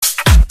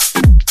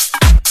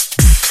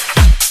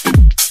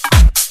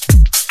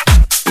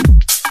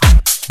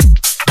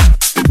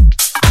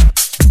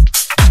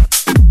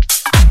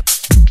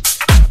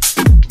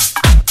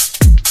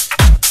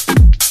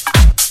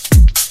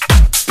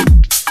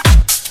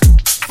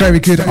Very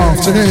good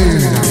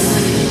afternoon.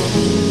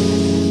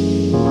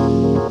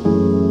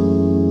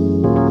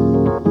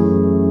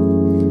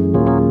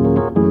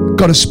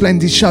 Got a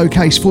splendid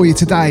showcase for you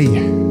today.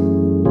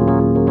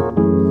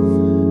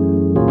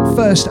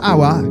 First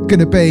hour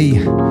gonna be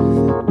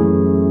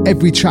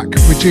every track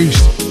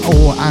produced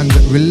and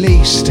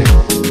released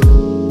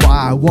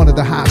by one of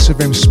the hats of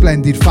them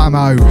splendid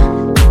famo.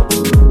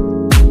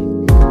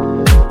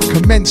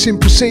 Commencing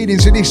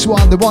proceedings in this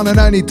one, the one and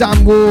only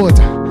Dan Ward,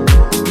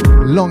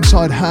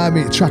 alongside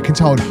Hermit, track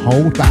entitled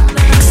Hold Back.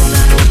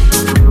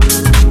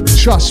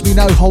 Trust me,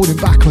 no holding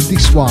back on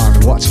this one.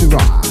 Watch the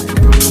ride.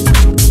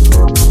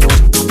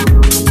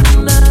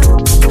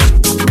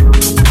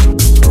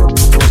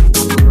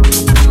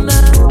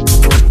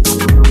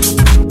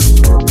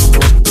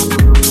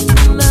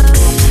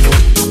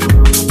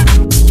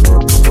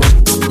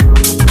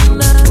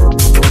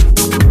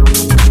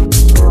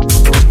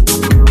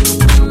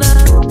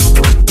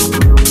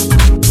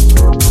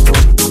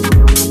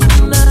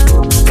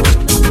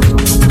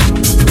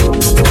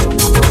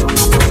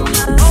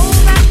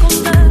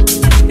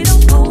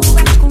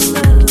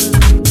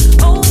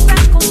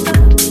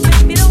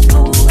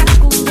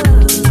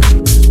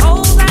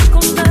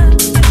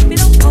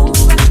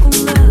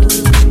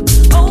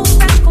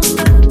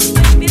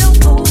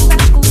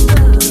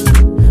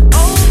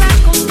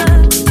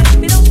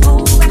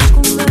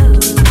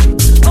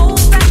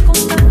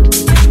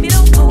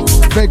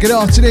 Good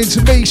afternoon to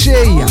Mishi.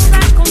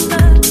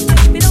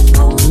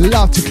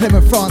 Love to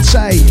Clement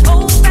Francais.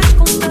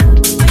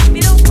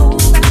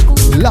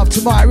 Love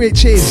to Mike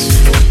Riches.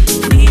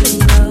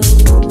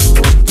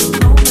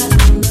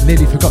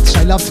 Nearly forgot to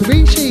say love to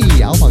Mishi.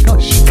 Oh my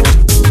gosh.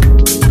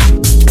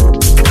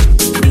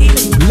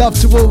 Love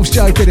to Wolves.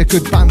 Joe did a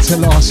good banter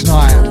last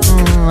night.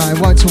 I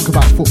won't talk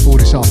about football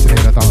this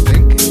afternoon, I don't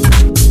think.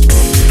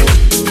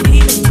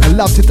 And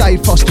love to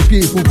Dave Foster,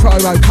 beautiful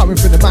promo coming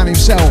from the man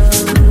himself.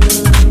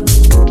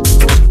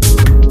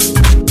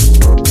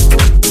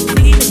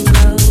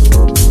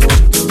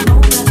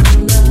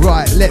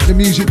 Right, let the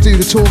music do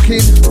the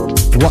talking.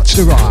 Watch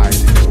the ride.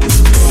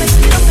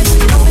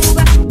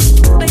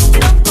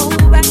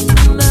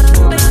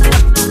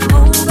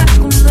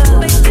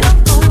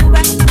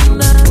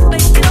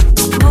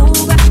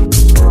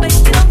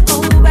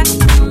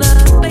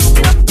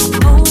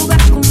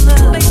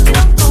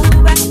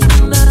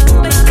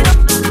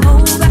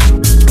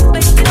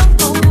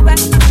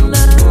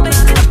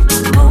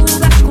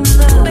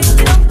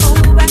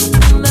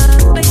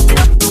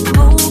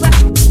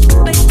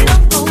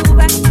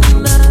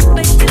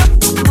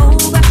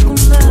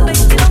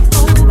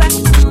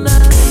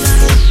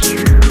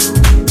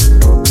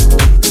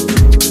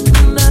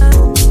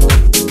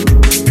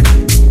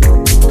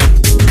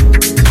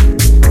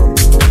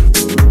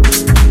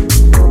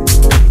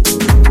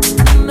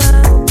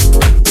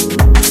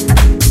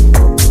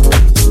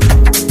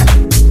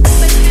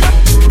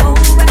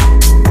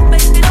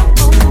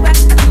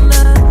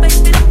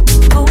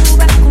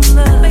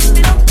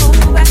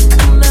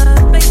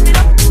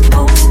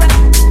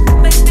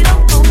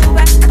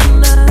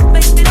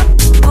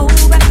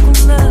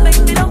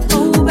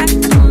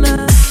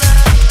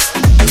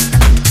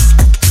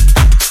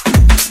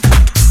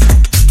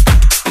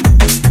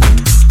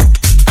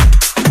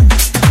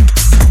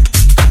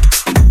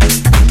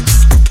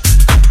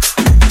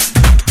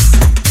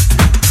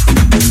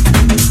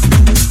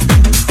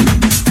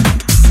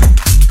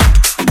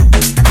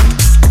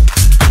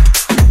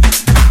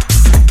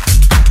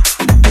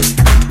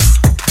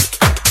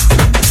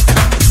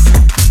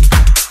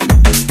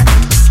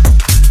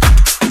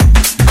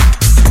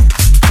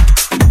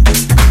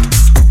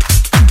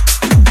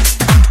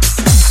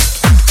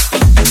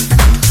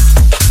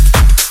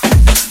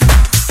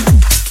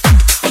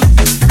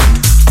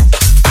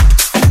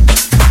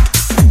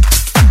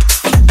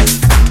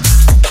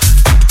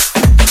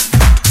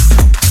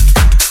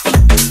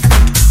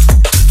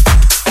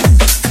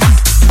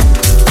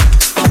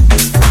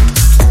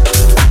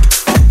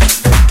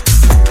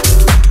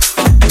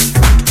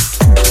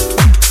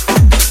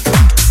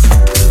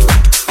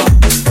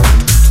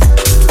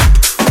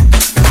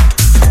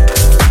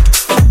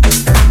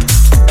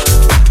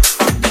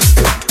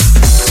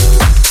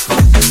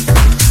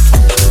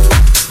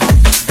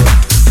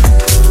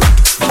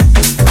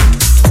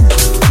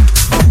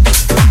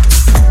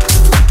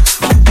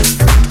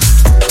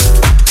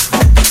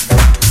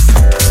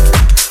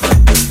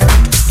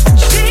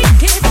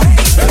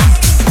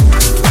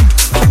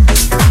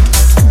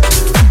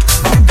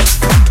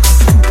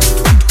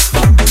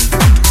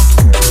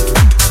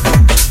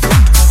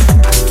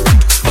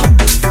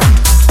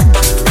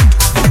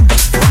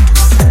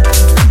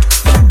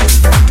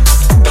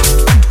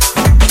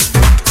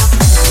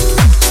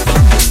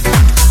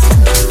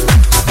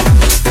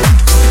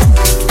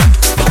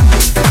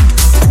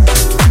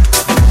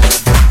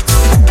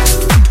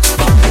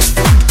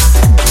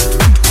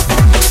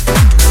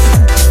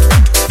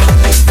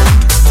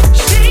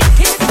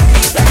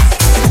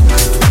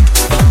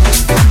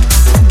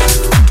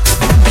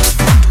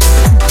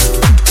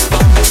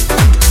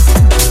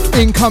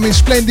 upcoming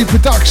splendid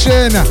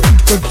production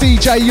with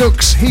DJ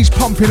Yux. He's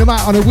pumping them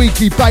out on a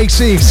weekly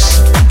basis.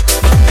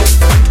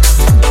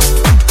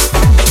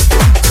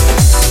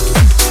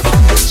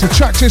 So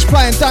track just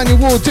playing Daniel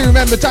Ward. Do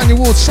remember Daniel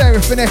Ward,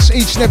 Sarah Finesse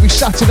each and every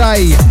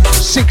Saturday,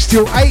 6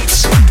 till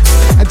 8.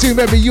 And do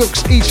remember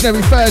Yux each and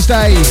every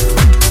Thursday,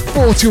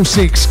 4 till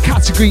 6,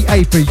 category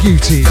A for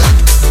Uties.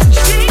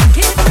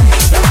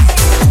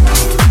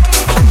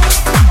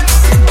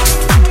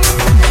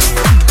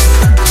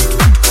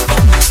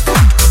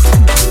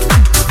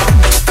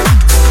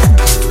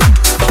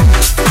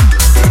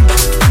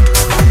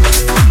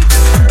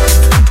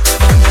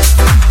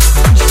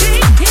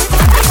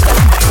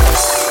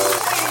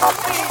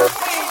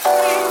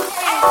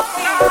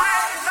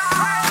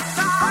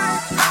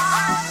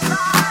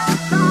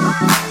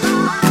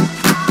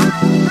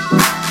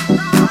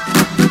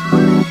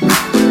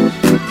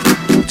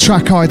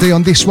 Track ID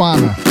on this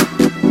one.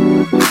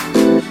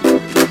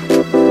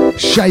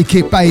 Shake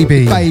it,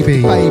 baby,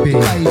 baby, baby,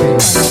 baby.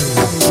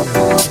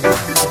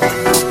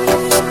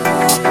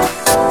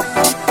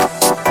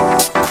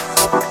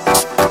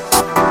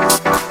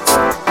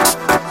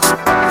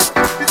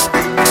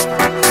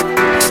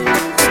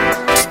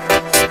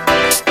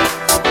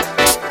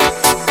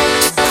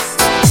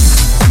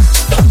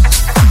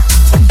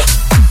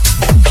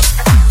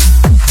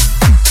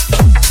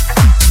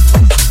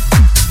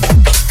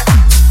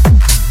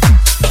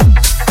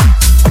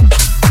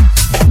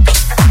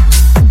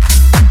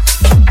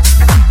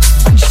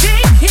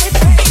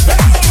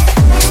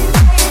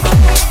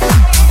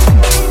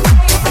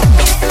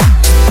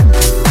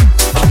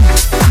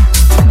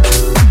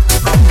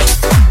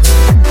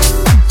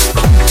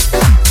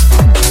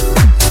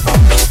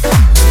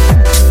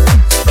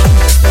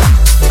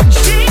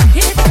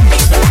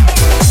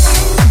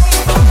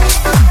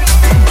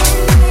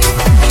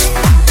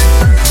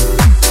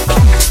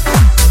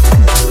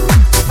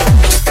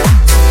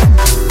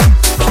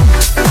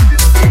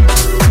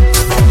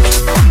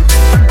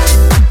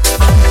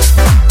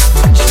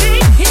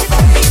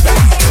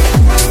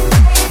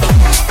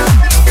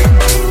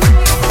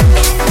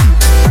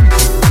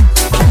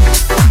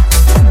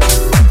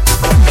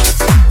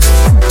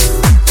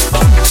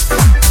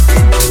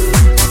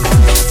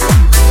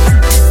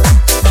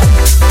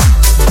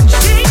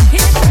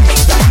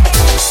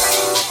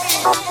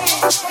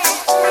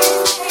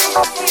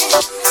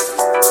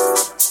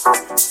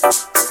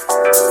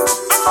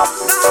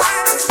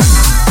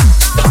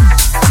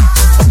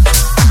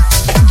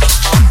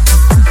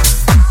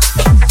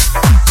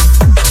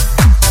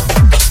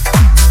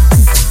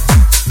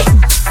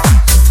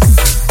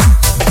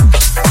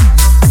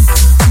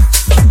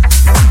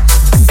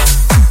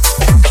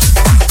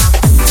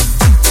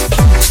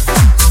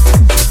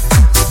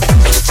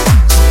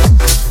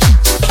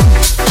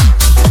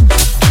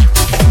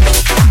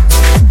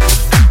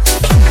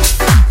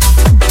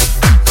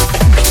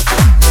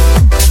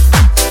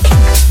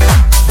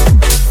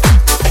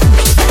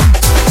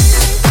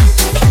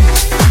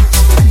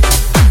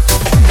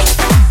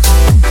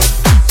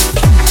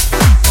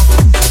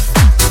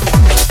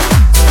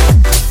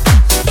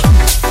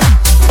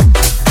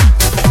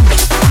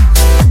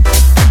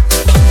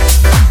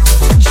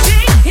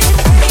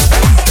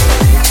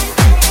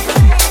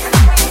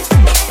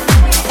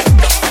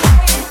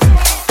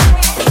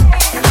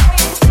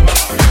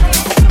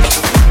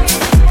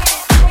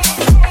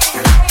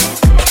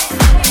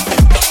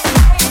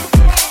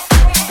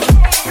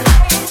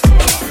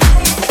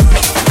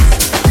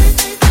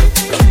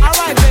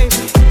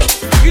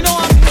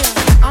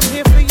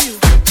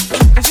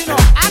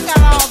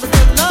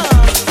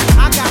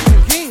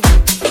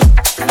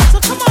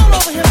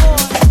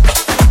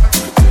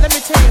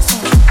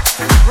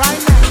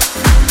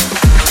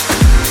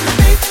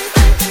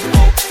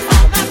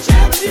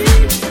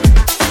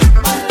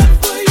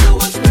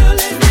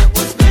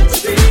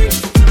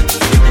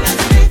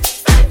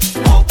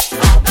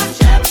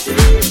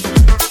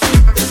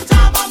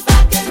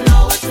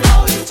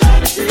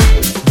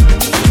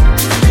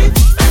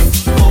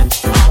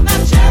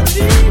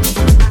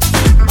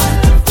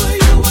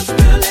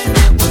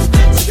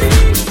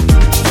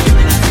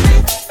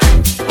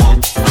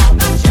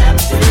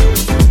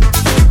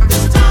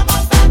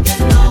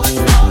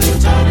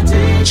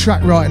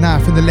 Track right now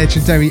from the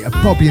legendary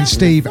Bobby and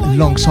Steve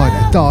alongside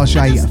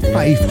Darjay,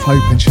 Faith,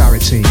 Hope and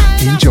Charity.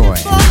 Enjoy.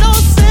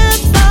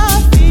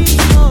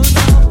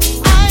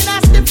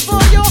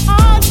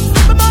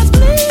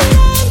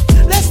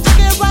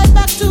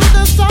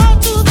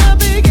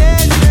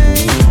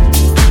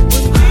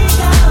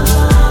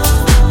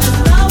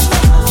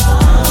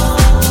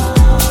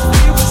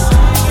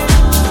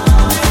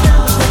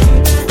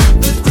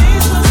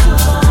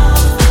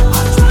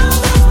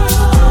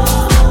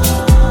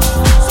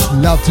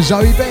 Love to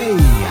Zoe B.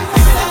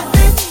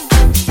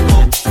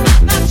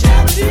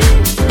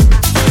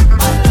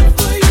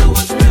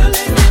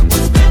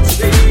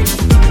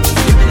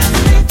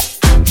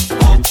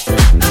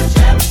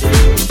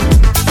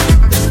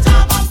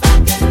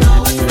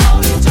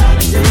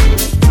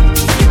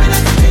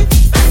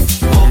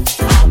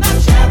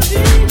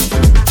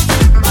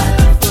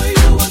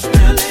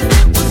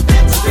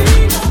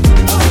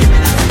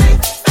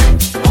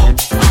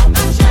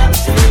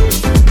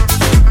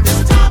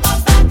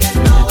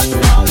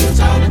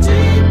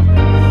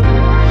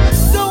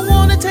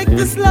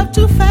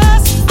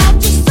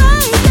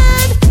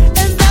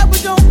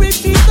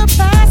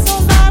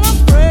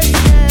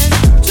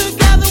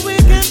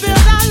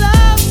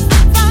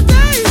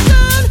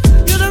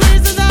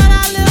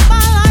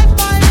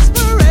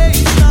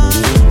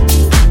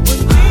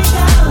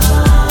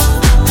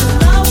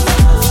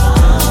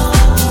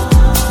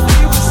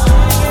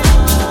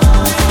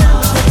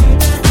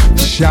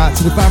 Shout out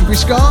to the Banbury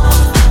Scott.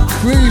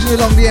 Cruising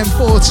along the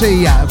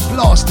M40,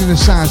 blasting the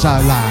sounds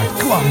out loud.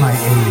 Come on,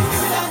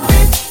 matey.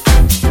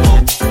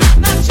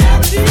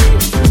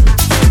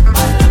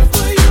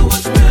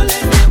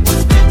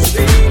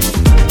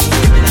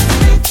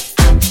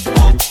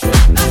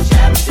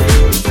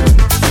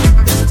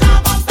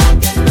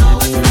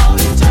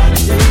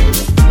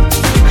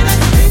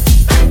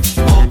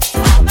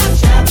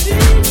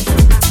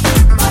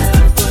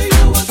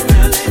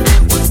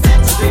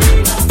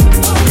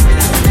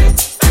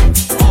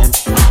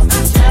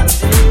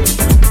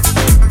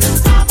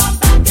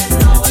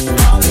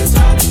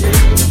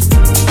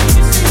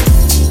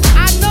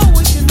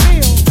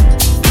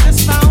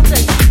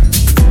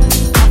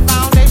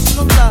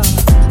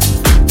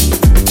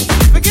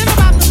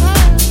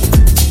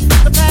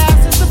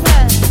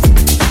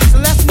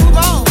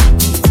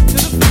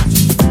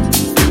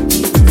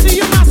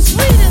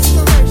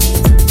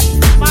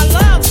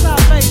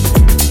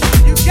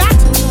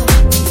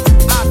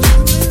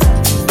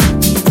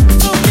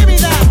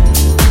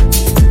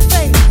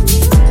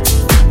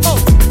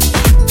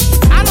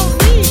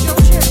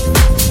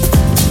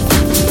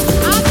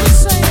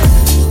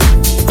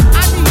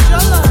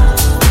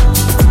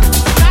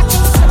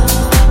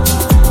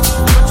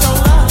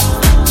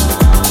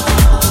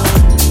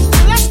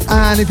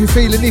 If you're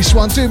feeling this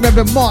one, do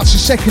remember March the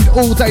 2nd,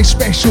 all-day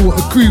special,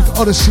 a Groove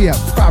Odyssey at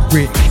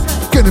Fabric.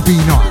 Gonna be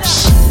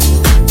nice.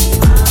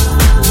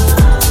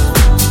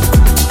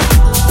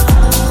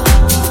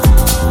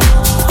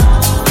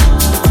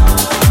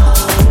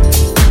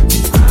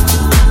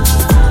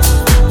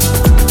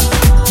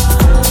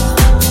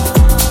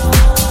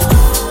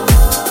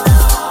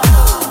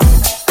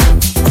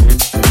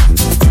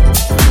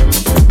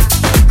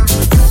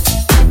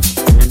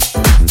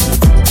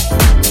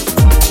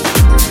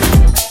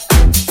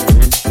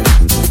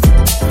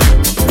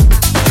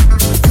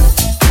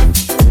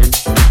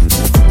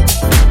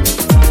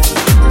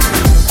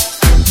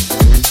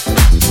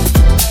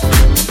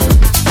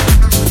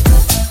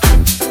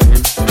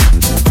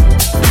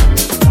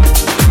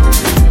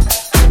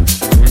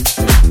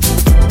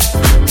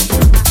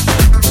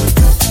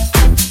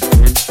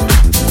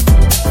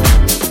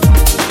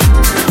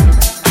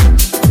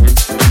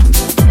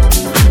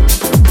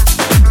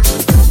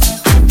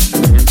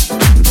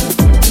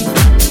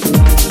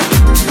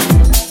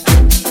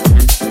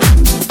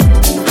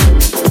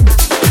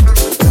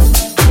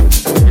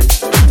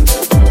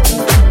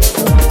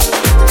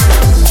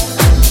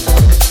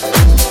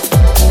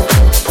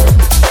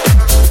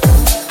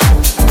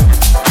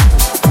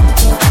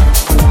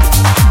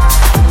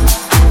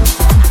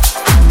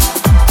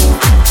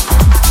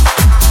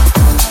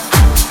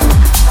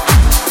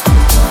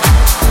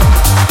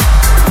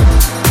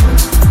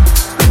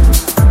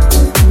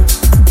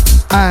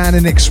 The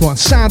next one,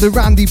 sound of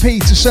Randy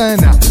Peterson.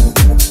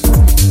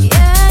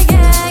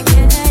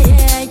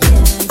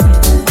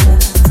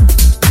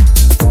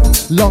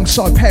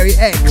 Alongside Perry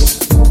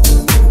X.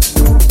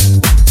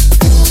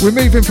 We're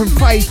moving from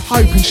faith,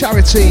 hope and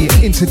charity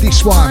into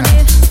this one.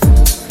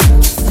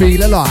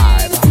 Feel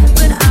alive.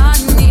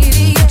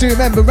 Do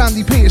remember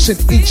Randy Peterson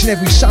each and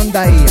every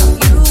Sunday,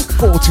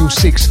 4 till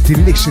 6,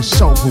 delicious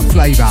soulful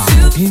flavour.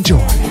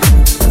 Enjoy.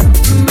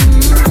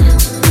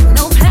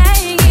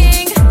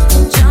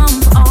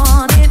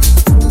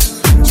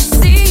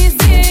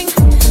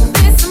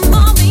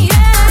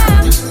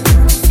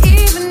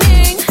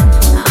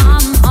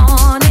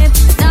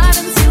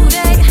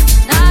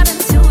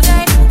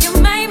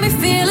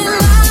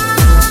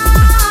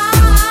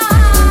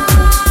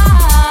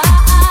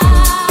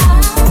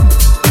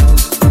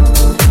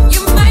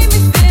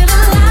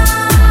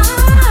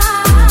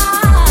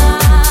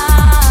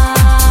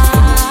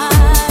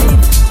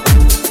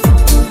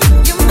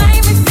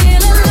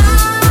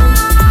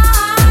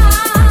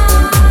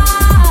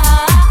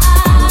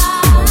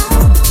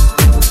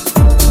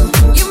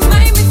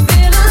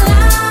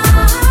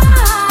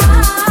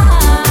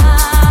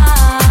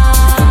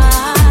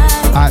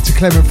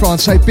 Clement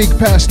France, say big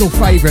personal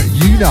favourite,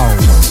 you know.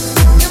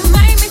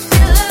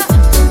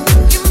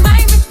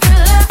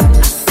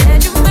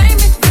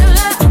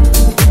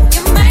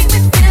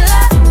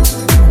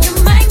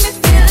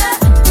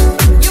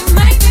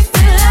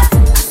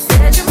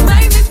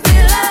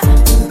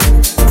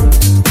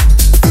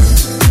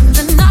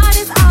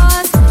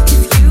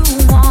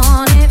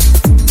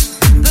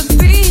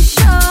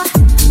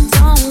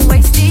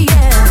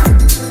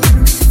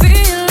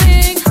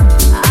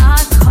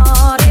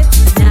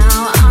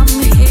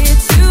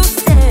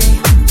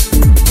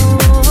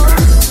 Oh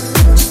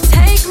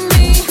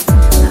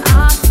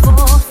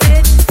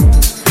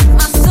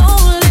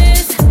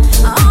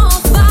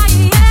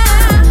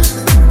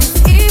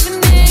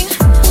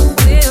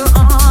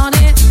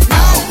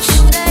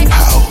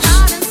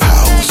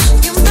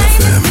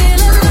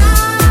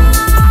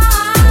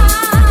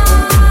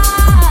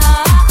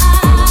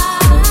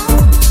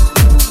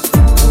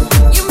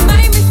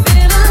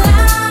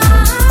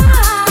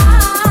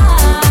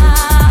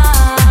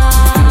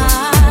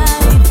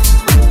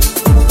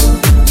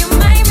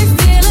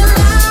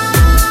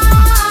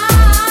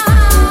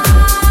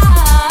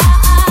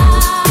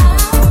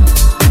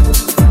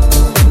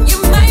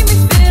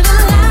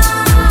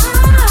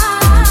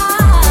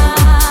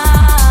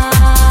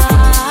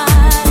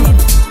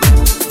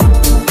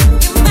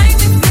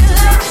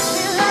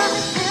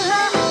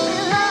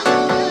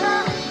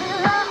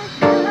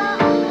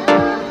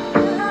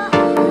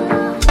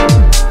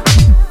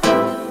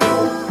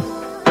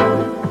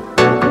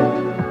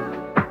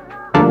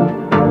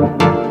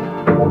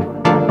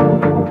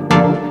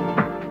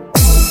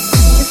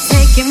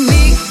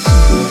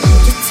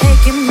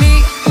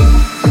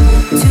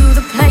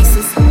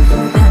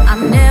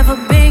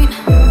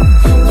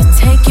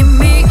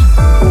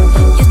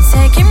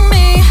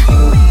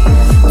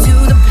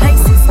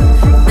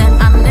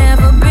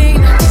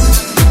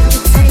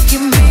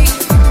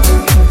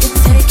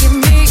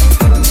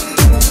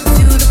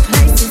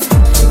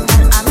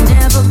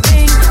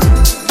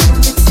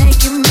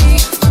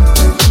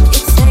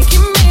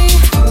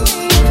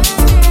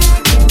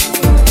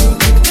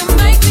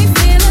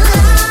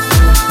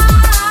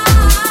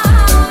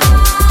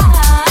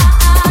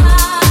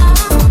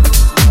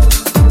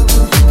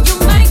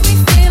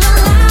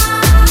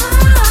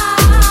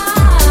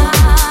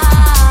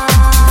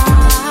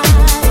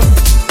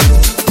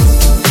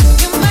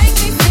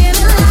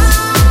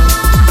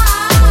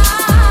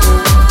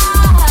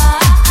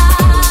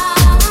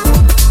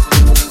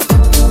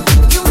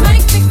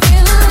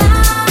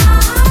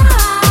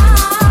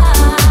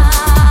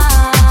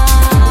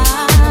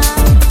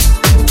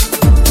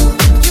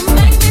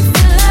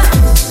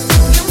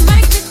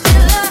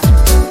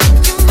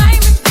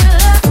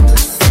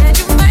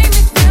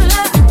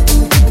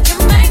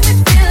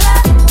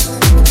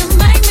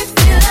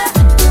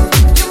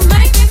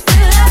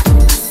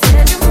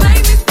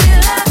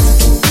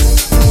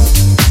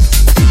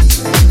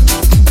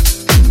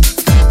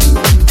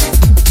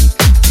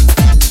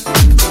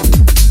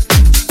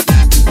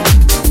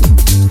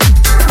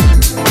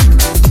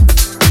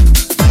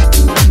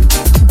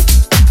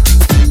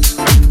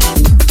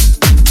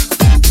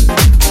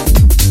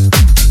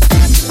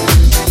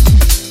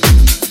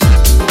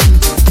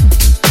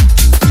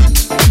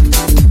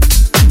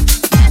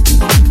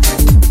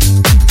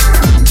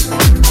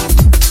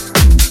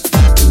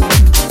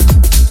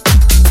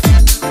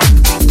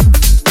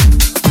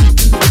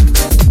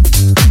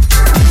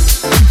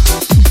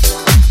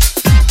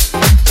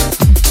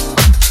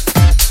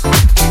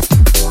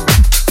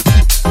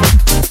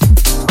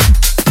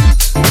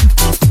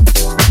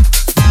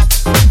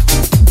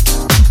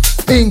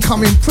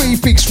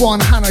one,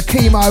 Hannah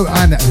Chemo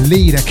and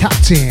Leader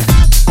Captain.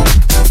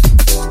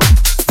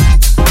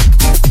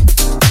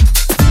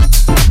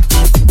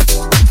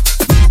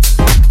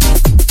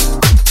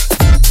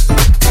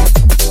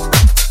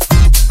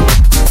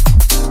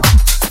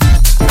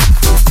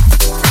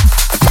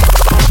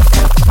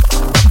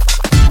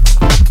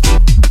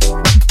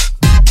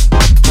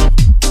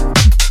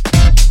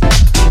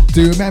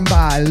 Do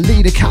remember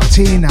Leader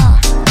Captain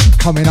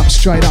coming up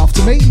straight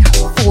after me,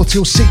 4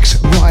 till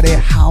 6 right here,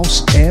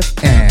 House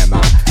FM.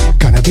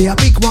 Gonna be a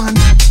big one.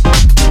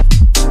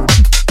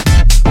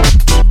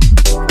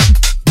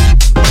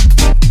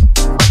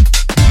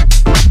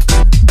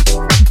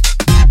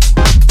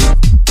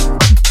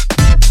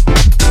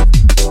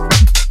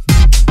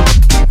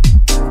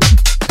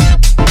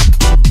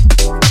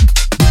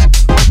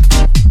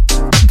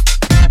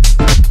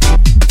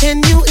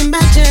 Can you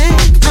imagine?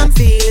 I'm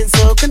feeling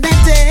so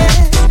connected.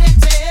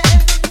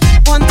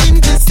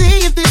 Wanting to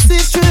see if this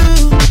is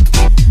true.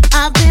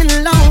 I've been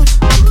alone.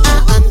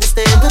 I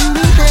understand the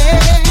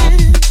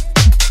meaning.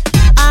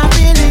 I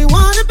really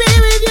wanna be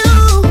with you.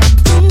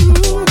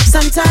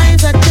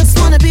 Sometimes I just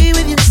wanna be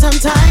with you.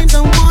 Sometimes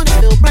I wanna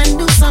feel brand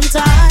new.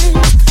 Sometimes,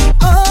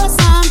 oh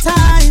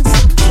sometimes.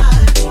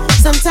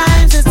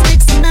 Sometimes it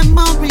takes a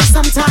memory.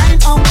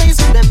 Sometimes always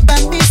remember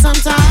me.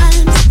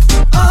 Sometimes,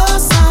 oh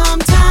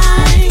sometimes.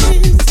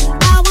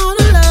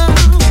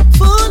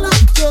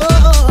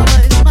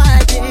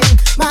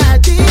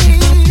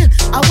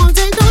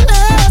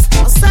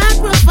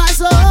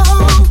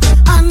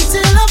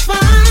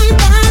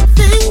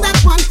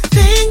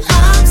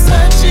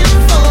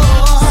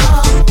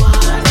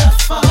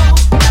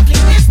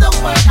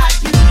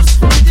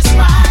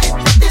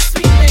 This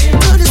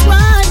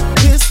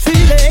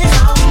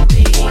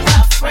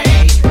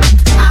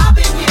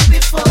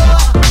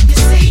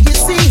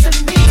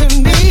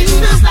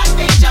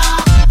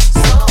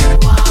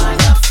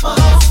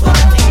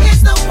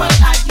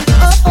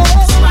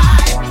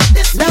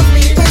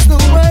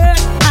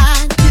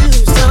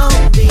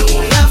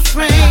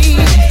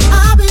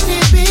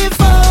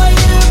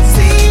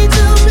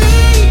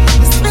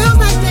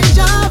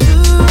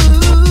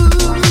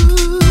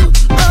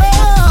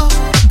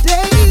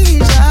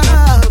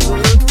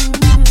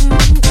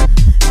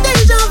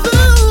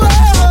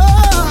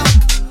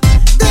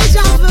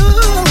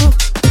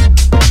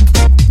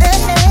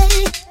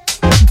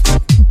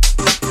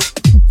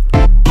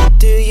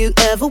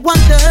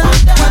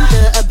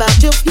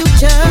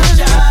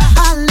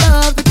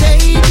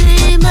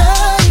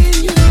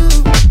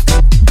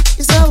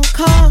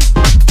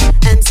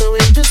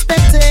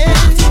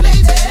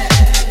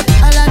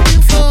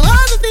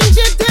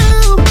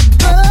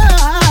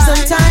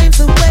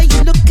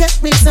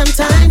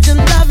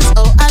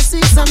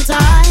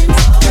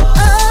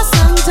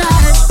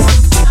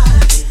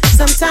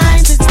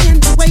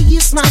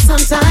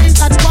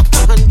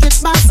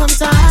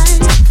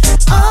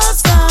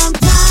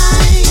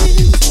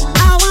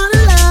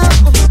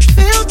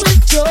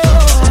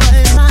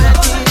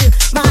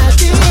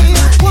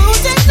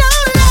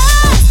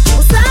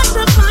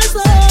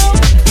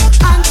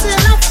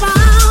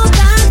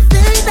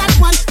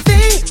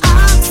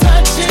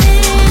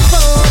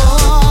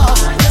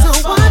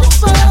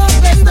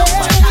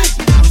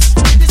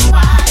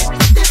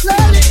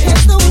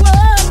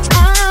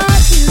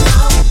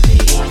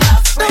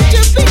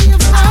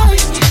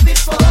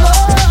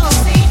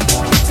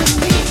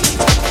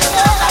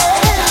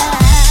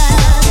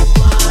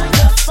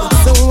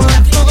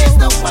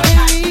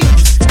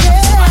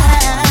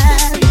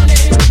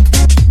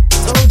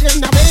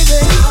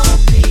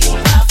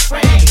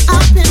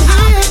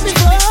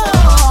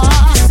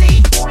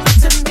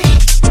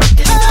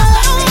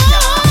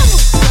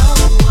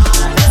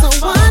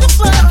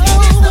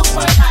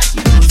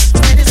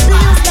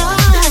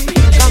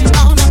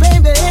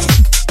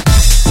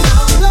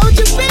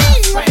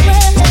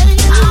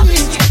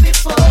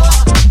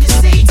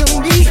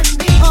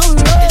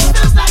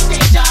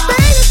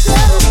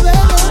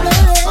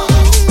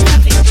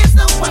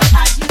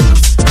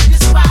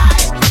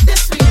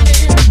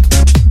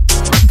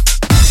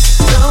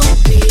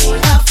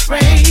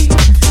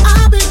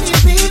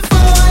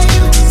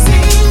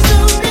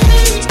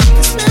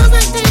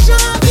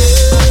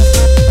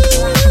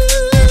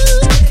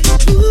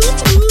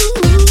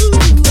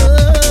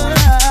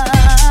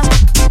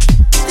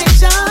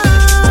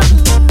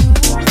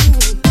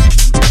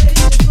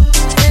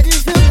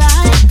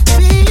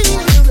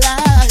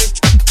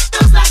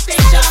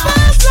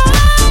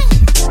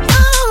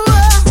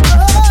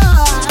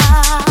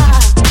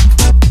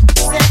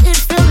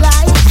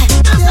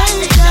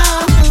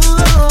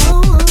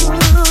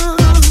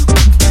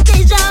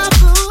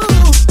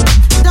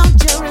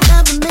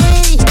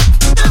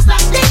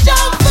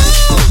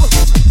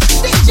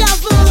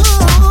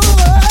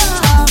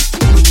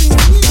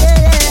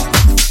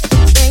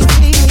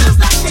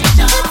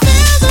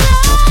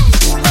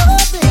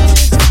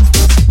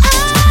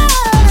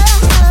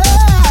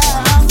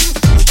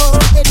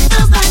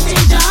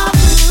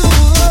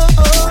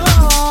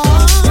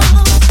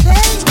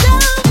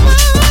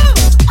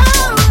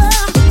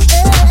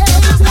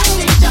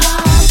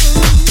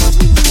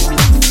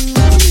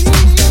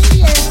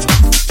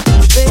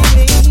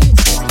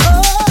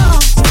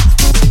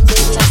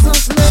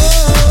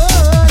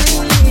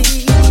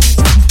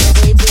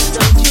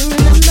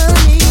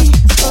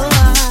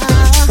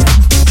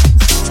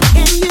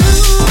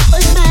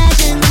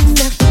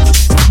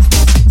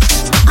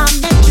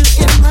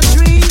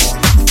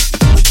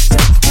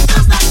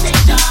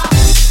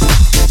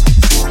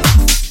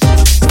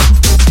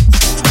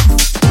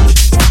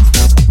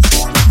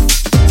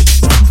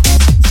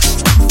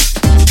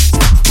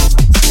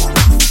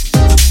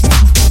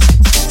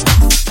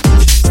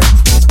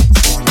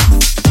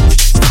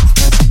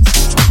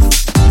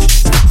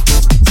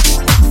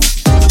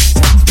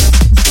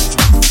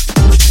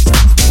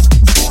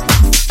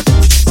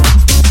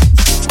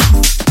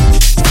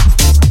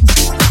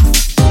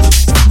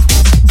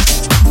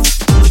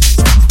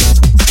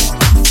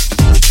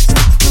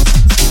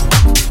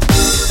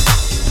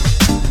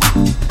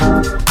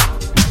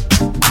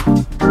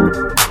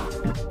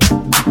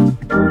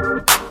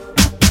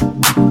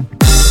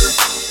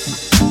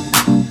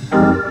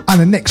And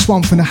the next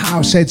one from the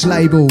Househeads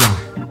label.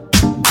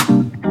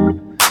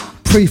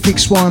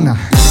 Prefix 1,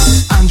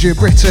 Andrea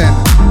Britton.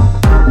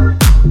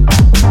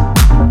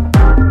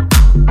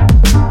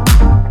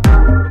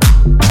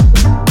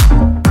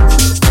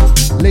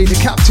 Leader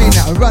Captain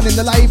running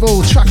the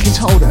label, track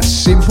holder,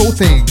 Simple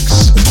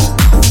Things.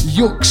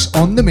 Yooks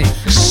on the mix.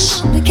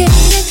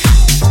 It's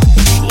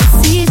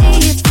easy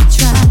if you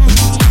try.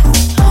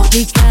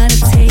 We gotta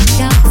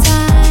take our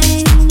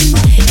time.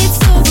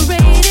 It's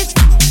overrated.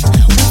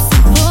 What's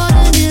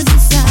important is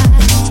inside.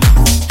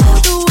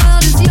 The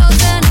world is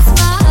yours and it's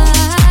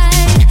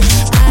mine.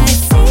 I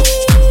see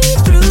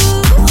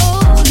through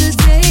all the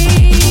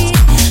day.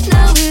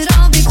 Now it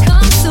all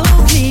becomes so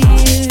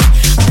clear.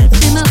 I'm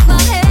lifting up my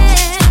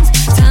hands.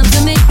 Time to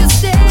make a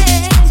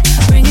stand.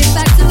 Bring it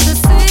back to the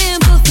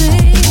simple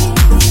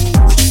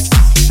things.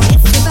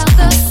 It's about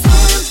the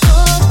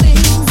simple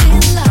things in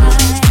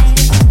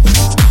life.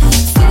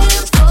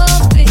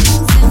 Simple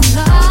things in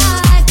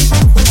life.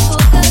 Thankful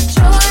for the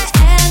joy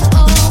and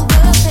all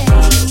the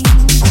pain.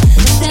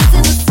 Let's dance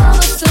in the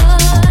summer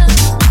sun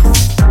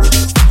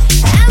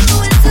and the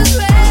winter's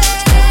rain.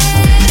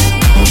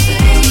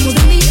 Well,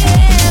 then meet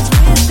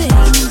everything.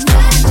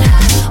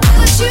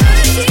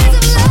 Opportunities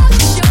of love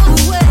show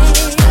the way.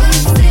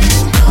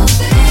 Simple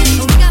things.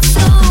 We got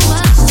so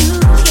much to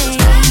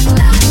gain.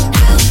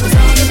 It's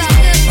all about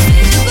the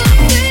simple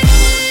things.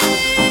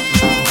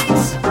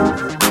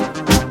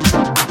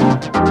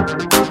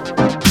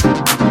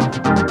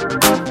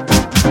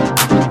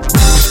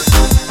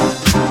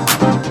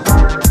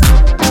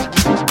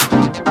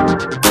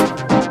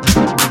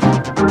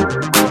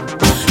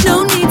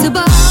 No need to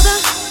bother.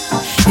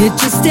 It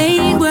just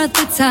ain't worth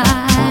the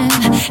time.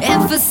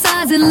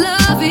 Emphasizing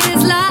love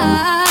is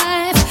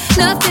life.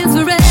 Nothing's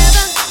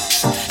forever.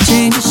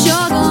 Change is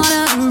sure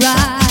gonna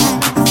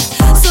arrive.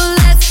 So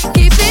let's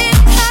keep it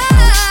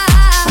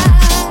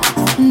high.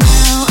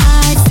 Now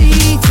I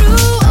see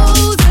through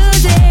all the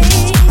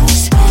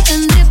days,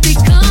 and it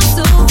becomes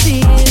so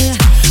clear.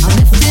 I'm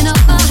lifting up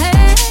my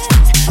hands,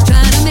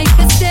 trying to make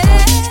a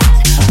stand.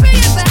 Bring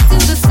it back to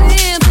the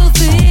simple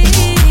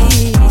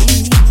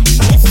things.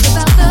 It's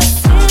about the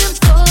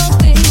simple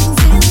things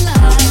in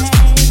life.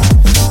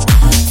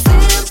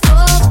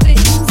 Simple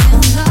things in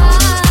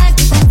life.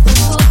 Thankful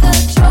for the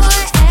joy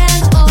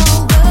and all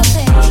the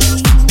pain.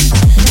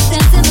 Let's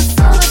dance in the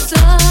summer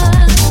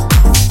sun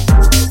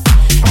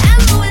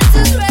and the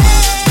winter's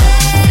rain.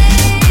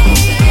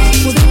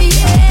 Well, then meet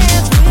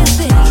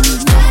everything.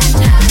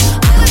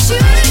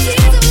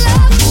 Opportunities of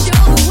love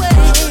show the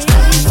way.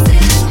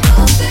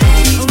 Simple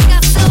things. We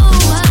got so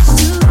much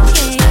to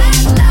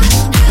gain. It's all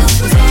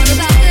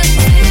about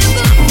the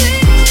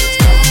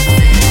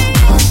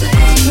simple things.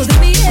 Well, then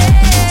meet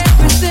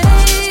everything.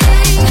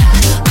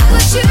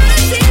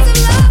 Opportunities of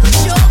love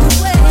show the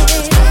way. Simple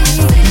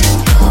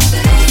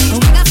things. We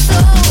got so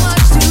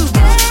much to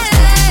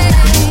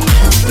gain.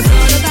 It's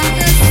all about the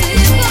simple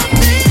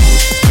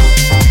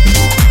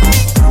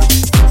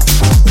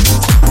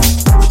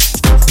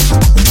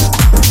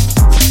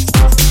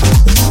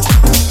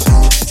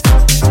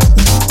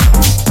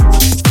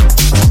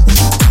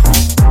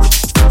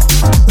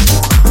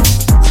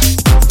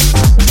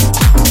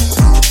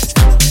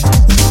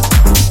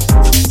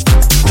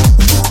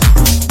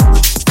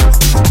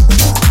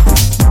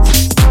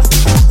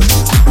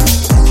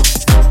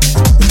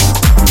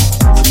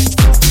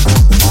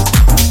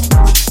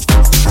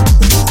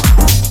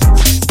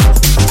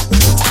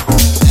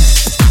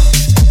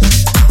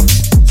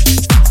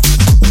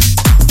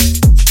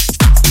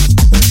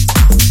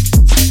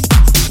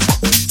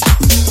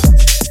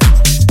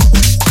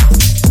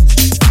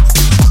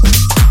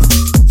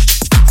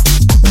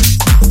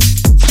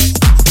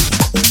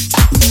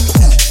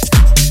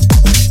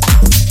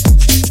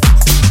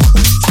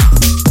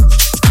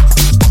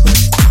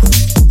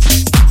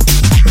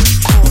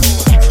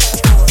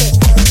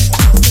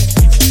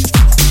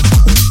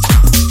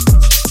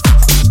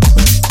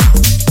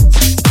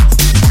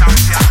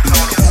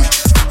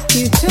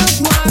You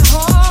took my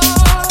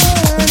heart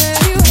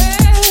and you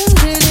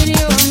held it in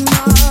your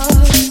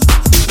mouth.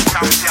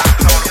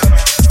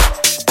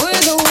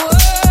 With a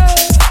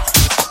word,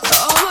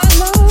 all my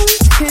love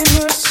came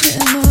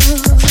rushing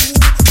up.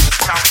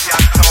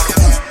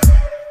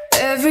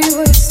 Every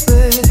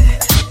whisper,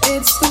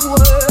 it's the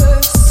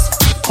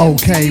worst.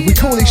 Okay, we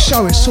call this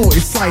show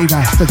Assorted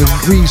Flava for the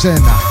reason.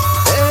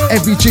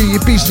 Every G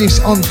your business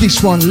on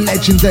this one,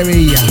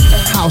 legendary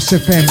House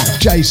FM,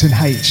 Jason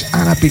H,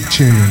 and a big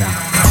tune.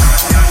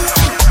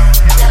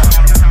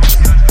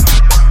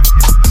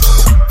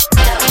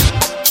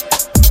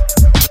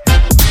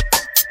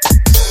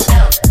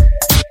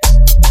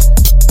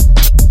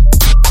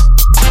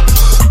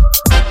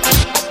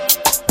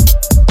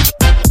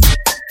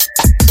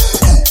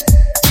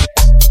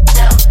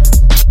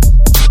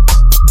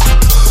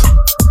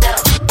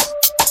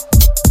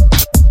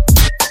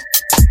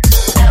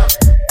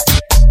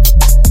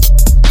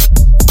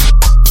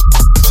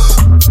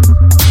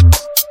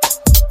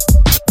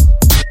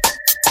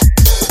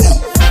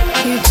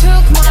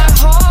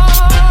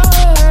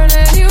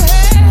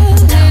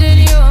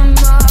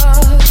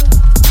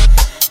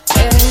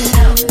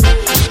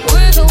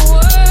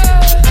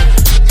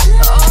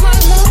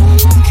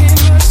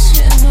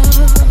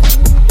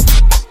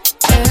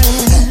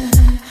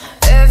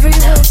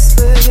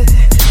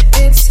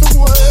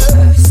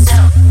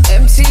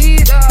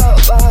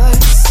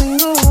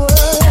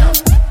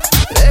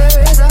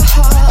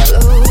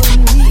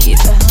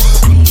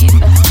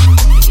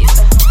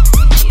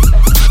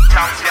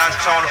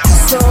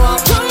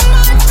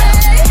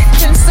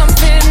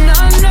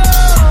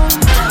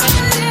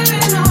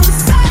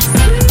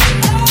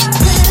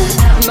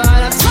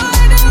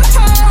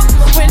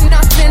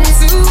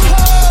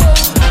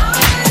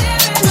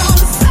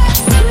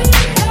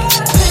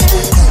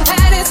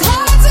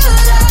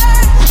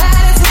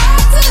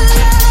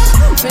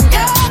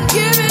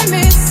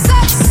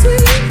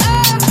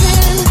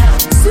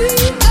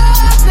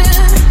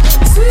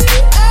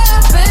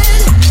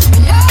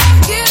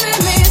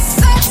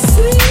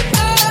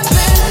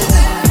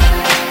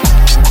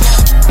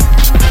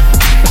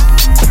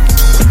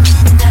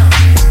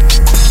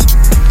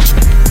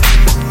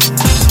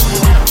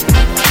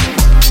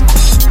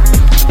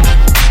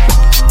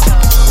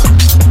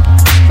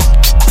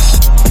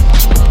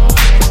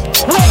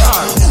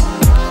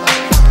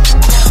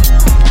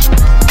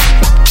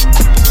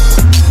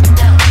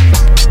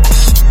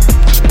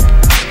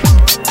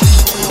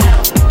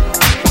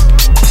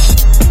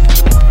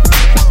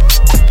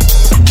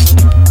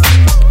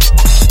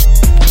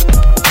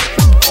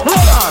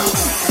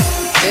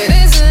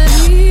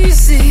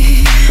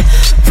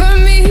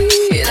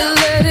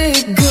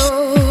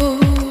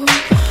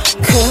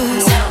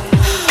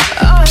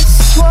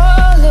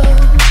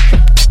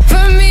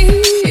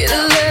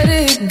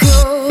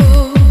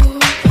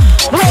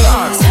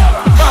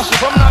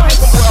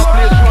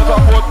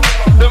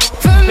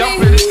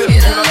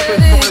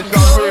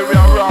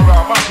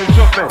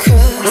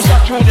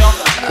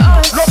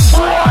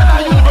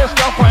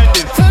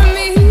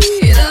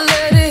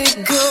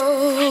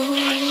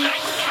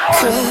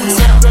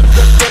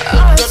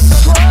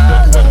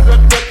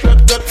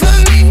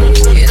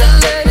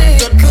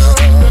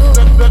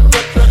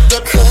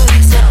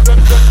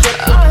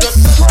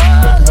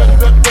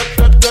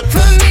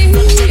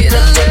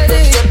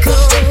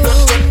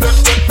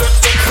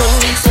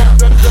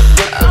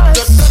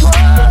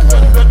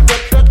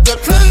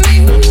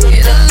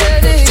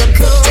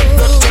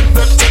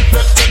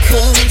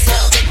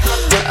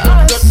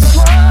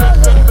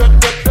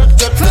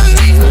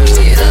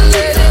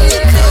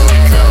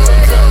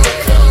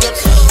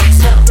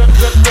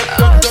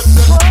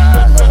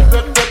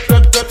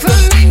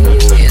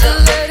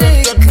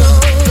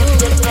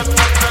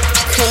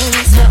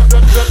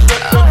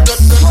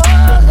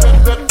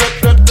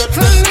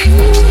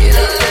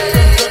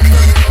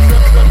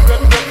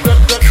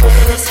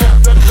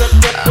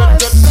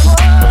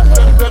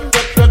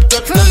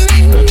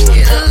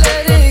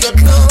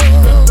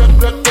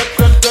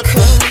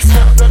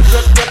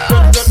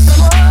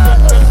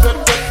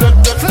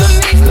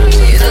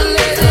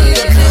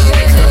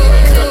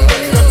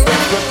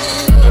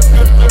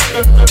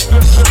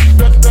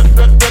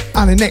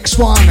 And the next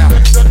one,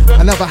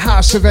 another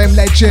House of M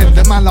legend,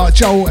 the man like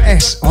Joel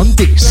S on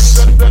this.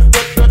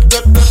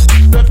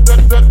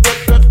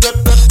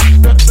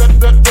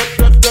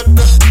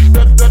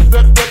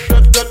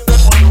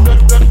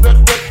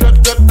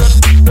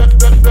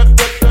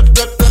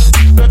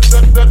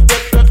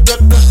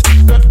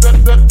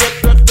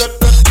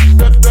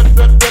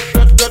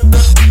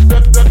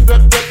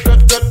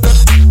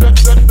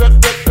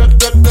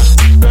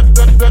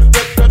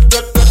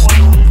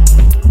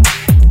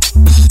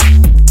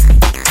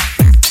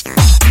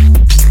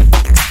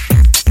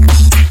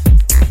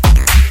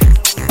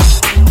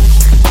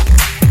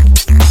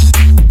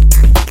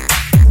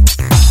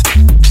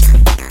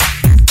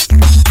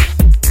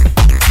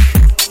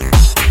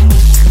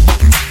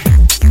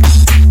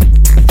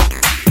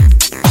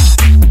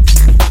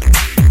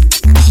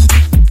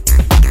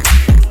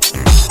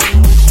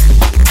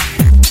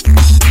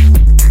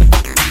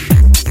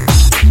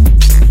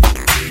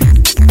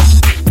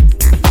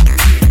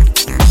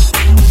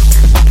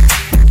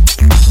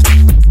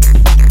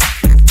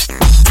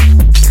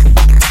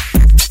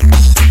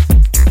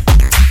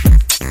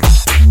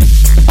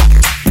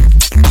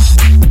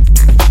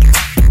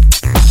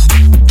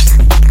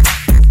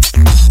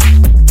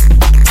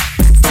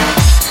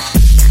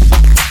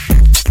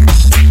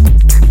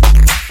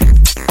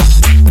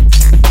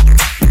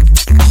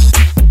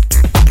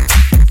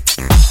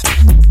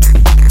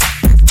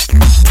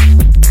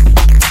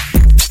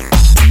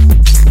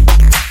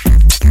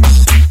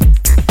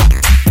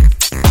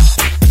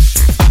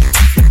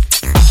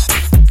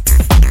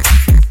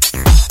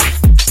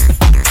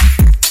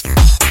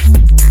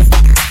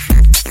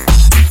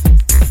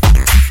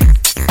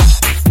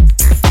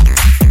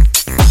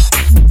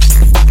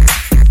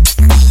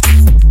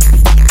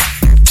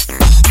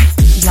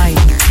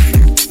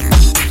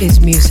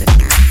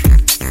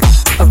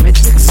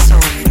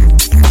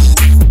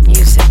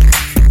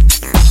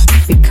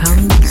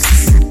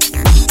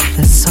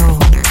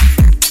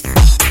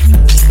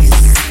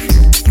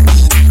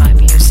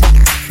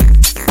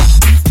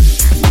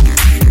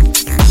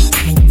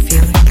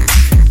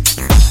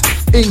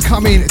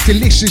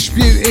 Delicious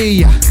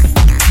Beauty,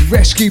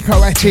 Rescue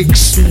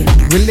Poetics,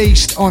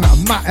 released on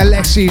Matt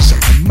Alessi's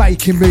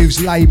Making Moves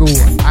label,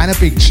 and a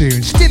big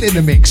tune, still in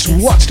the mix.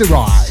 What's the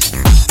ride?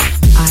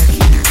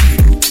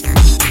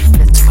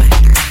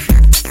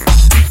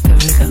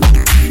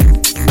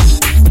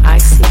 I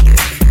see you,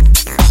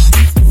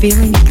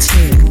 feeling it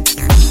too,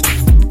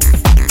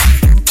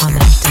 on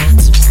that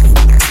dance floor.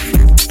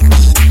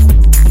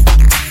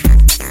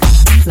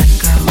 Let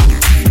go,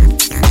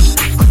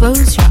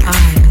 close your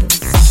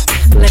eyes,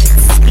 let it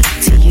speak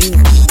to you.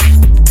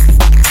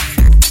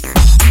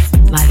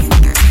 Life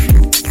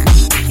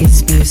is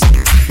music,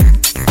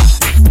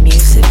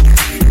 music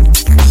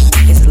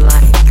is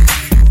life,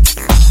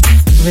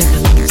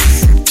 rhythms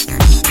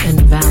and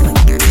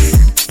ballads,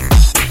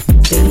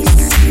 bass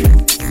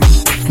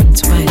and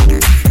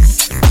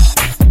twangs.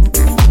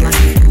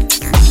 Life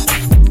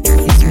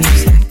is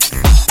music,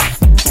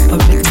 a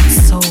rhythm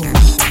soul.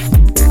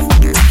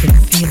 I can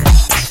feel it.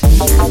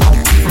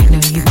 I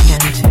know you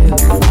can too.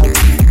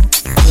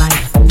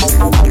 Life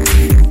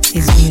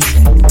is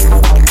music.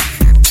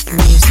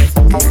 Music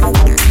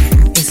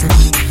is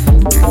life.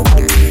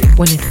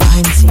 When it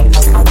finds you,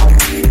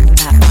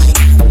 that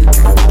life,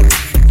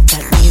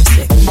 that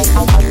music,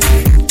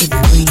 it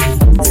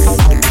breathes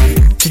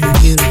through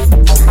you.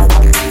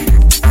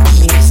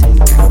 Music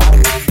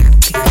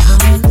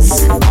becomes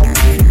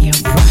your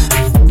breath.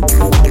 I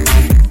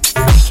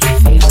can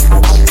feel it.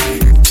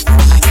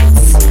 I can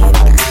see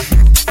it.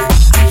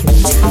 I can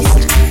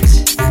taste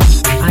it.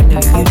 I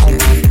know you do.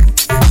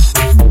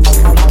 Music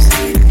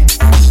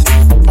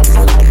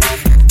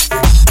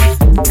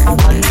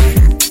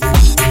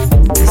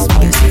is life. Life is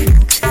music.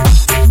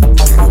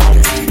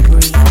 Let it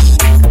breathe.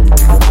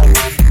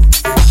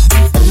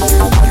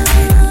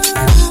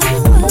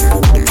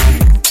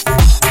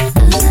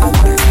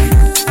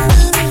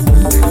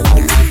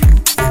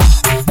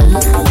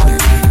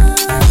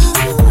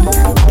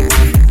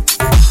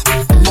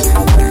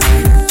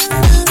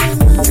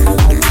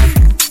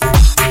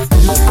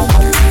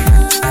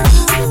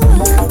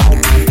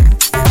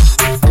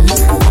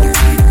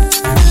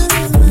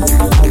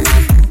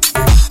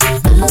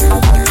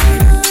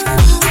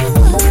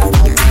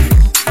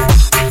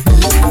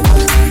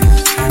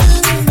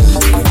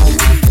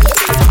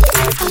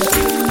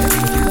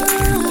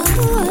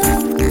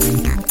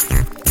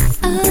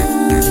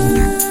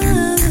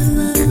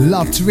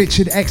 Love to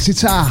Richard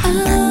Exeter,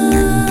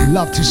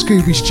 love to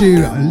Scooby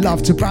Stew,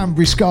 love to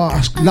Banbury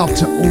Scar, love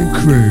to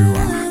all crew.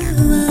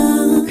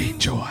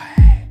 Enjoy.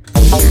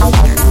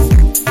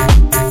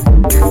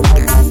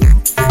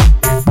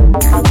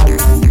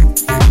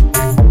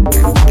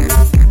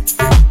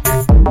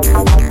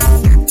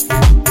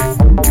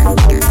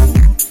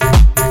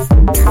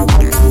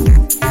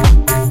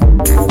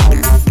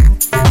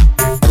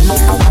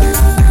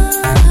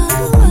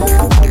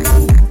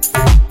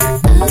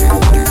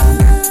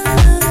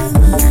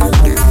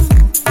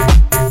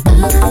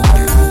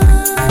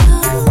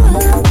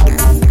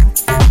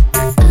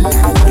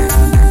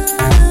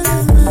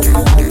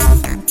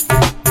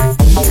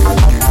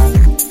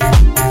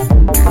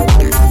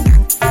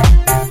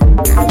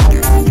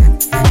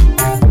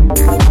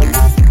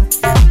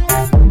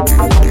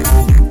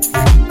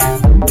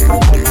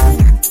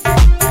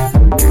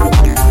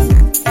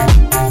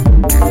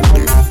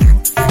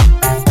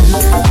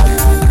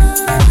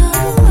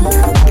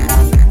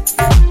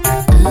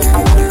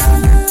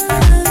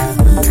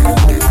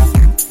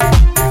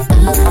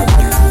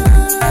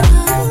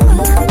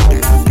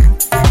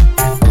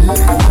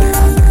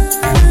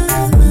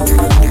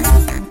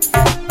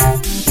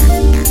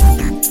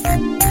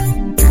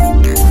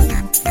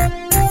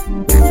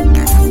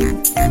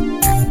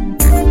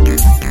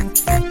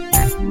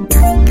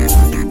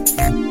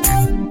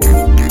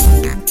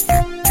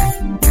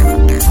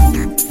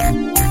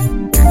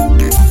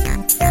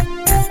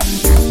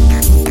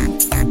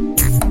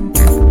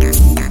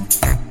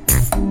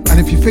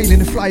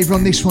 flavour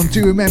on this one.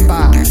 Do remember,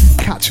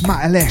 catch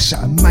Matt LS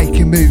at a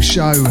Making Moves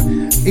show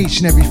each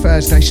and every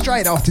Thursday,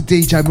 straight after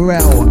DJ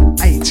Morel,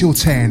 8 till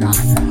 10.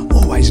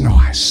 Always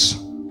nice.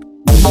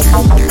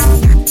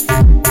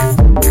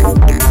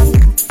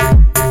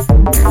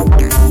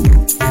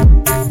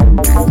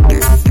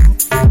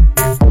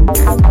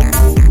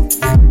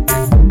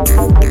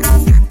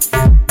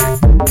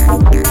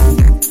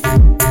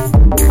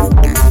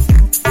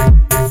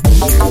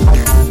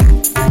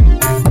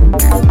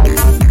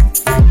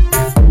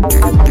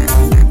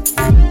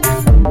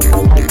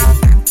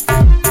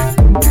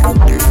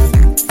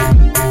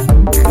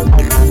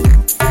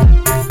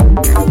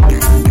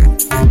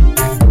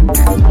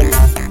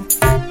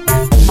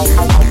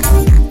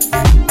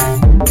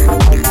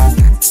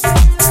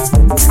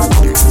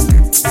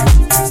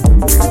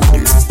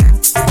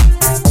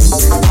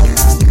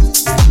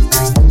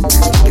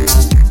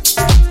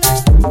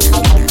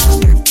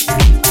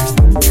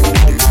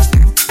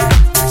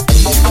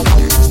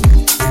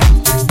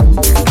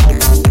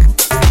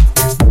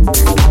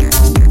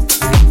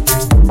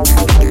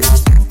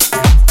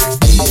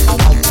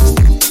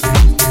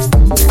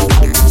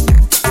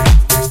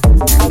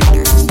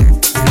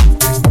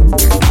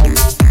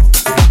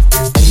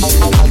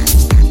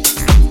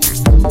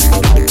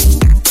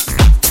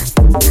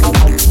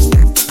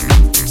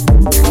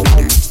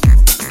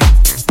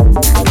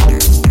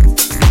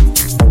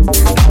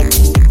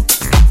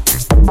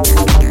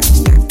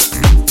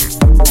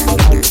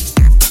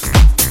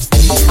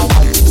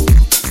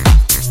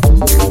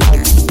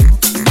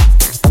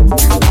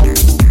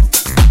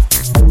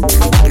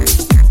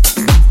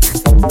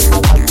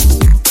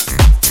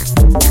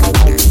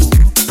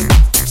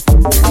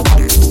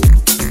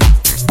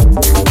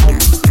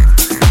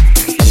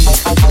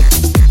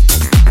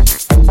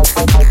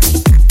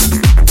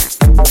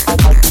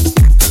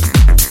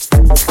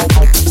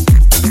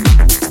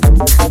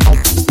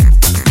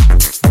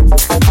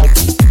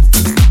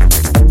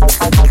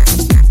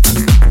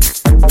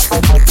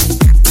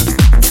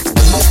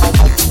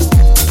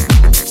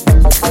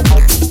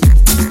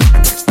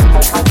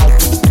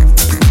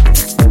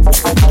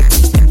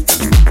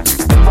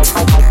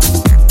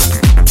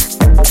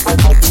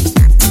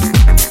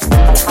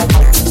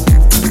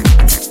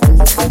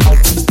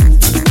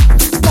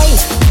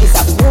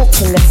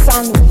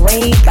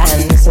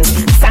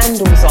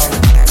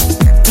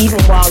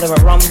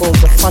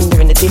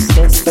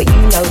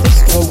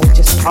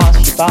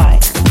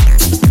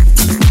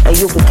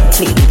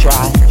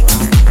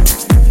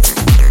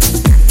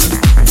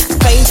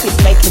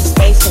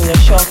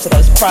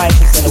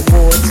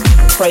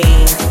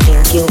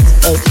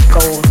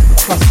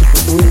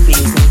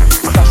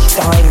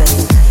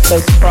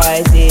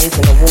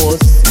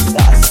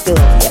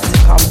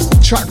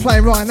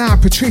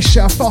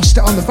 Patricia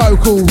Foster on the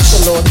vocals.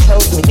 The Lord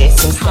told me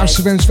this. House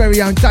of M's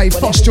very own Dave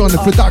Foster on the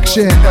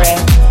production.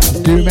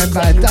 Do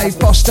remember Dave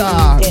Foster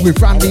with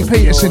Randy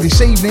Peterson this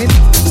evening,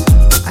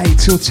 8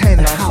 till 10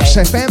 House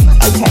FM.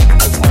 Okay.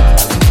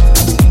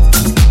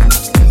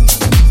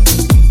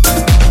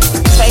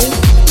 Faith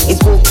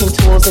is walking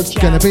towards a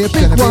jam. Gonna be a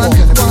big one.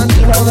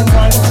 You know the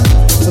ones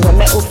with a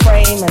metal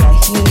frame and a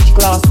huge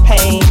glass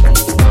pane.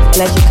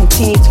 And as you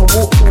continue to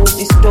walk towards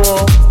this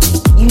door,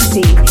 you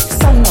see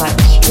sunlight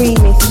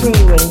streaming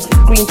through and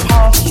green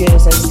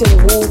pastures and still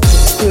water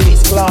through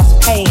its glass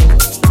pane.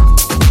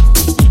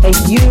 And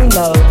you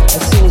know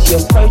as soon as you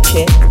approach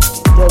it,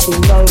 there'll be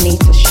no need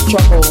to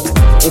struggle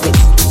with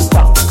its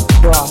stuck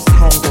brass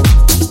handle.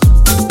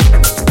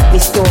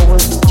 This door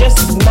was just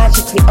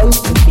magically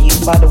opened for you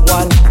by the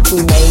one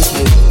who made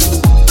you.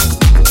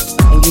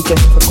 And you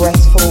just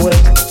progress forward,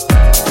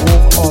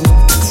 walk on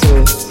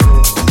through.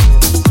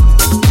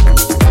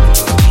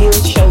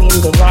 He'll show you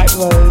the right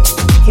road.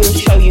 He'll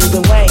show you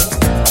the way.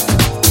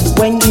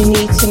 When you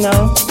need to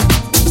know,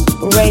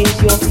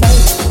 raise your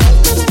faith.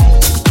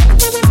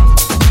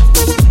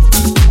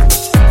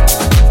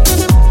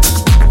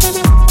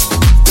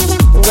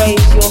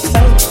 Raise your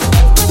faith.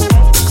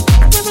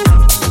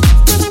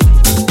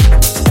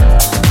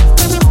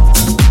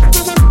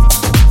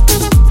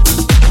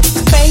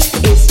 Faith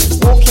is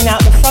walking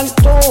out the front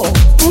door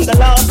on the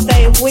last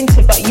day of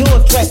winter, but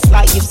you're dressed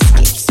like you've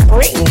skipped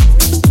spring.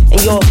 And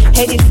you're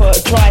headed for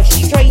a drive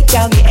straight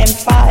down the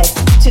M5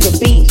 to the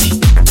beach,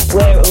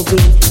 where it'll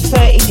be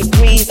 30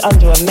 degrees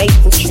under a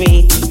maple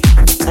tree,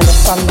 and the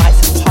sun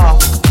lights a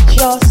path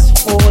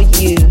just for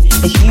you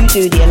as you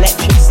do the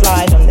electric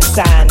slide on the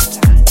sand.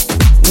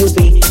 You'll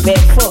be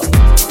barefoot,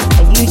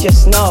 and you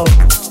just know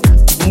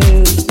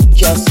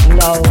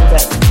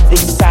that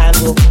this sand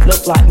will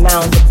look like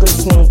mounds of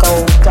glistening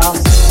gold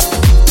dust.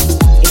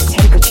 Its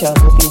temperature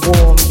will be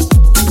warm,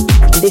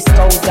 and this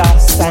gold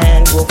dust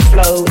sand will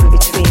flow in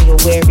between your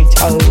weary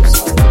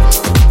toes.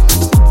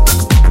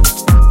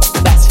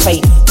 That's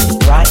faith,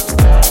 right?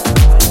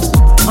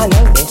 I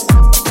know this,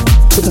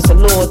 because the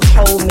Lord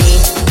told me,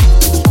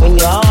 when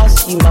you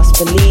ask, you must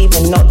believe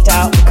and not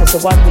doubt, because the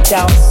one who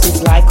doubts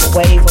is like a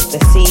wave of the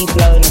sea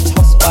blown and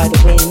tossed by the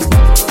wind.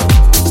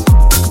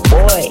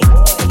 Boy,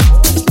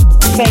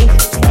 faith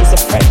is a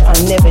friend I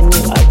never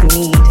knew I'd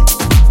need.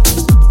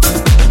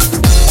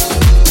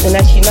 And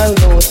as you know,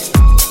 Lord,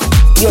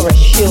 you're a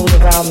shield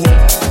around me.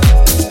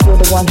 You're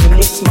the one who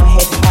lifts my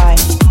head high,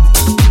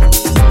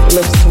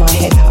 lifts my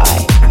head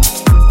high,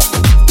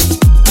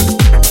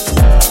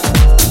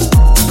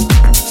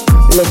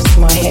 lifts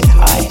my head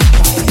high.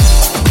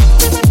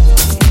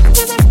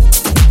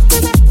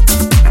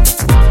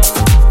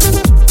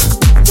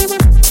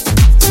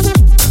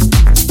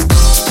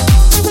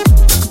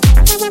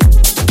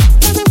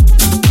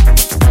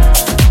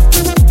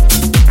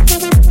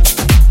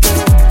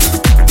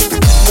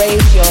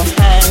 Raise your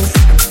hands,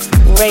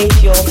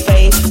 raise your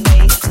faith,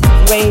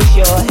 raise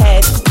your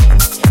head,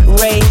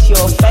 raise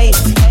your faith,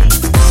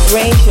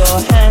 raise your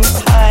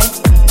hands high,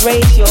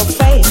 raise your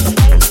faith,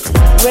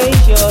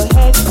 raise your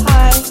head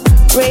high,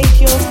 raise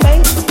your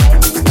faith,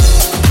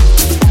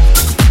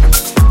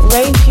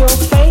 raise your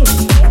faith,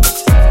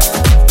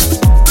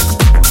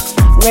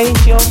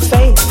 raise your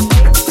faith,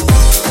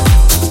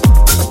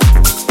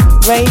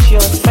 raise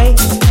your faith,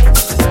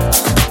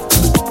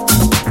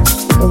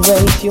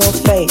 raise your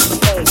faith.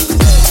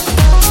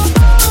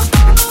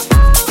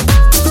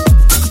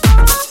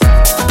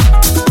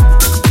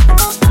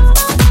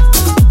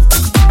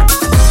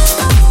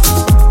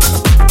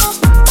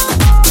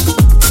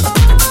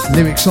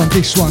 Lyrics on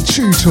this one,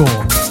 True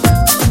Talk.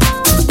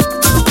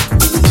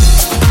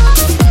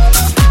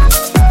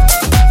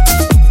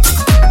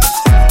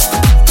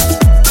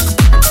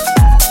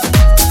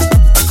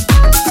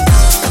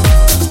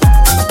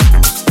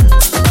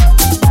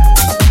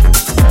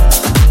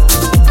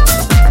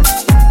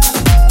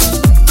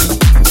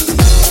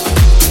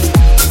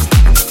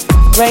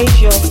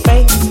 Raise your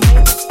faith,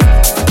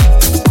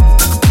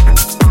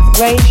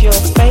 raise your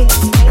faith,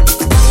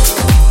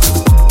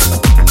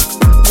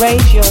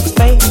 raise your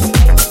faith,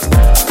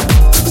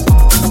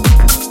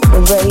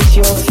 raise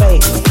your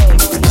faith.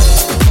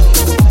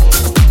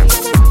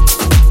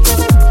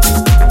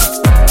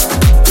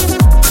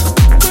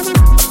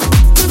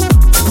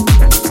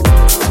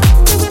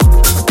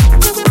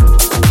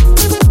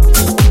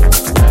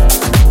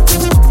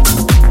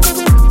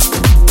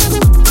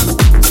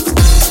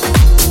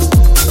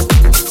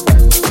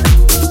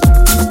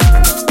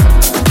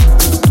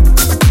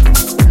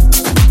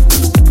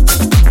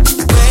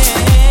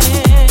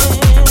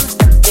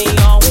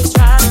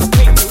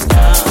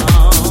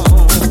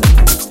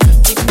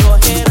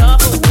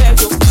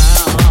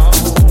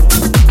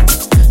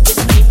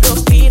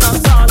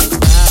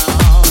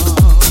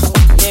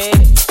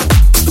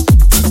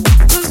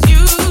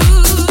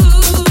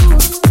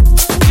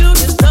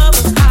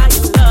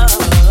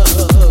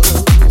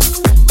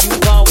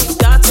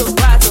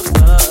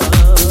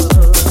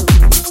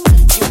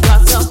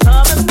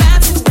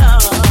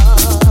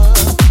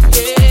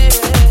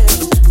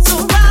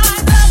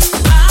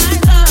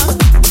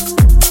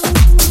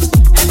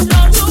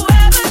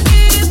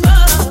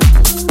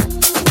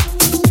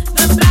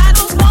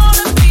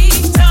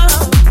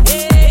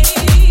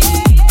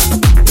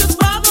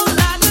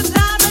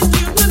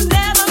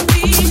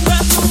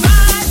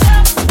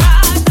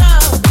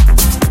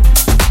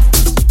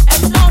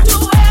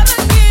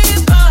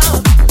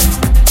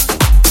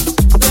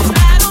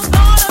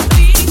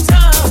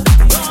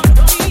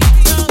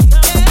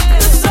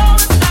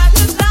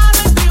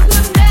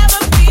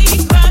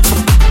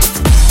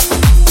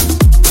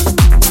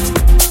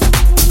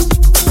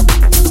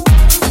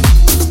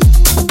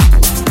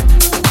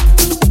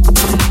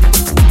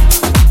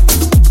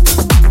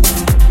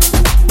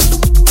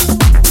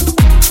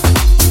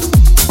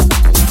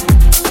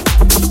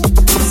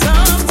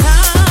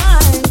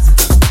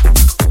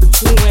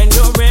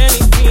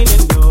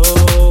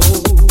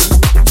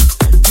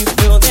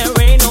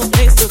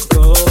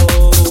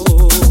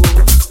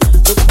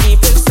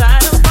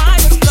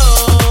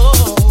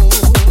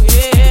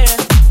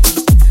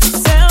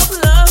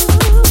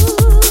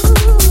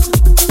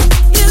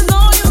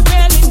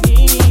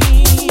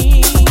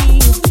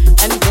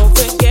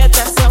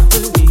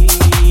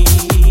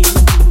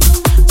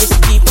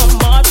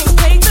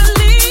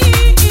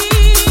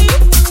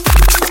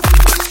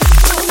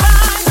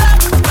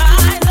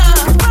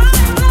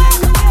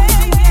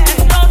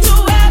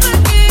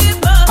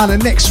 And the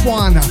next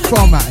one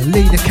from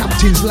Leader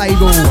Captain's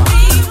label,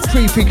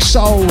 Prefix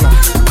Soul,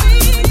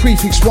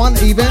 Prefix 1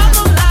 even.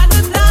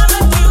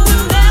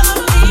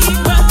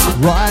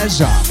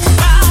 Rise Up.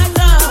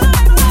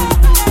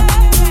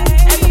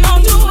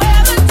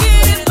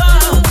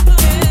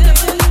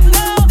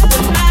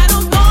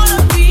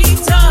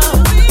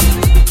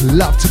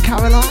 Love to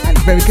Caroline,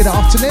 very good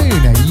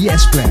afternoon.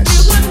 Yes,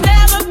 bless.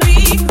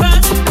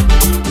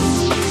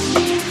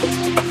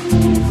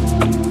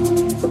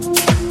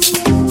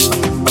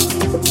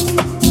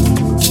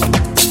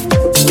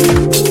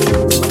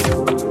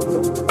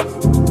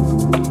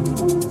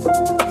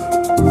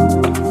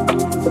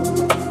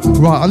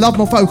 Right, I love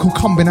my vocal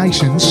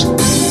combinations,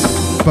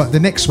 but the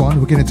next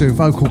one we're going to do a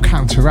vocal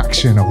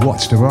counteraction of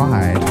Watch the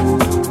Ride.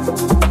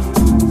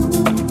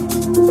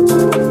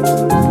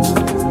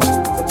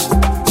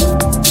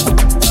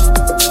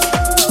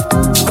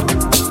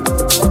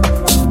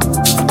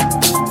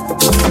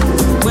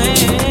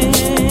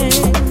 When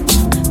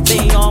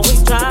they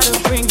always try to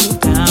bring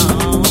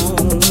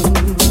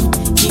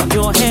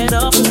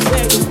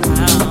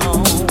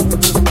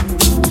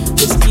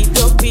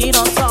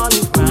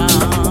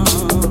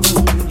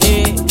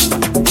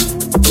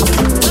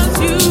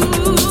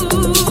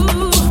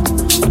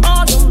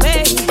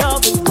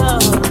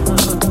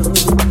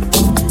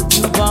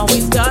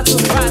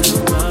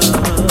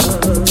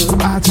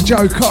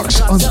Joe Cox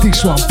on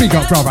this one. Big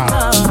up, brother.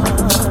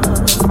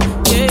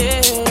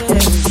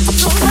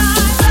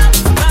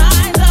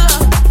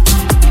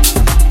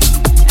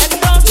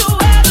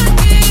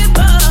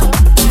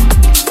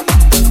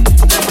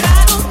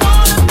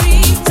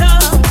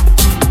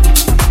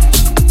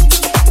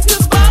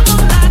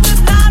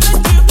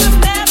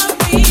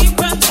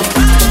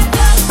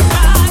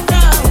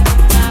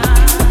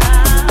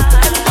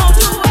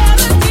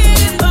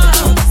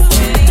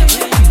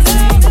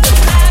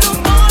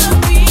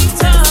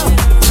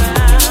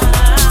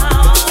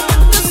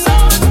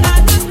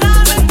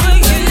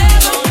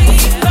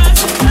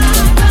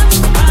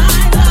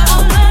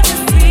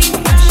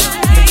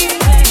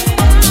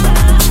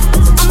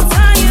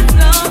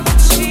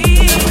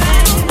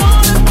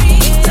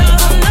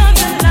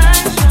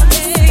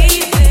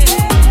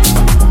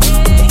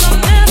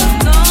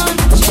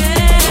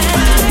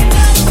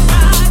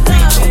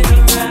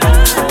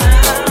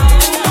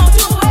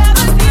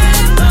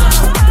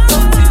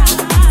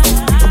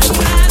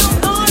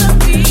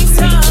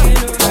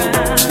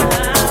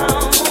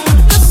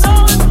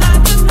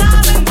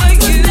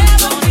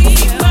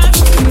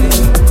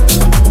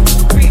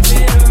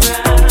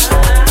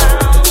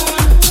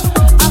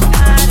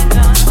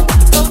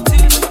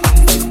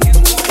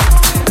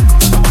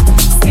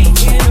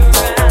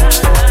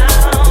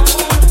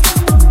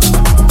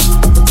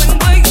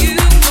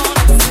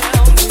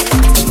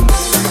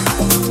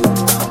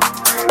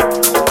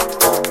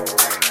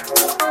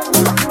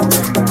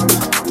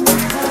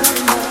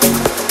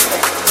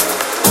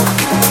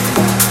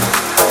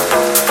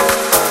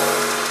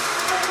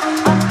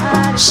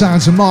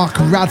 Sounds of Mark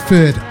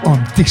Radford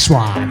on this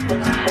one.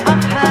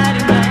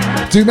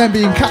 Do remember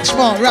you can catch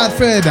Mark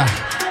Radford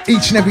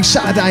each and every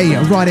Saturday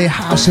right here,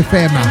 House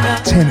FM,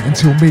 10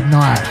 until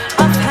midnight.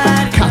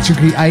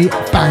 Category A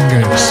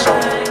bangers.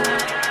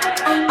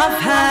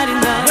 I've had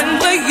enough. When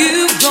were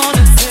you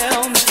gonna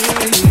tell me?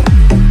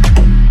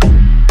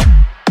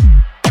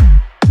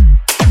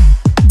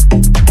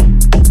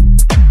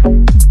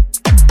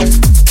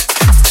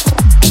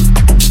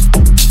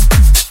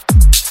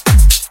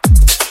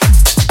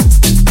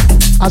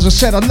 As I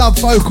said, I love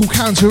vocal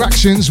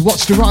counteractions.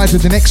 Watch the ride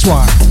with the next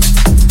one.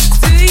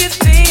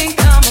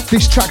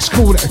 This track's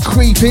called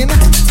Creeping.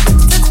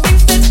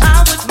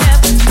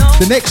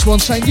 The next one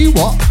saying, you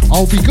what?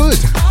 I'll be good.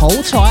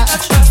 Hold tight.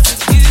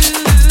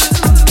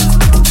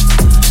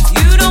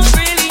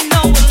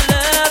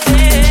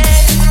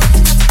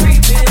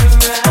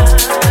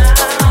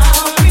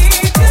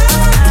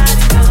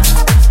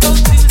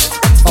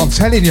 I'm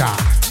telling ya.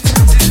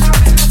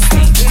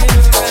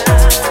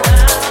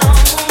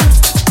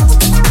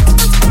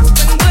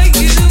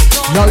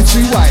 No two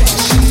ways.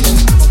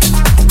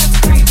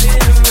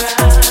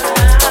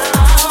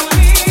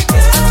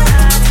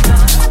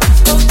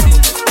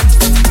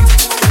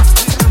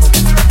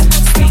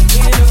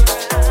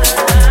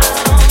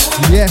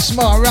 Yes,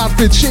 Mark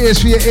Radford,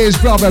 cheers for your ears,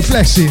 brother.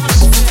 Blessings.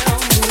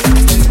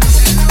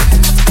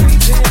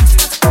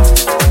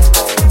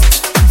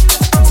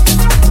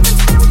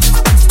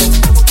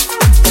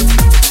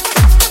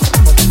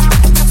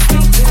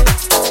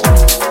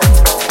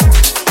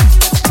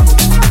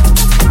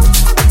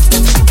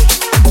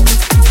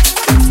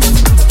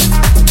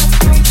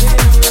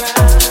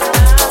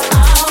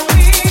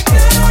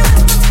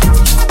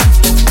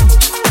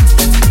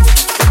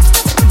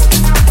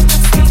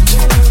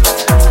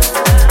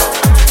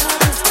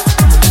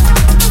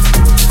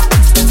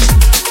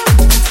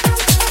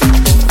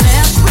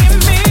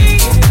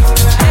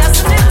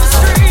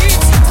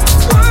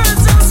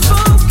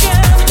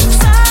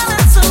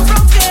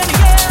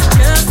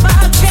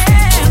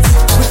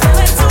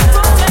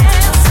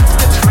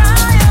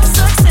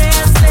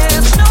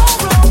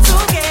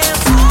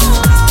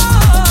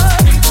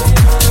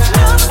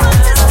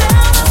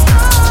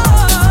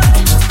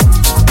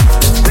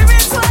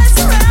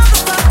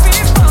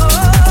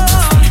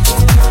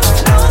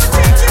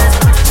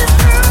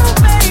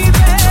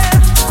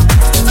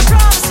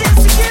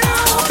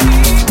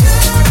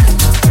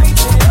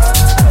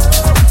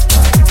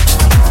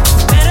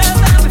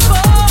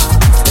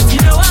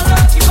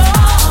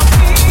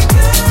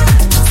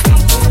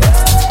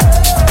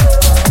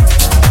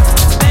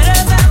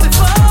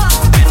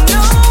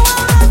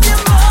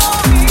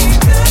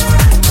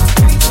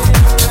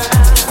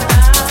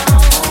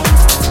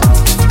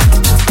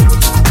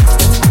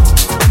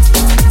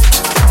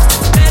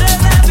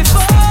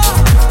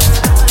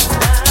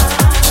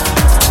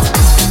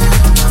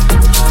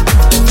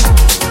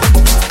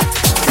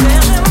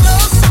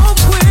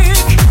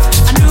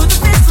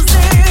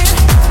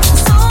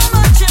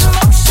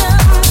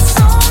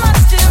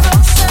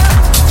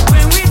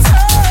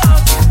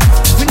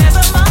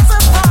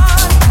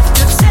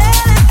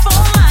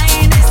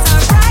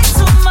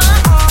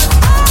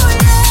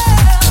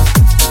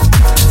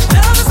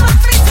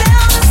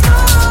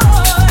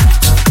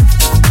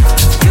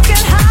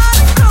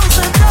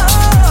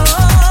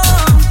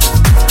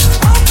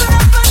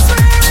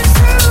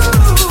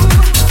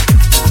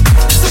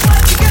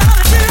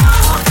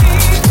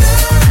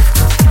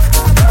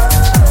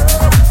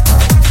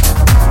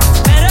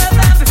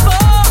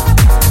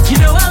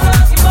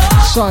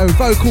 So,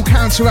 vocal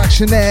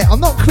counteraction there. I'm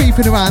not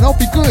creeping around, I'll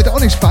be good.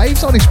 Honest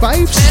babes, honest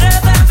babes.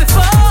 Better than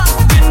before,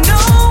 you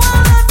know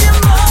I love you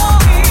more.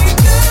 Be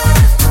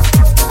good,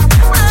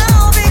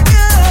 I'll be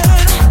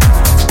good.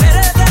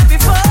 Better than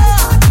before,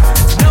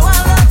 know I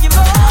love you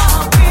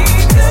more.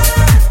 Be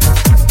good.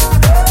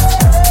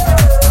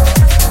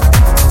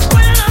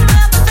 When I'm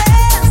at my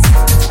best,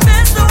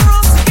 there's no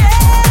room to get.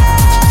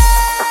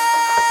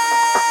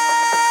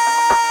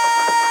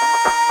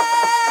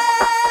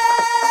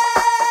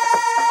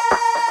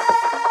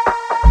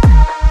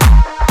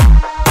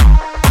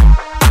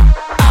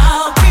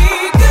 I'll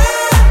be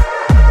good.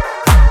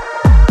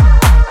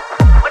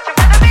 What you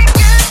better be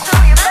good to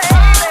you, baby. What you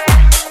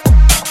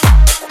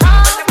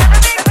better be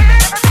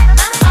good.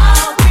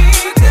 I'll be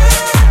good. What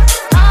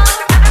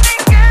you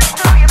better be good to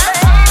you,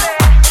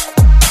 baby.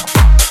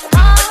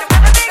 What you better be good.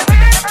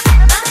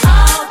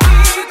 I'll be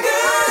good.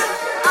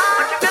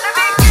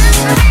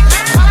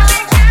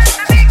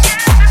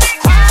 What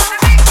you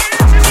better be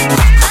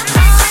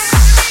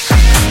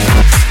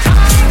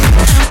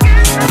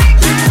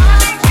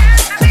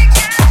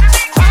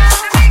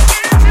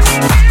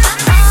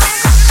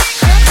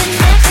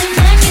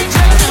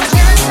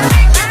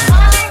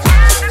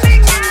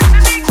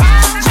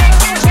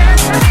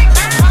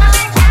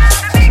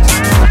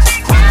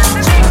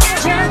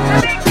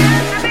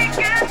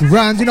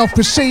Rounding off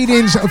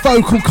proceedings, a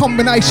vocal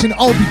combination,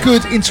 I'll be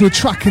good, into a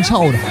track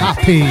entitled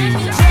Happy.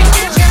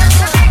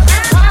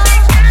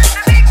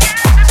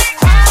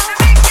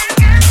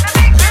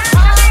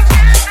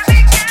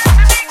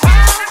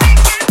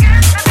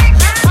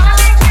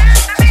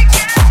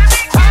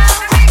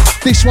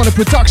 This one a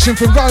production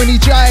from Rony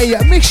J.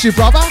 Miss you,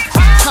 brother.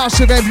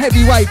 House of M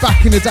heavyweight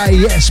back in the day,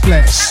 yes,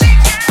 bless.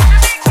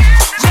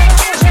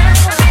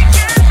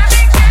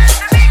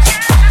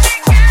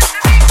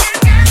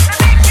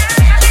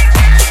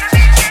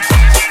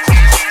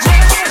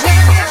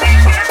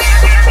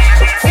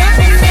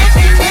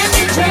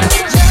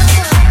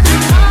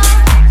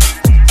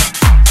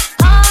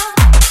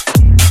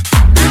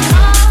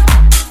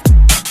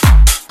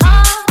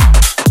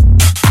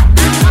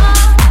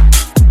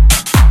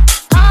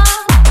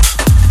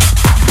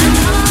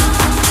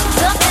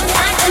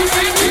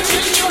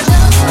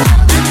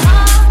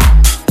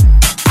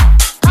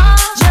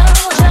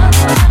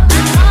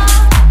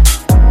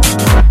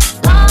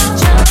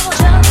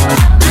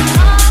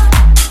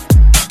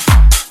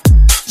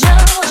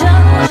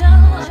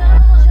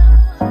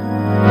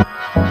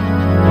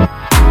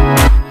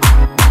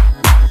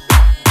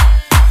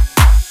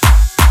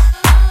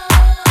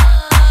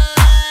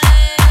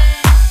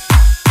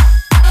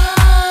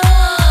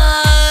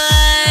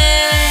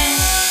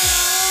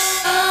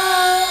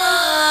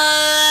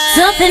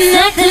 something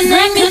that can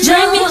make me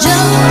jump.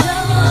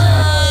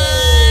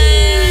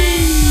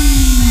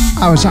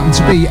 Hours happen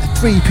to be at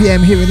 3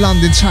 PM here in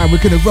London town. We're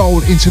going to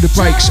roll into the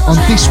breaks on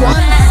this one.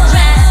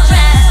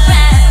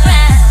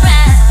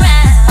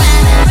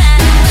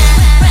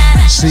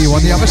 See you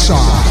on the other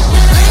side.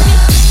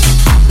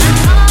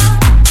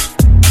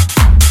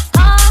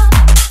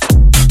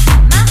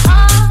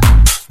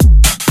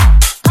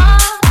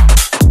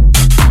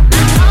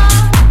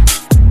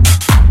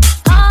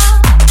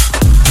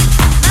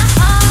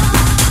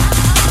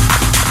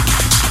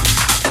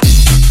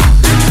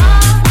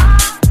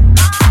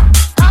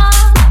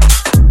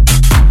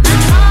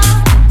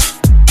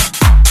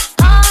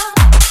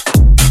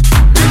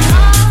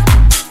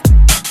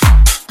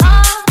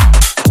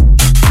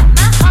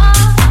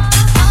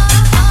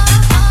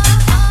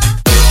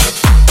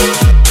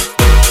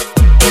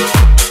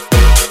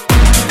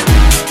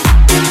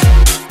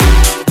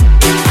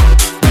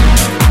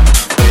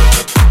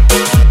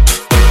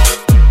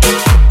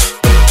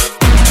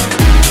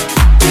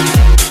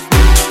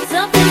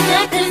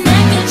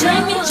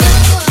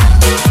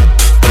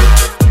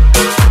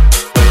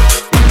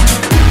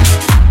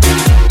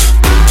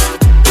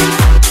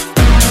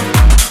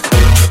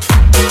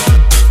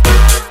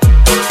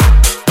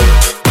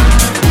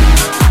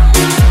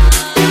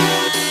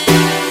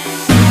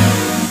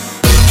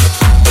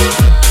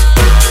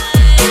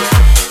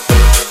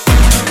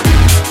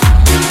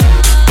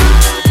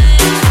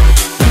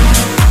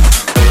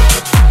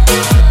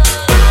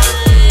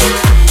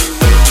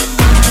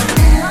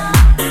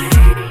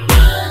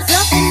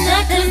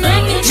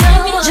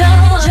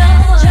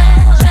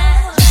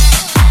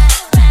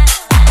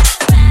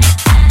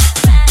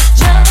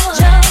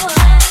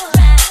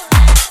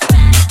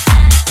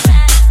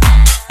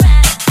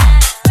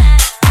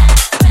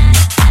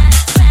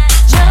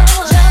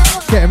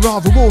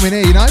 Rather warm in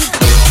here, you know.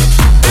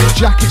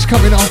 Jackets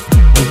coming off.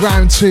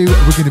 Round two,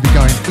 we're going to be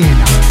going in.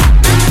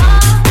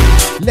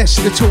 Less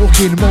of the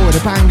talking, more of the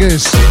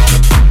bangers.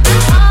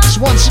 So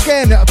once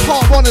again,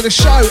 part one of the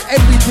show,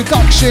 every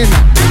production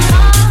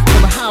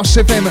from a House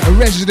of M, a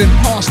resident,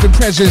 past and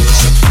present.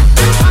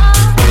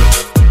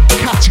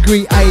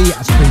 Category A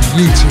for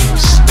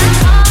beauties.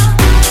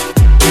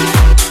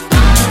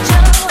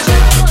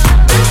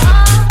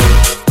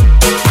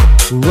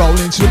 We'll roll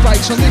into the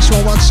breaks on this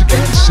one once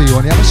again. See you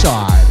on the other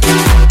side.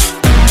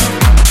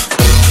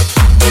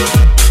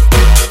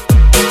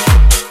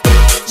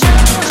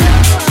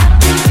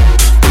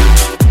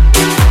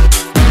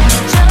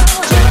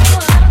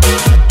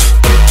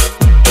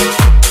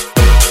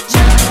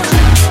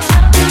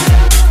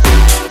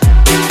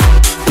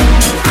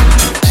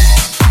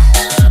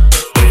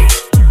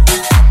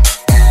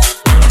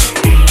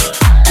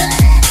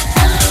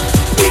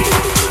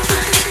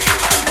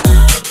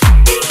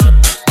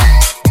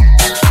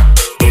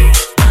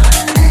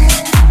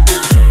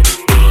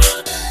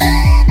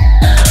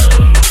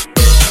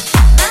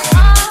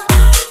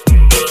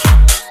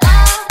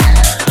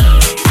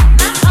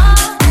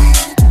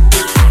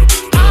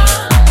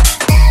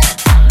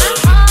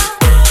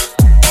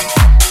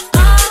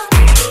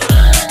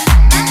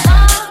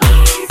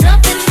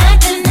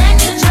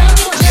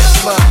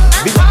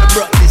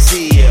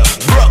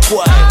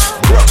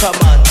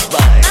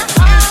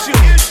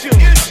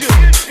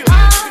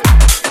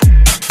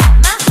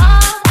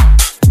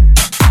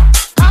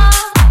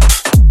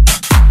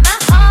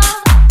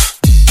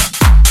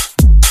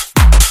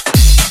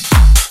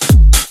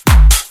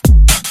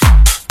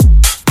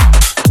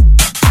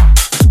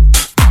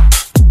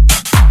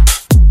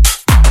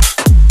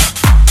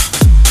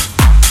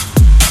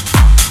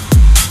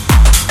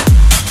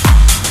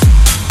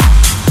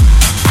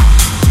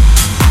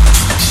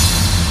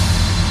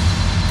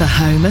 The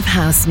home of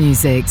house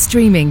music,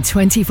 streaming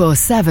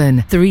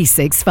 24/7,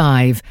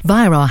 365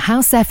 via our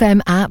House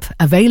FM app,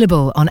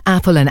 available on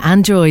Apple and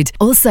Android,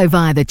 also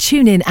via the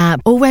TuneIn app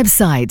or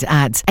website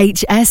at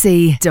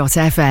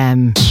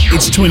hse.fm.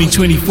 It's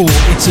 2024,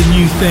 it's a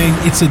new thing,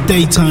 it's a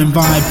daytime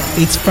vibe,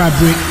 it's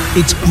Fabric,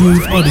 it's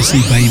Groove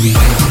Odyssey, baby.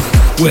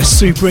 We're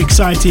super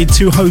excited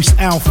to host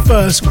our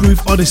first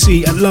Groove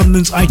Odyssey at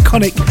London's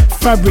iconic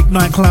Fabric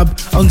nightclub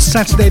on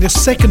Saturday the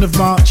 2nd of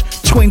March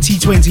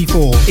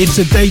 2024. It's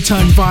a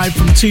daytime vibe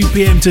from 2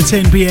 p.m. to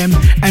 10 p.m.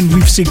 and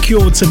we've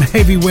secured some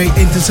heavyweight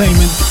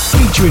entertainment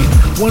featuring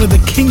one of the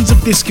kings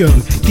of disco,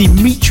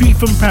 Dimitri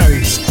from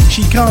Paris,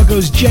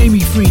 Chicago's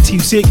Jamie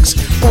 326,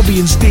 Bobby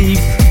and Steve,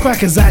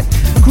 Quackazat,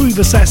 Groove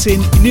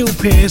Assassin, Neil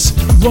Pearce,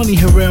 Ronnie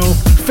Harrell,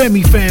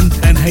 Femi Fem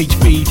and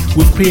HB,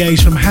 with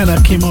PAs from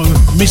Hannah Kimo,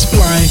 Miss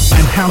Fly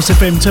and House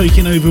FM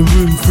taking over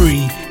Room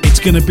 3. It's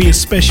going to be a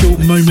special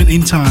moment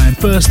in time.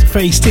 First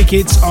phase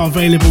tickets are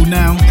available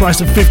now. Price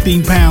of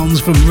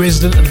 £15 from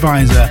Resident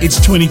Advisor.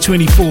 It's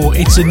 2024.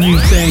 It's a new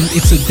thing.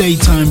 It's a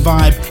daytime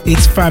vibe.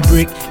 It's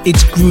Fabric.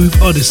 It's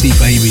Groove Odyssey,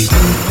 baby.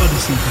 Groove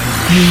Odyssey,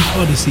 baby. Groove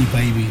Odyssey,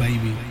 baby.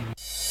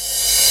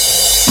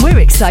 We're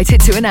excited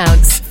to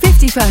announce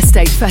 51st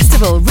State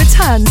Festival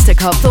returns to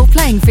Copthall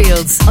Playing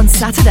Fields on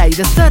Saturday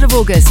the 3rd of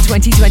August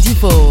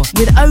 2024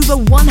 with over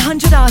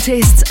 100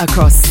 artists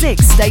across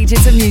 6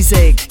 stages of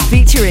music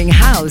featuring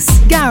house,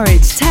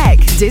 garage, tech,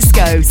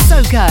 disco,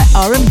 soca,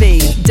 R&B,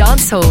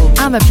 dancehall,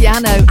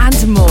 amapiano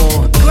and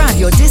more. Grab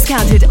your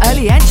discounted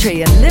early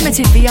entry and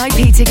limited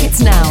VIP tickets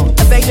now.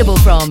 Available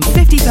from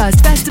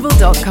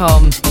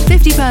 51stfestival.com.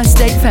 51st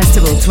State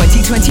Festival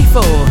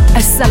 2024,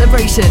 a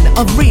celebration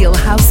of real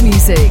house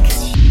music.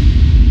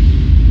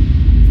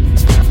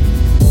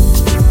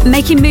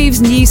 Making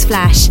moves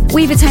newsflash.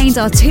 We've attained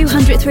our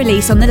 200th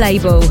release on the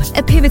label.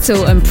 A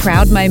pivotal and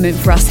proud moment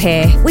for us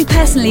here. We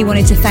personally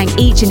wanted to thank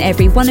each and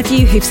every one of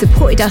you who've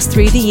supported us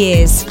through the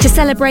years. To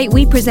celebrate,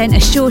 we present a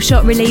sure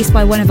shot release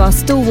by one of our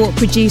stalwart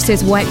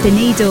producers, Wipe the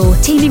Needle,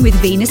 teaming with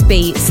Venus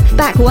Beats.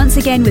 Back once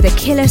again with a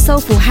killer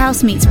soulful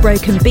house meets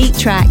broken beat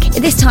track,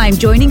 this time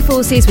joining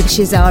forces with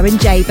Shazar and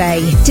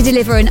J-Bay to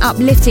deliver an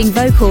uplifting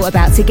vocal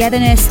about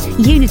togetherness,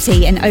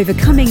 unity and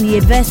overcoming the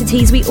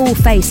adversities we all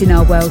face in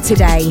our world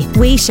today.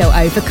 We shall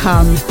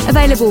overcome.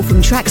 Available from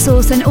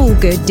Tracksource and all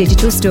good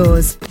digital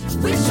stores.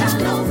 We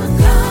shall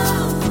overcome.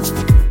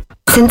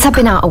 Since I've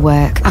been out of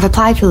work, I've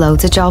applied for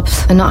loads of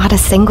jobs and not had a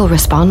single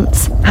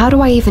response. How do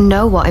I even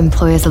know what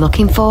employers are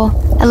looking for?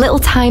 A little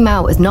time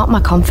out has knocked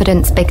my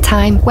confidence big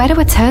time. Where do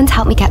I turn to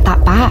help me get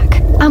that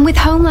back? And with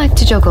home life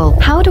to juggle,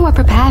 how do I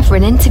prepare for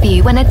an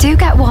interview when I do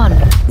get one?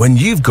 When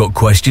you've got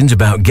questions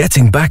about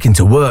getting back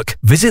into work,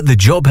 visit the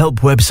Job Help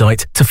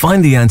website to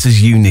find the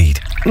answers you need.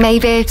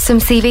 Maybe some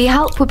CV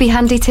help would be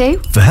handy too.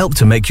 For help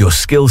to make your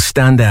skills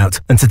stand out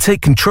and to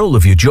take control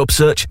of your job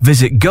search,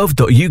 visit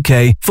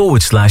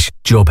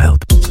gov.uk/jobhelp.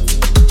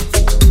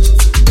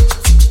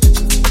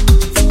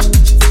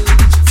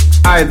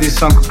 Hi, this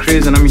is Uncle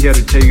Chris and I'm here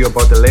to tell you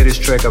about the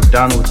latest track I've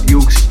done with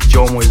Ukes.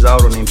 Jomo is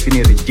out on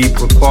Infinity Deep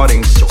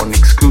Recordings on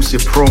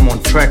exclusive promo on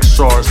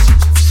Tracksource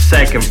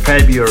 2nd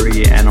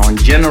February and on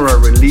general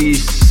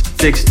release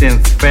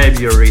 16th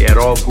February at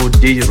all good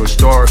digital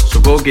stores.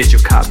 So go get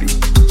your copy.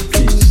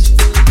 Peace.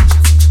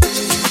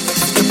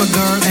 If a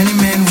girl any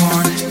man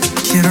want,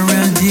 she the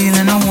real deal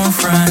and I won't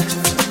front.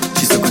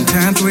 She's so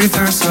content with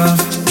herself.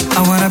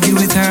 I wanna be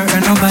with her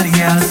and nobody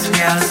else.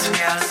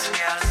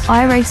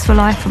 I race for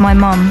life for my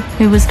mum,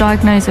 who was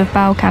diagnosed with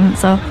bowel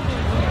cancer.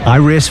 I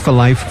race for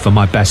life for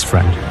my best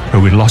friend, who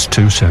we lost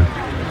too soon.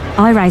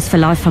 I race for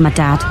life for my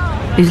dad,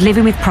 who's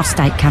living with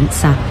prostate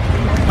cancer.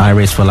 I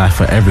race for life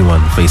for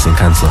everyone facing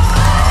cancer.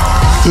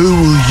 Who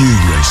will you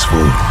race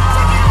for?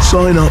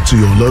 Sign up to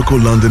your local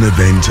London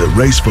event at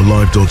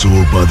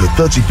raceforlife.org by the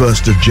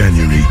 31st of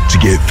January to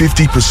get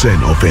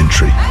 50% off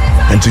entry.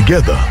 And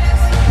together,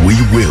 we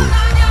will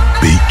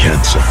beat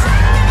cancer.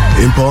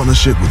 In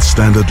partnership with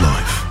Standard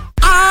Life.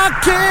 I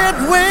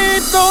can't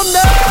wait no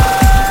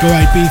Go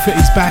Ibiza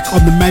is back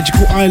on the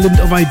magical island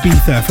of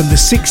Ibiza from the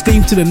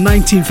 16th to the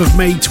 19th of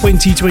May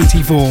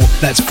 2024.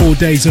 That's 4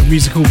 days of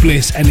musical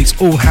bliss and it's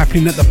all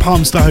happening at the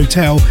Palmstar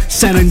Hotel,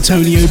 San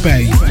Antonio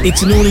Bay.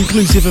 It's an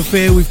all-inclusive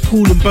affair with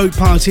pool and boat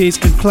parties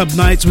and club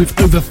nights with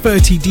over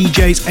 30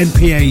 DJs and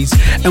PAs.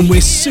 And we're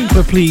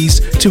super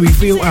pleased to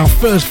reveal our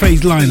first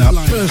phase lineup.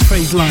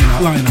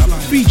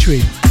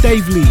 Featuring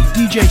Dave Lee,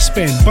 DJ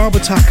Spen,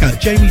 Barbara Tucker,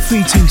 Jamie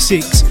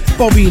 326,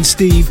 Bobby and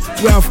Steve,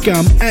 Ralph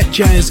Gum, At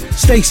Jazz,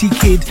 Stacey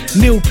Kidd,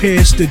 Neil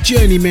Pearce, The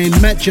Journeymen,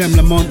 Matt Jam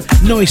Lamont,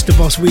 Noise the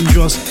Boss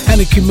Windross,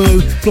 Hannah Kimo,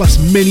 plus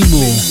many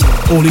more.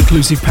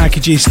 All-inclusive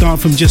packages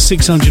start from just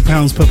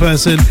 £600 per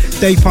person.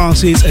 Day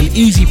passes and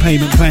easy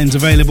payment plans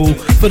available.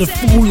 For the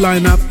full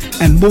lineup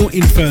and more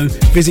info,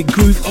 visit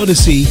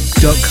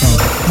grooveodyssey.com.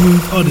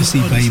 Groove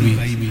Odyssey,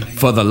 baby.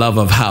 For the love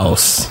of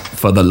house,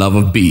 for the love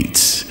of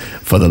beats,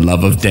 for the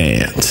love of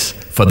dance,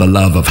 for the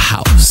love of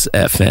House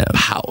FM,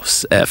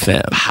 House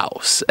FM,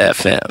 House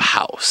FM,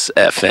 House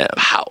FM,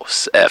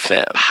 House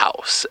FM,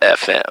 House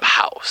FM,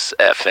 House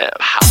FM,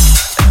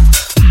 House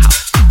FM.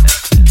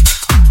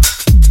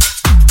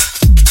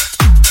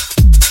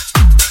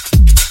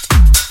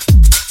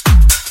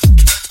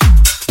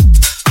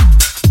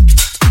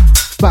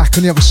 Back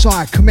on the other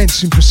side,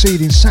 commencing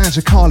proceedings, sounds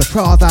of Carla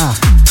Prada,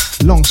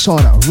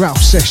 alongside a Ralph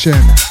session.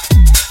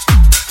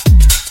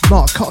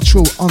 Mark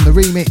Cottrell on the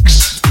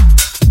remix.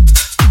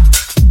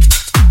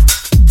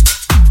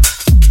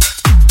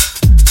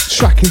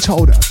 Track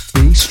entitled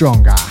Be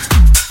Stronger.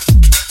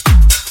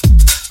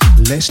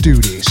 Let's do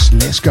this,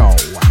 let's go.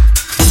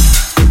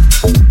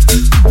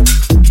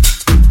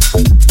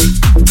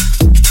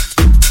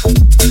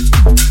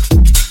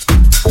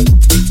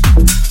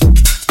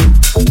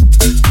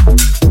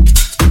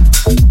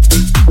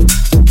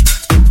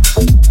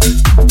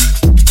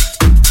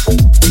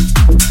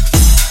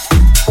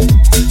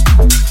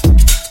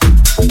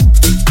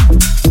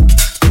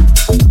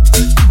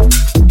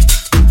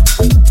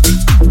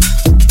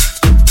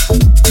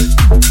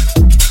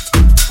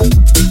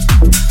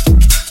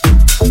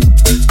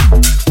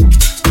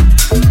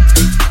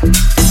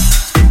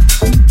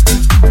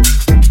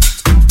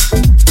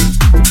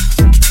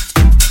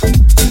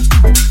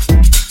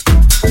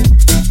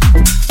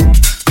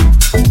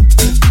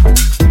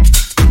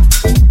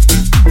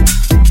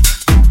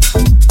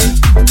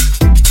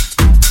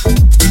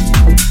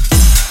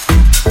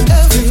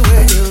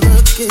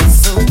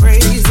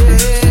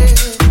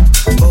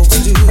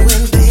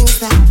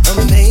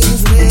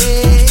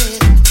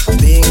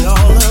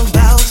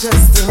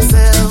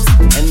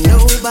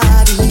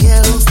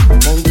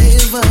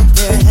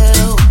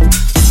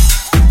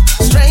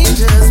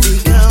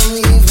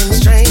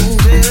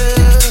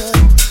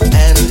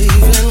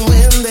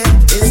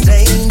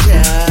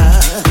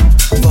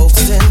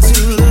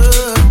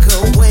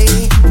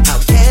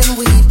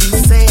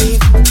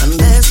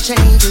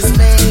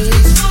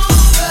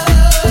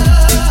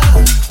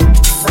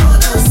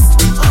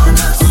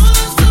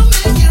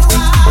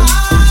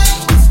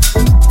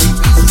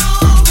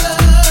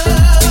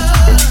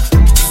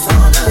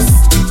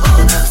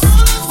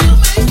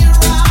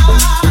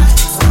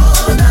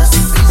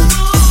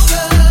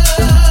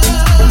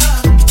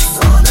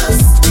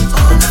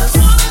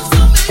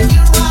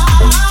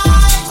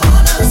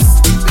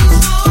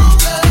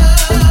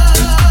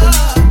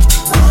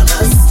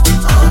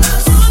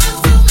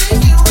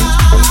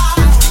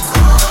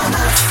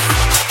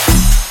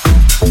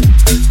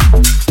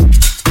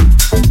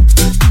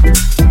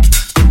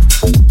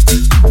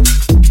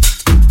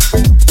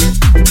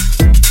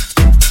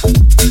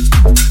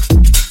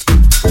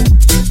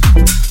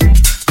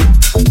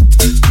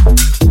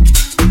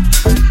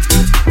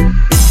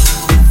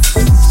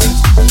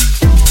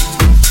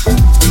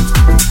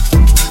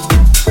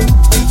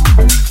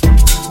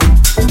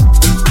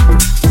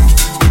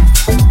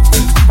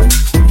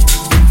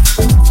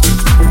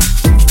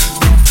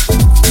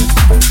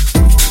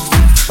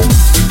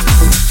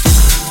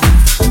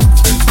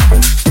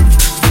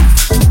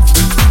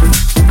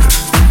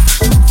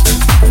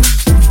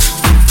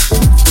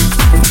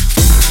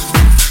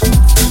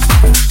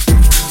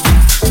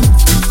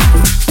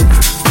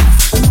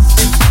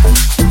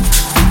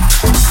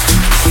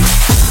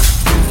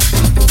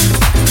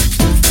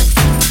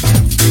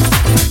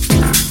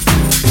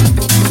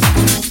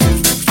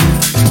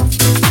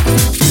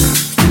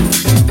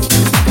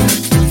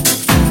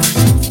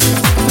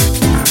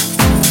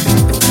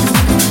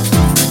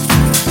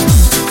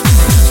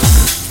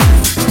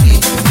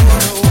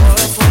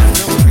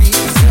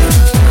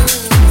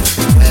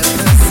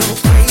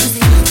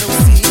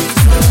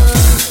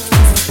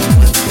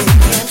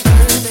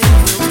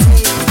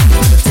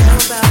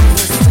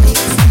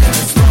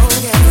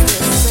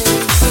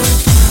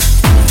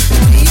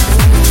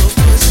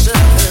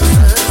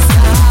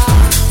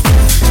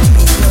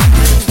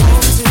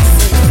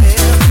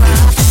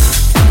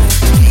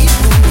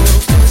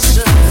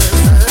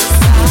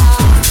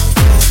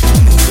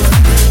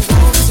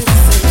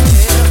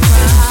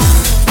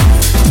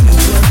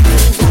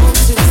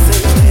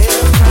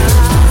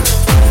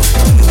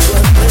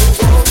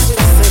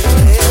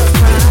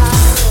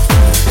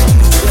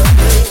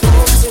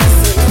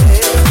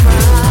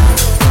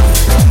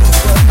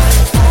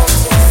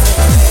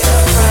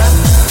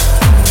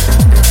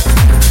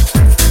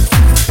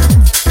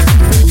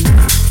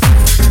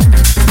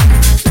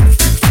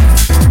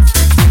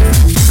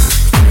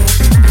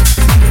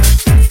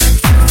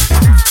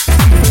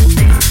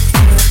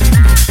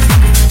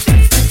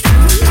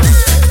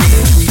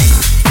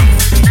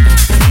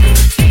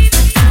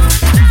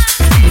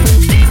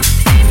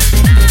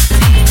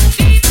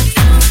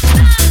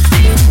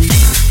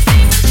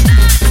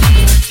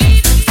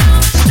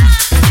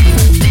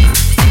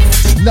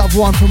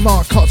 One from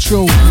Mark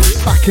Cottrell,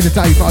 back in the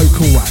day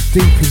vocal,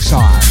 Deep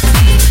Inside.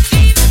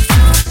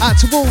 Out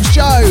to Wolves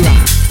Joe,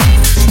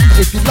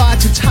 if you'd like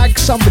to tag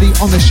somebody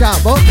on the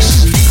shout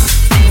box,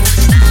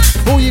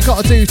 all you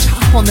got to do,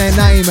 tap on their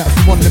name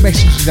from one of the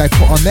messages they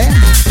put on there,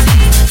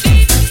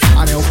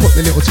 and it'll put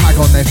the little tag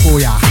on there for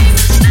ya.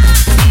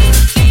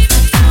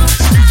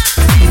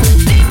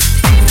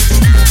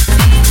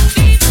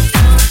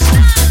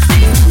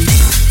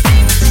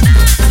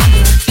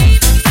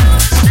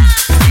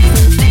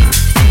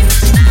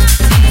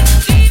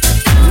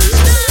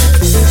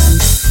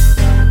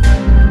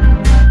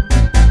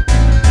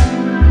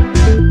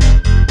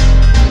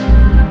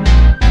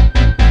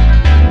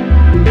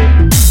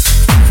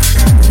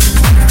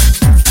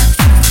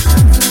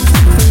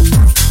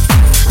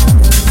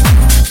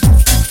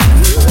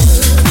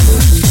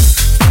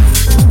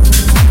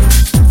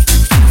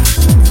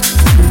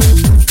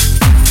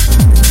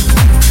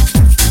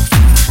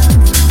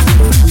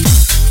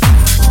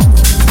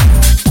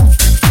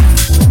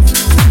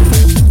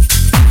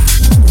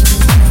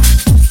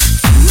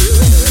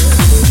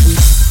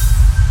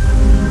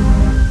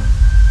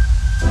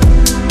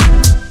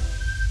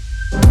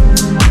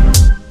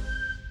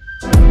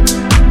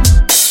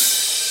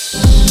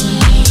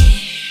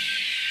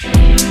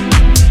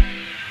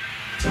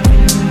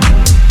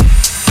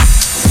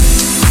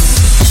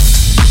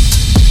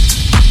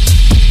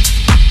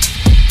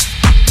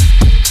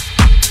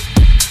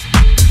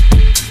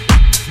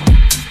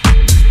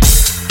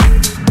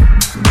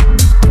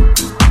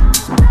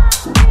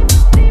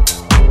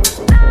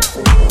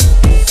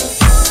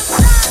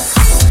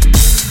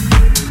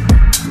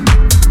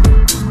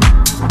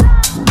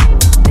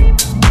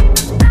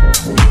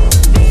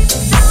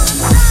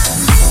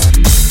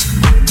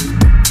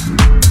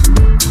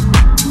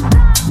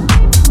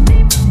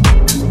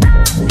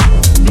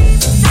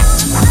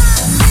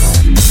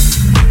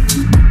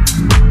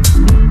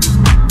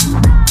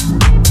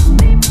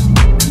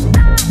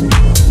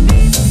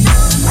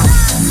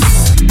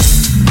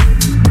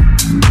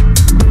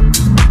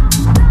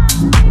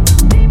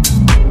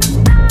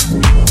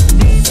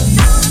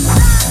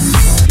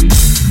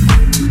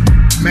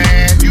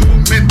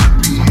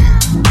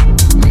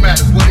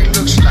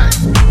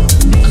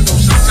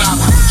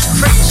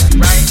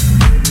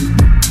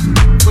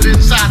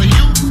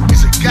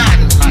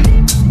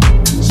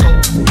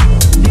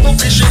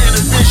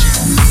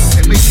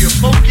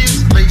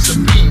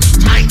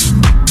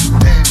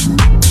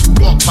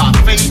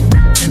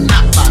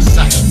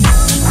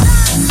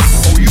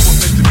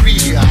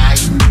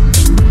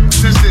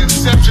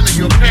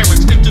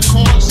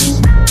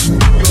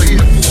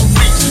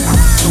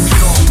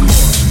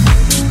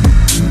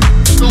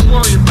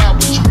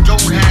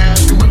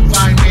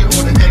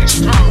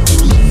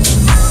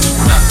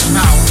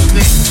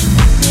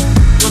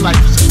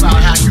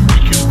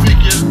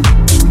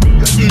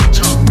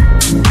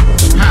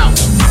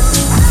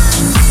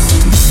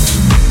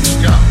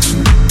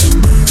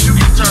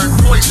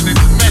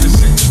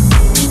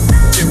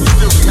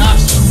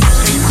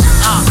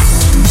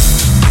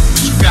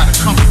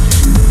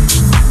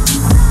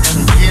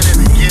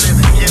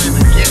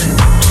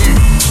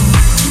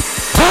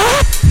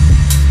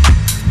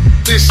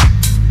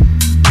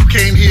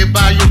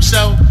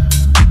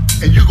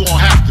 and you're gonna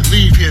have to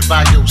leave here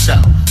by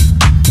yourself.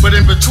 But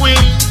in between,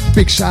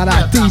 big shout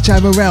out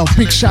DJ Morel,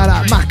 big shout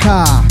out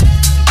Maka.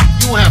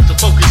 You will have to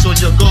focus on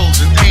your goals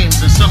and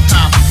aims and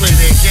sometimes play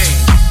their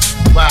game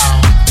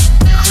while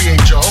you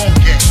create your own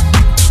game.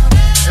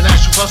 And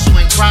as you hustle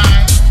and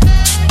grind,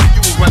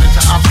 you will run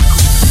into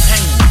obstacles and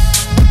pain,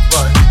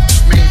 but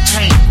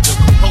maintain your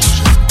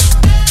composure,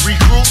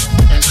 regroup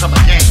and come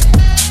again.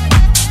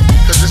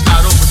 Cause it's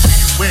not over till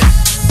you win,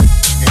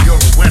 and you're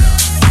a winner.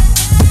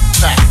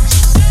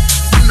 Facts.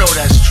 You know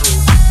that's true.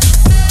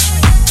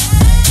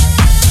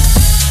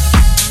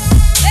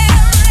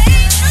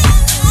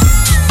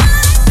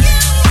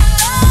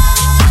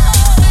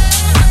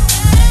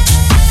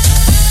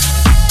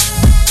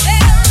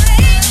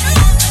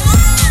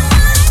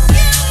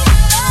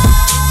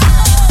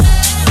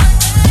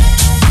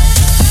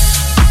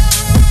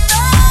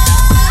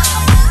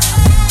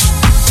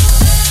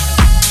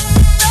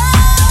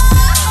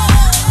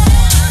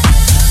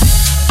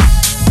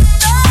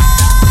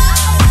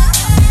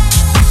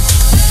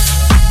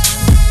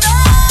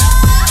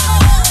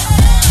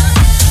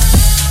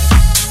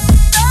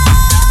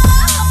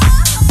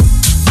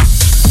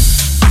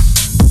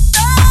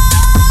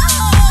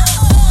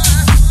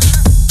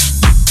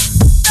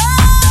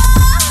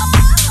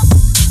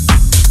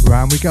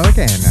 We go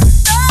again.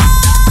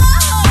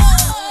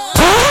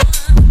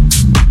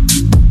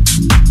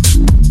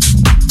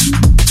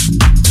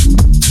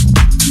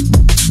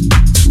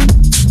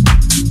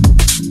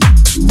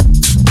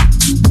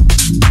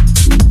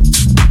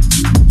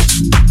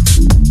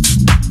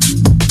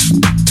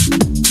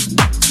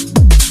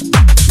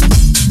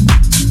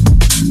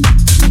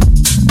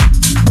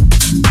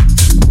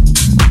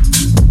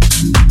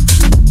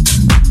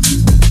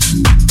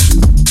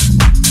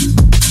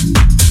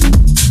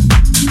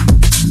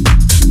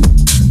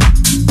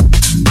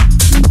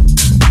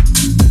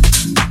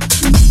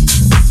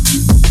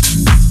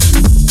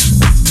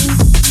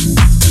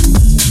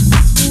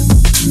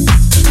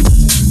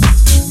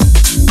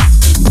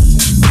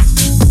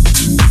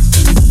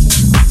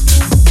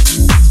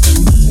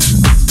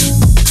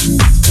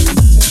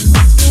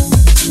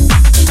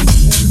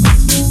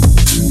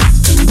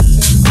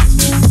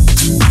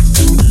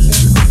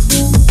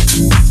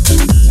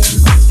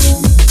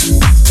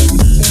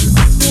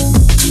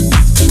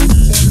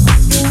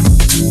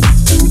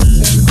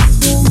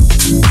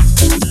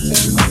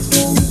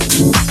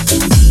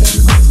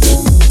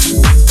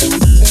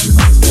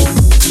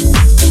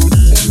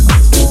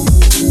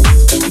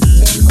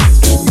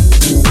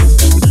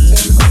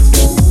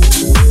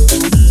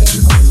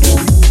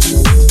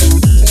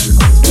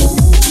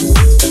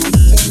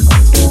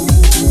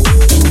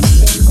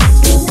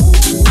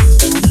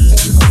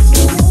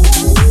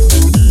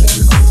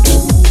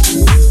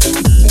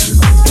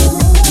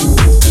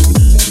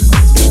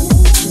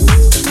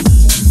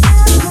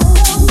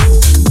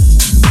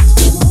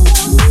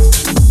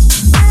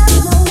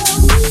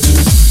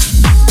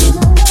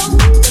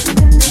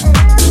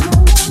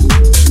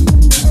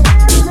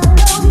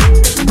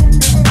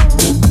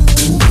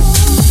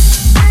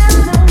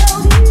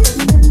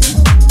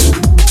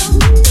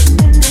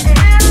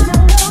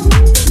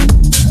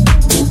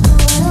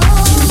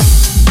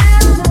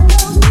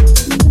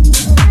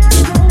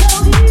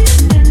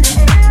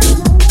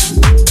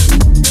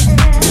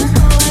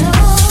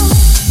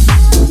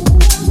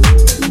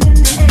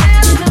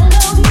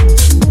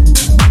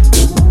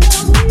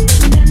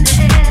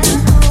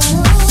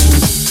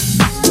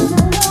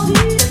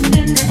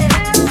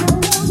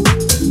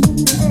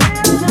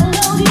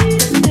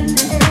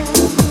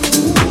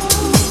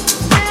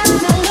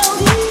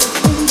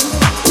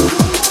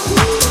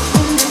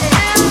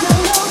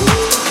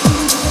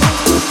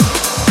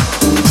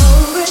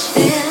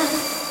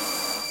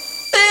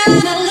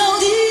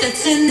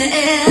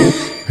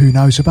 Who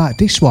knows about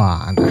this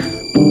one?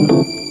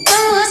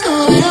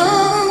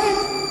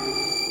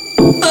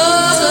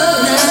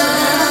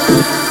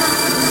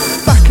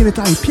 Back in the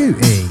day,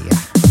 Beauty.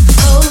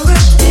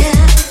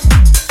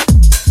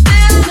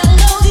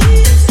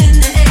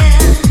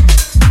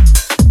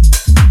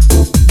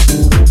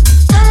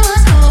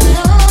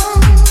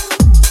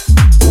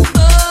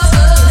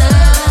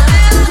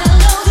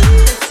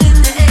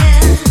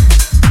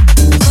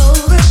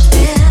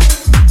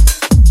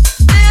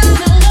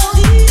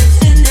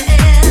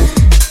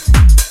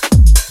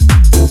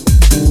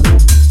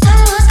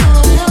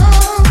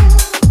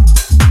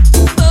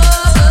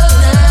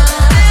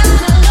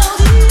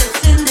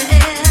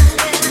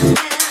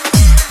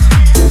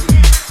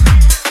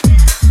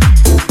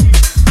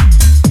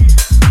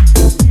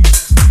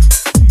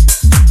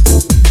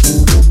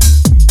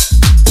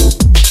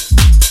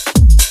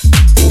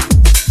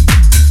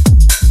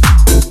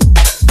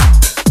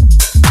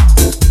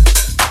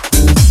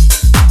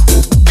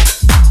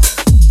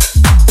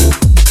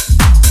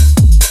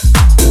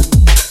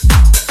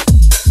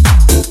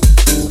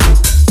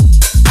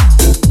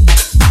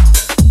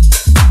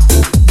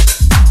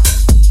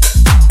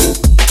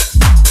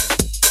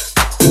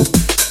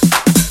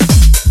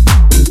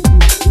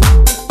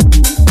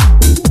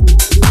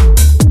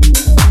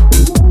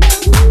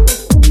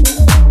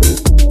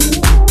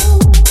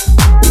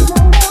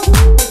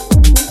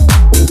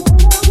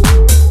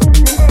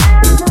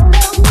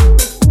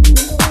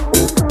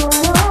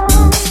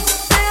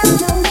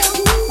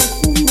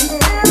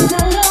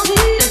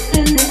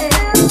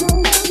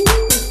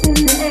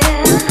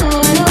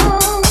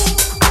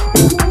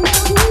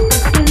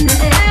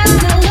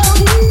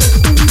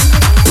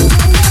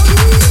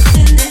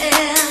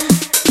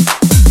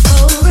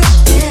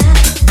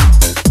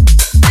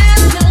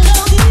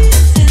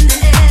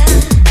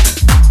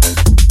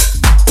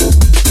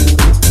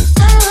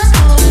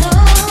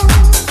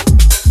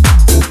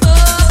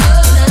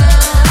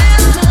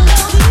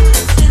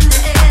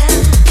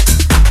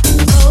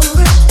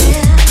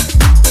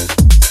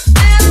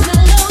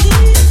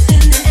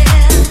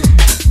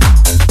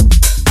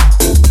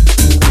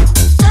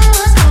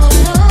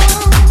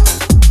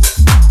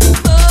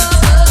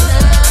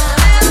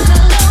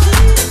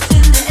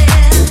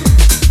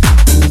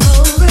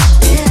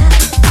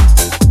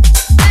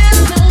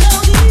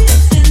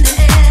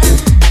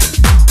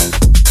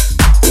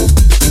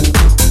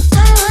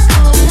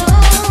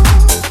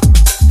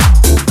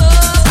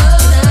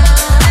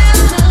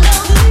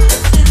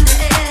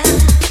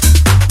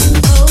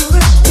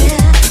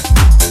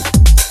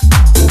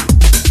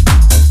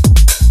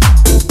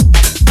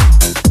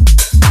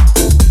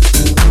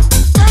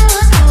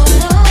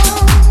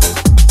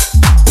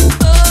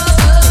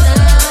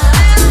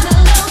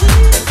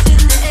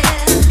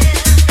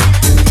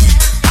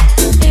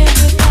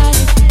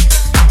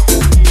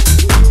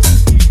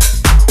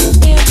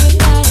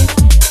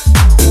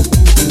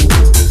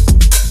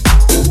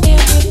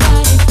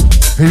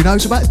 Who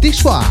knows about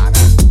this one?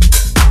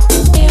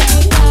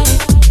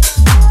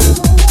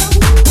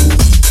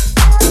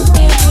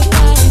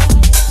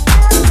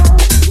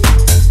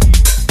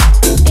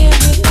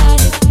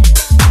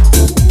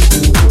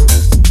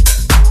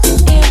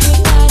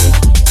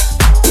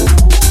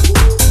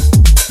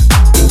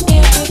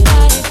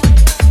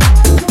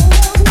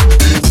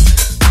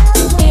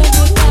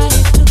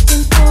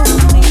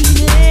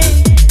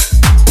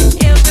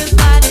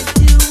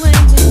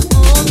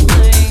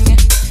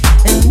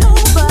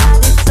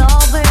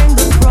 Solving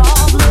the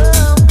problem.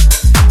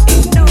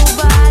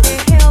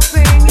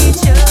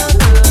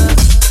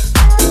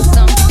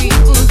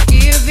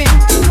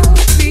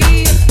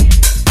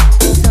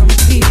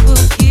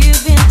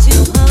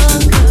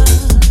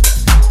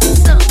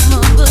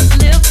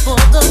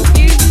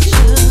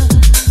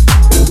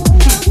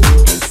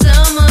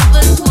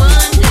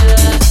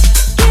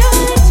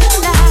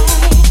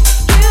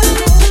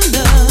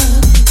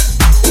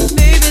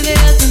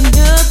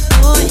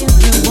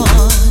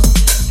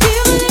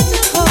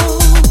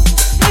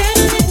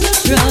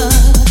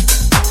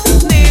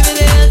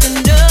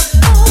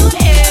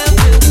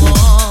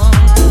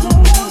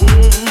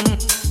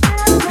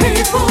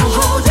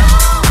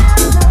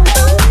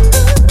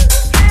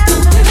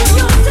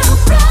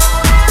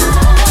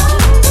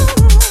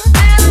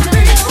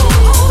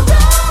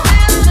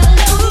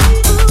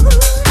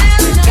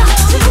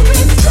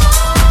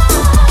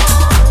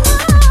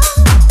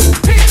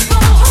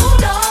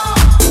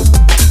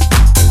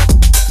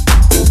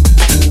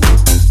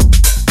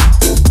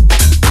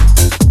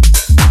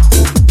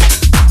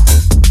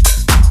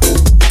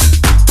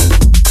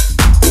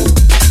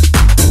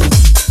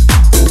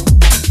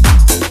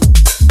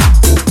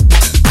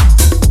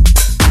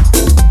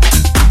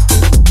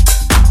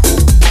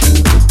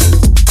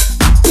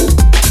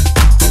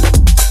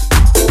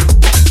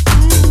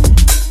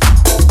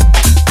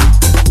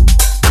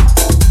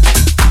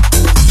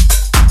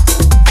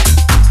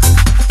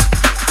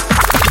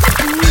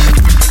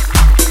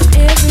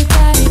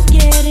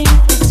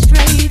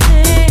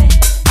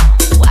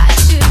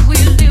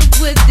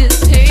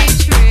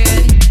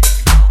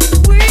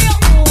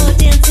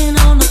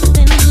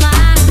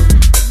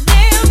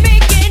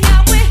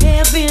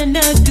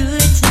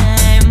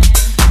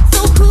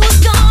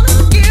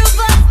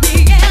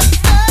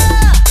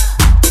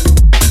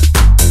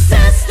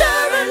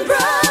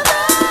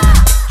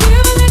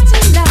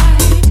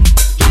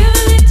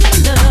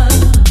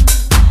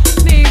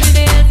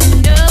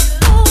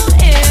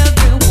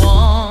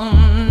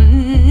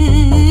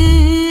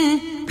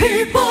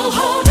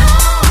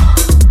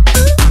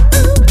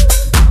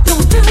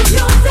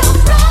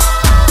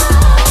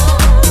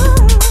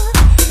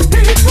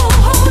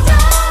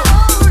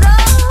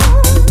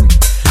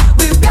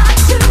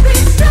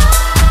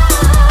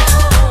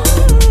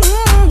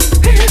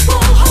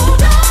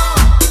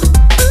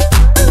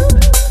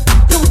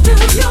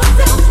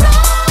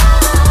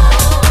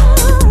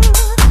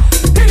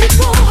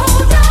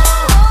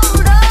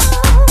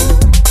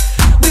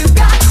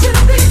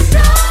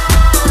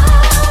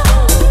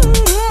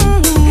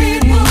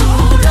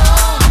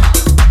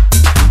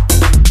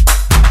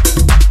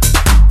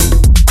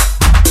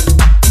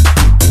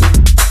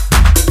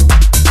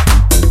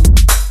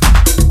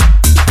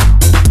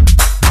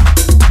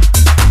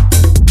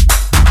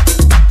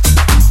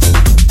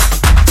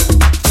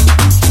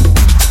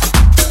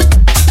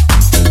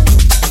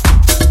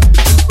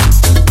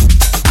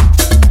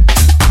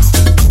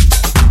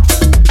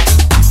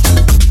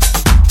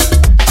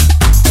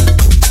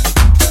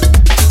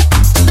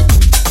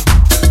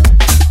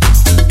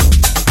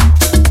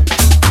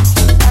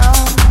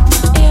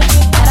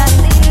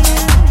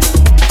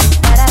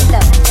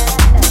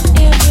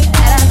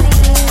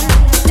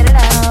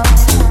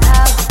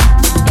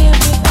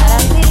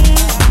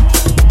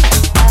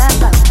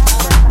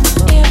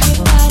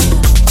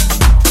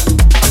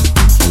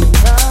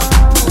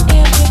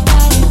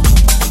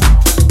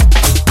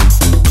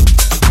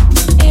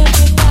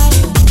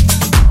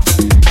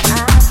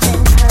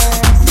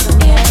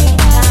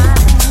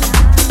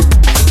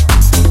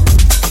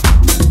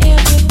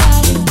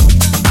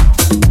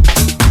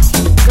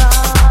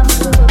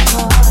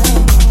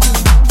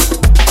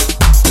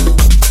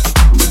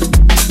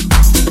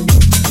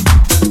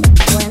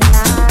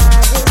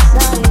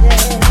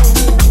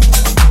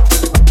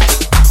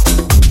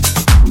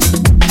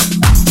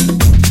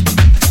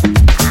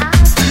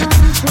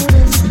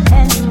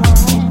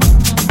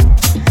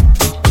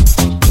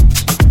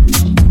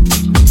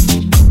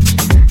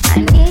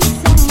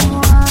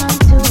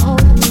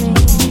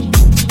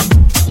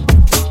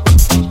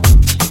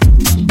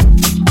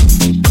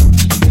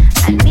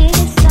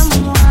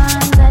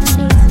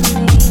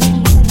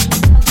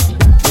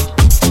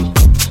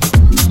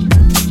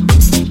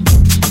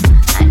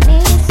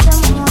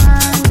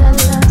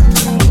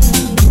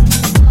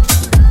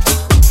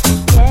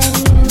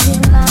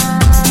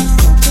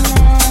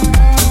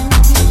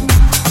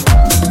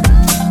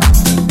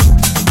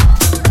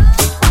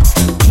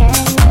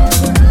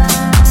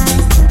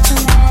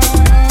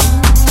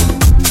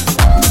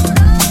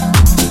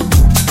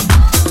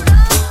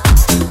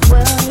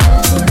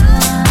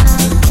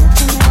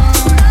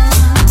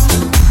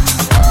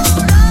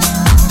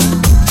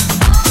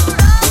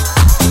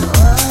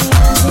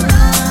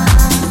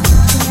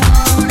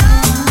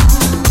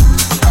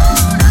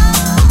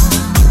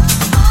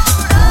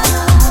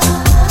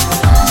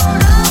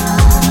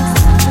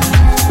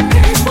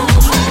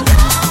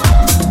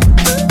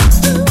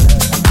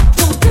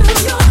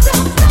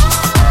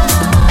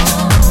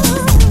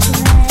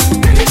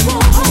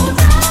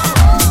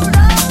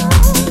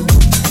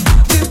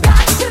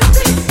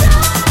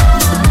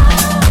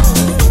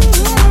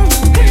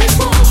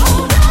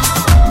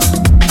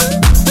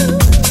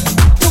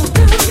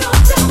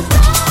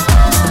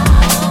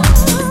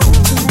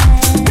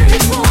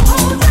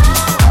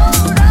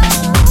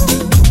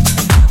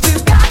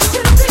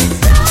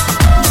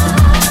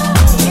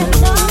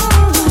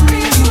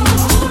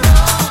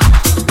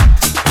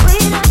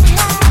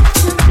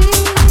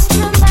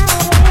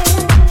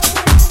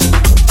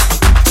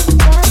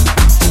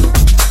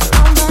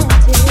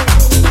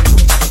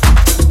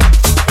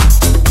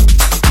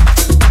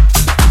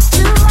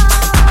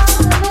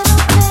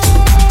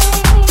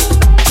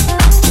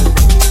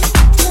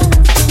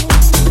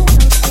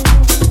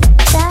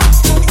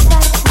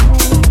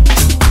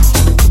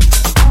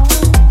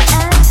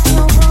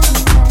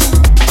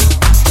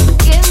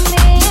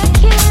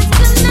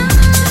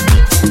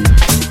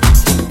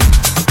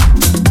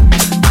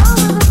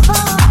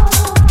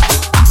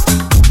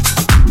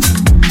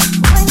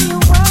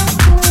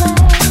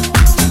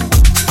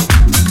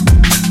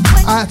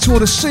 Out to all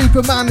the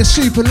Superman, the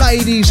super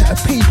ladies,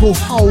 people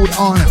hold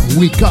on,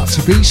 we got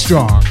to be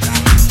strong.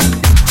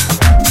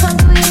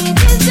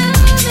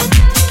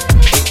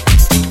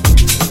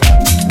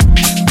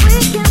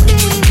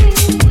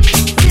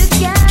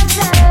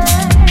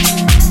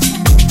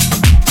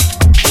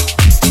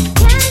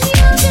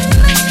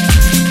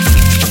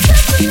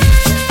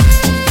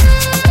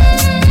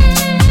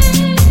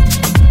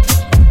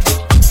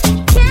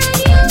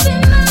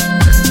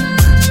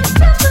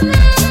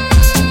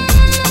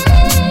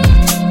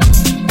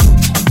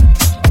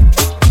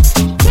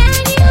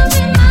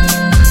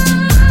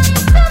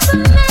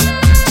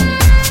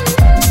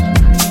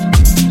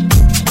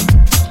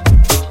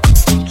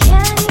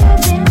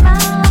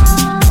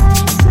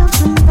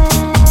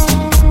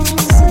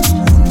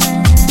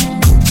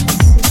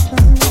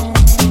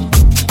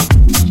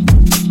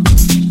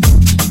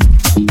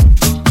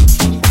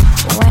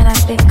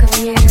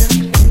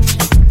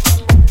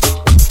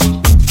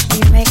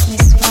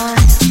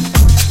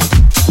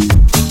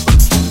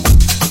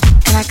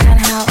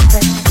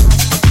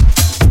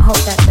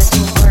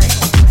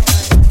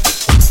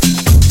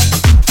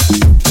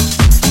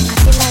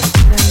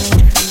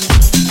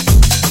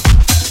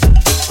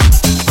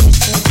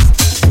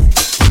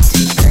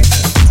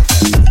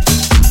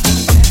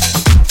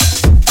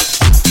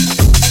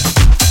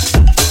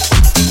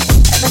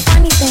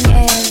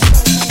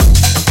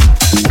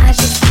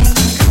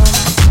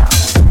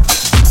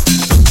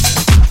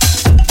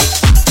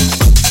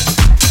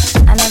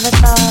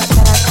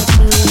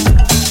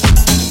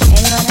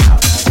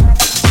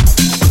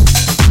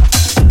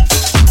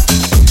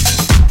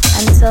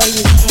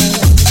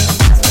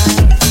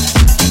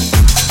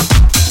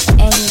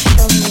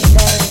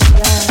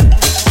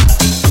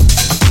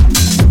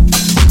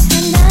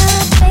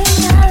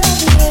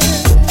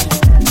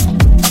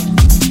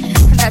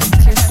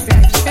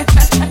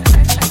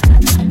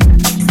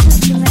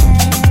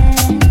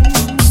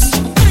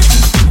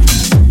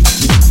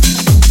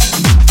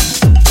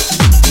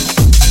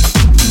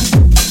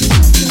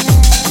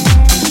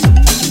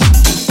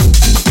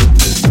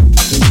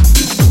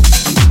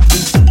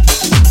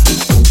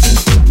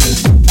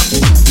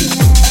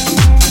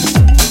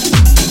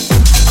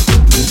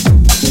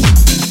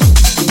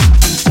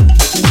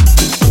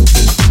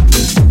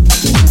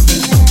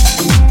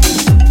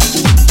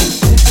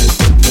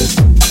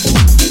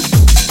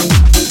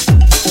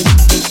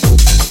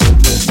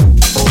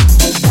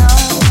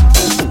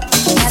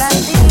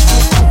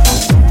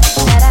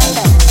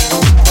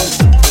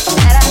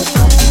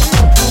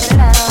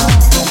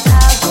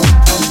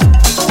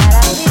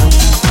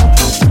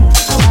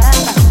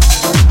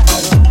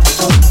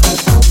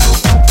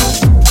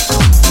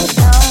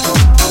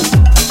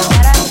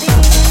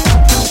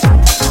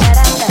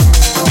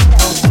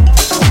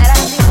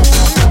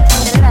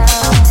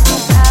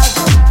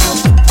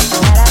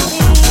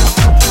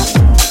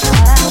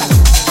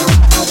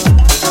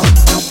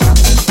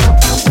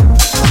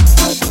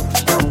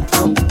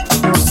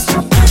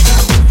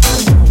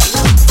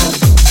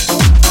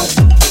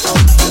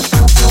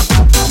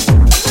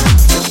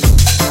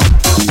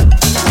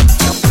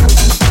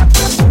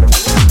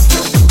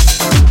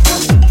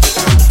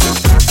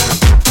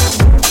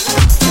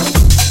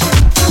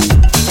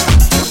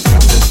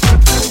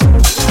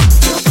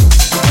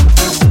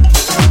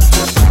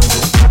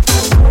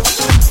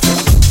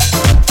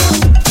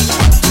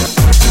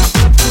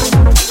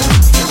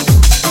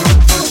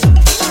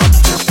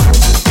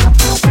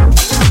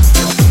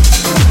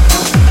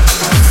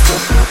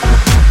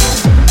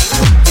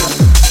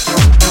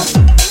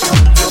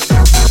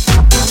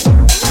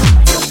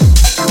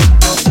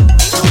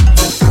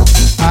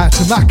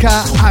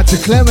 Maka, add to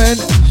Clement,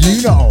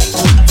 you know.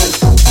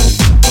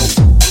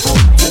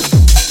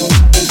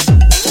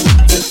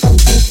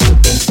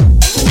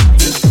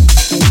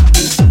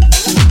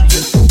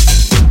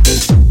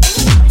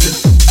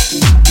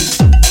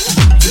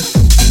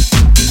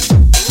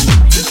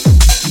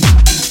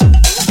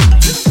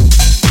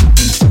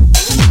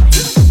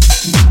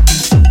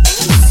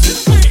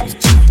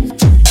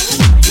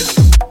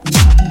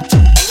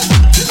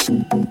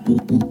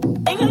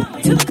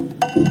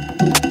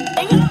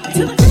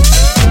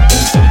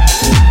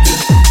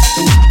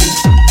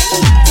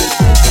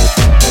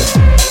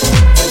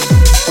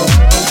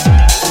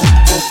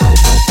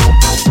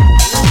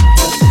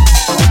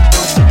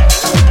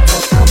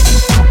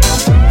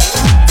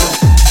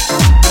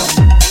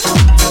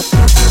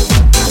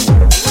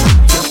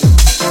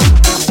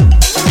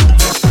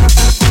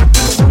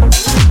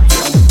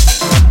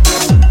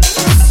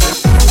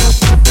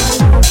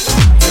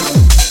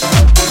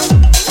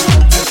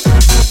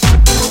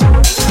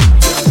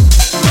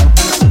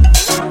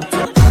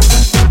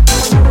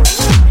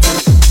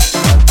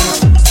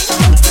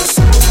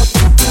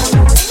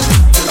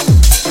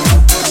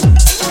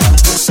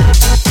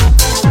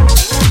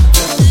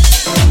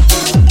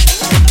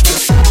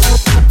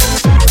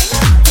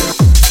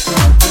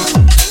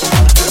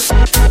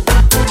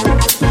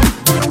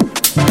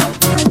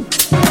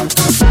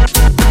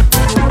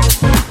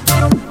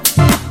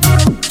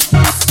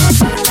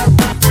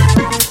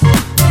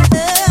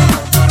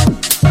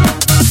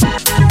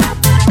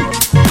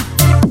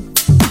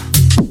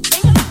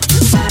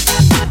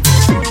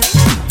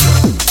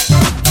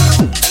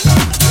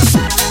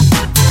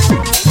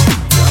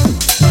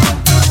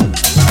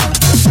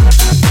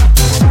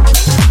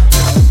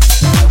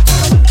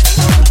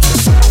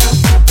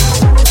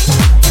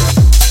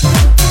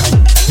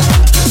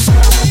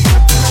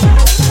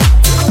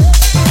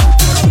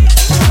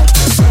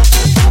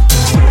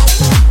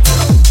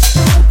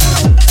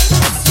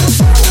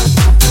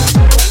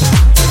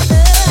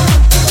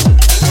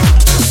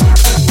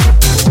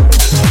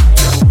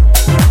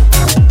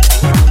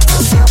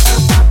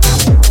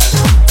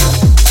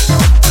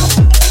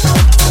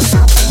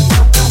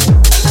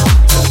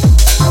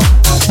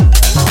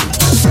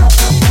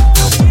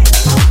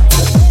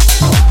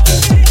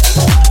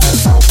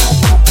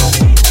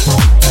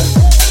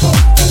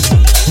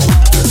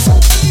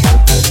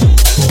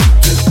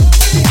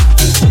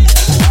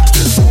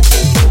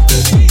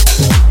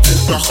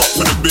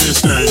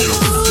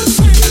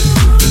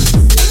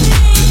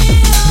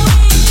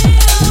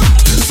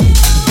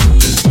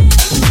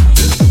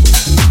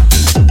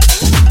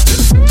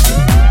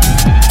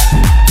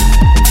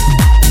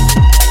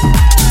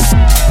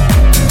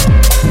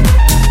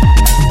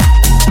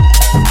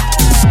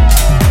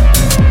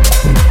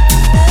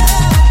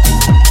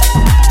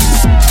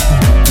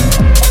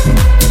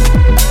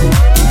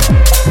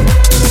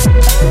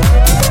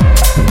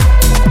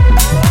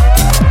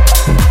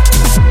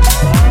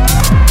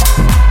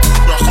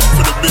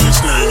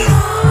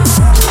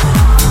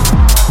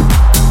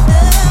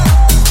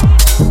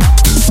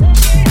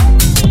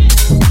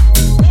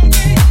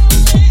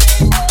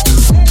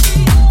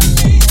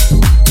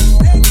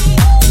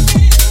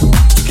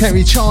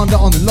 Chanda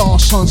on the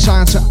last one,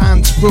 Santa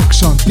and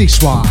Brooks on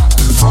this one.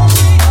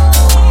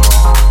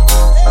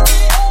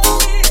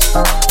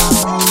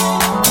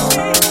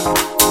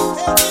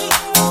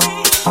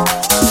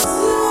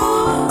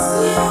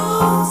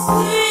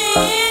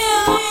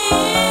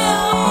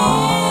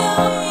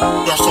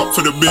 Back up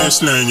for the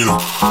baseline, you know.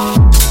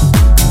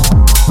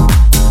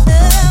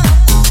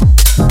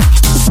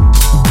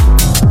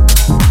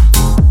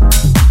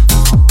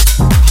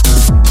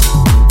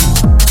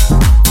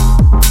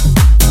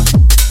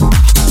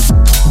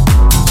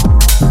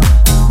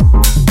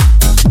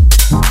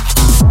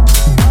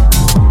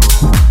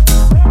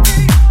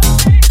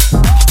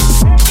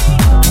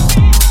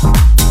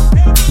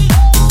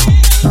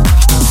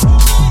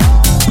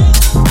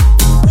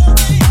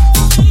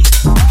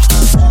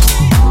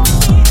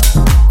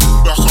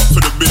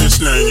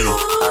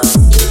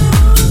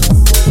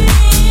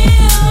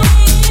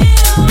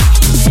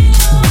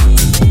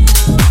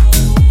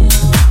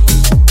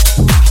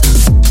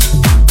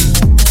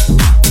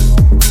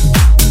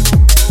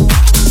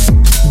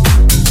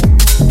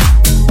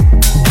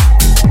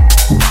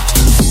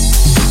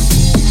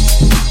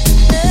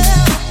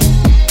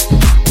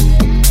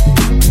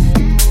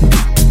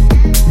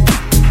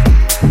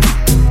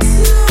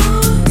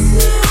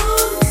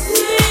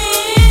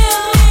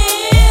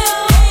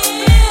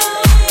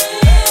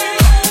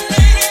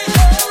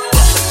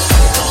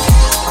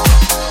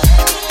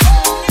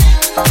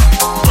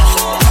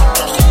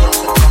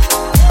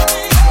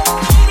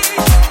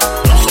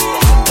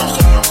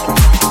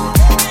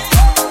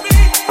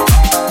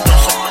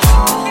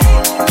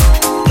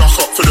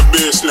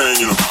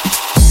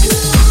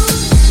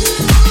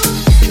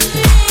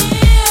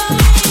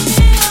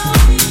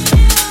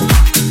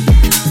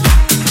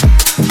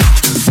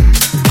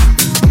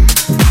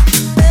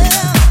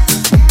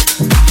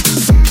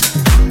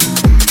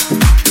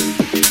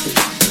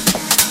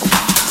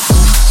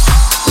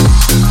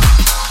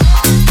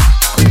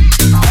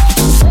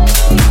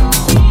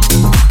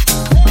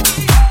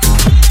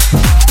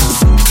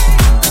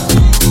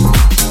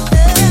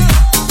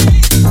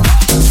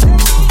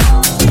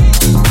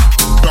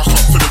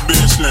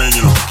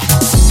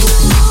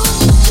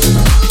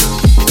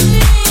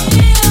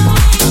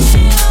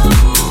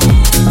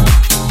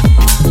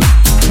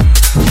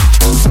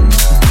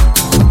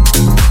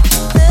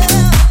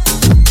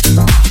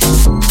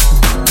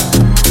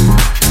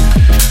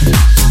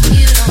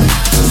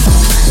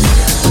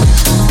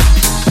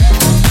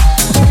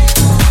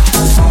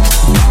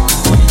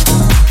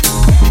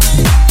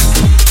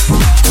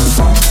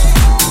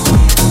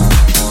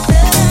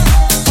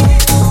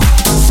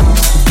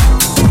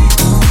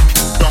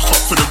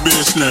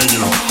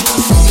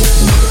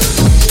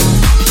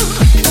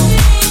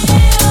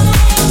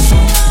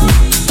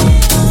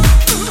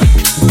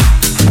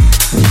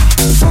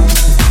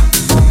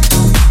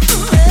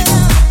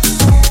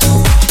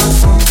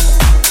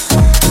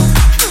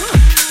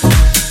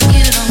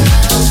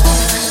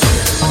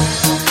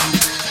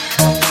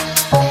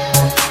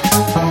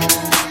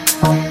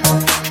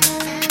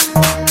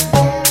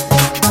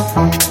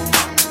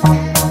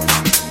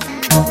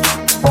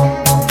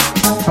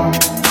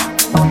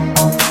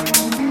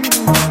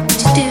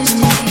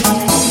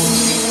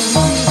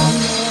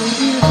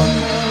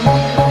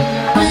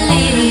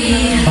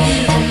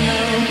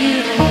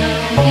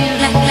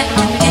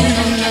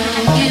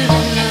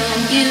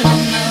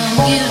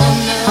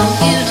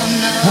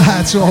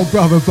 To old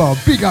brother Bob,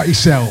 big up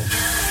yourself.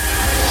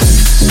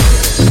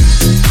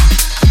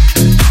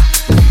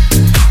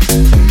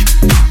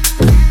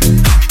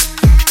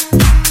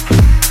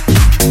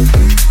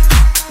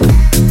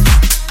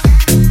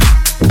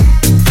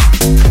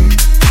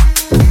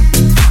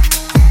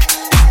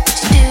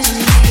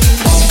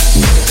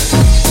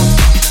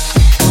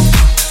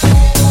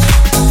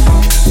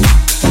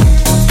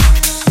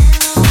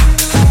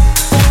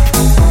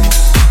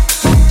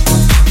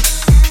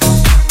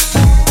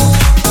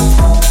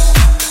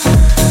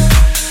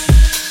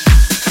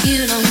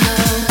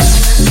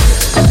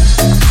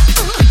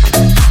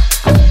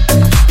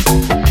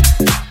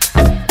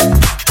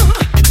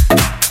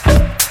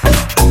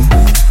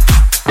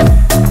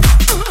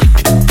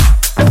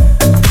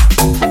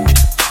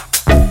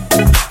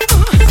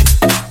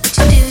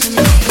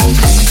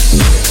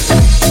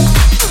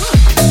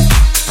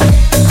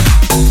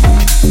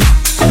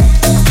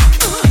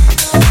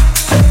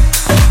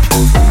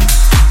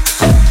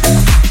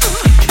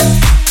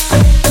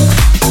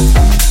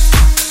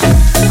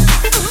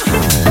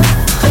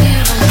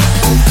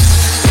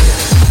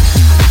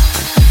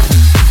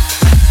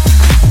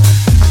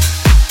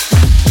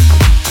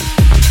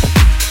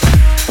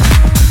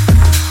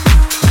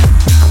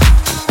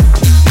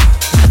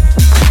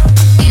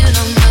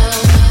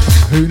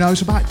 Who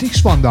knows about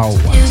this one though?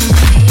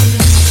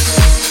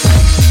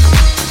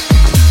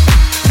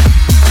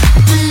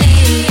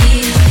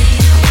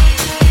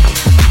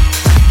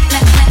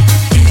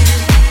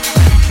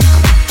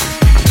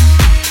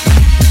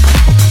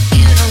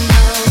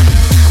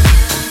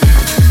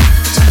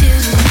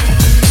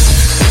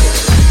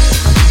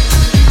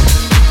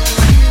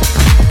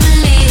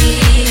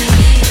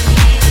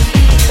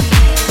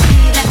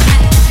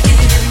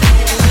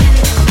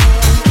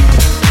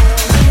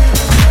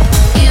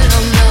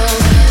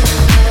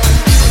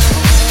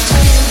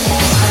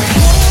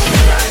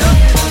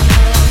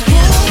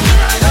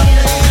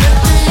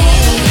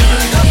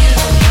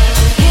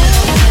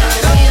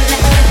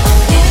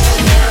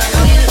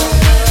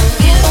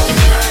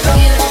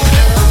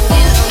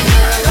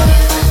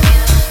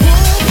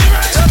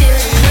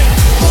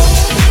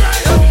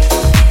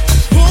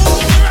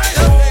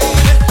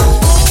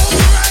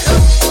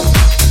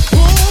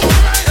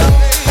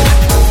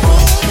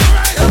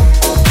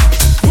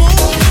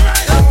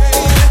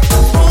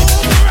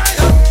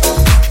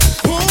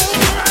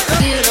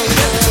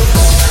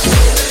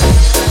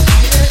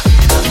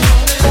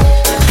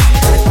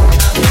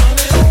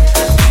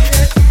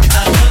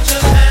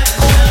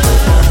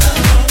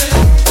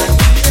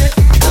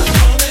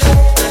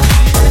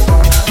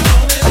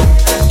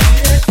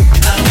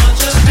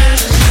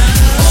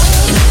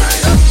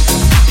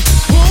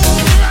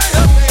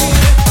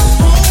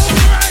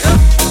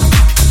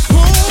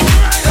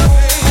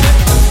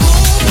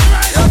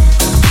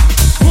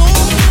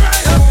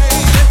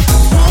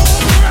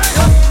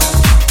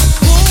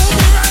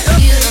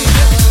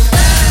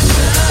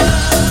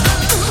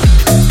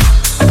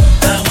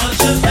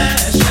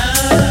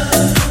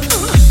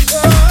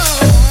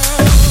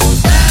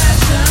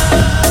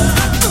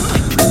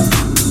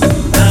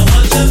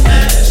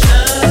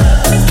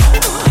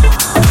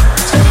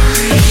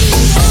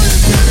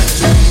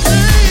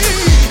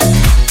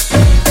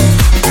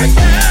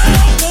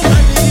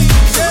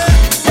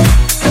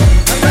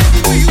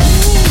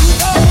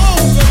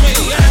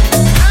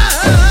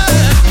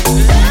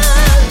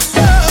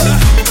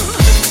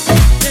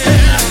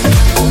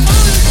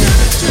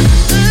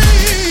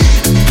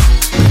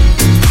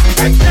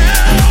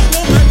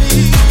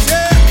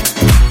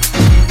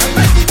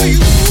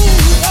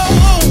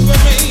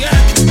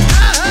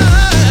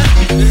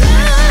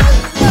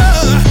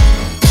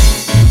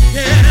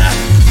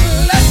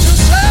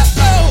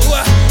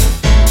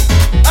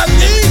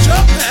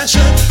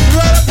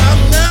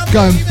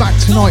 Going back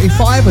to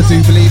 95, I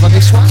do believe, on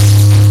this one.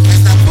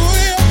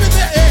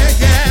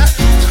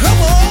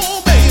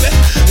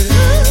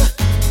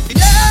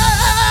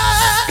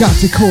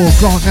 Gatti Core,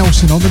 Grant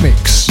Nelson on the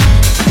mix.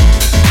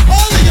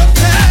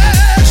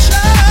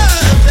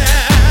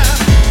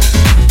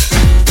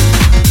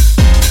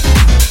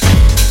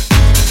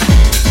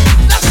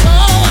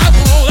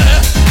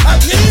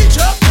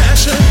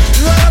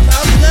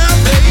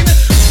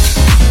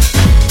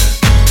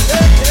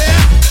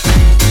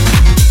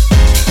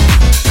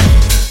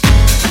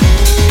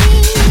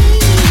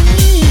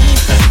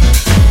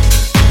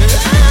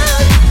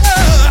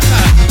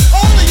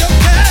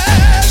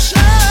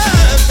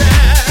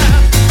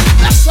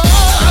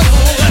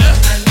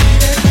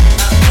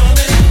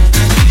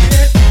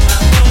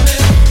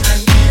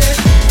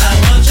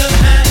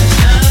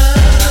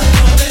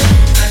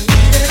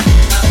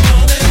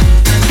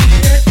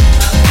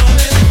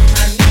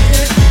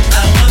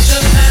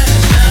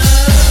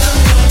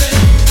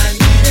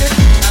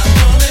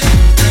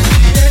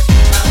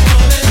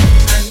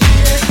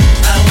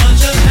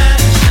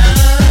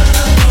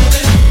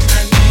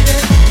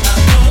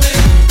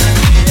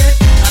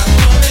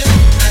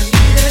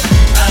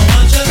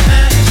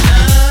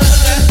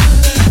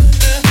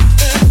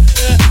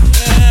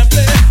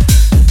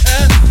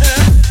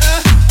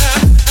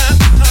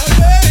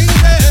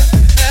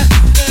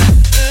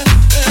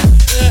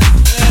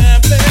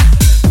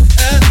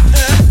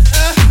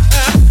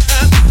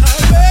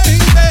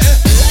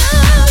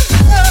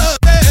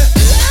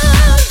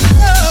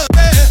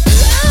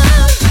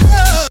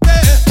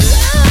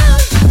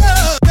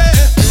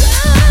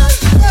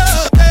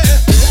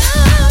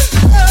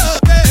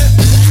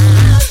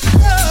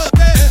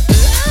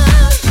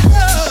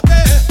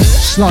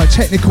 Slight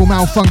technical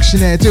malfunction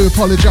there, do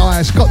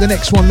apologise. Got the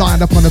next one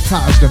lined up on the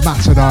platters, the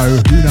matter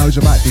though. Who knows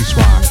about this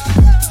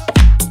one?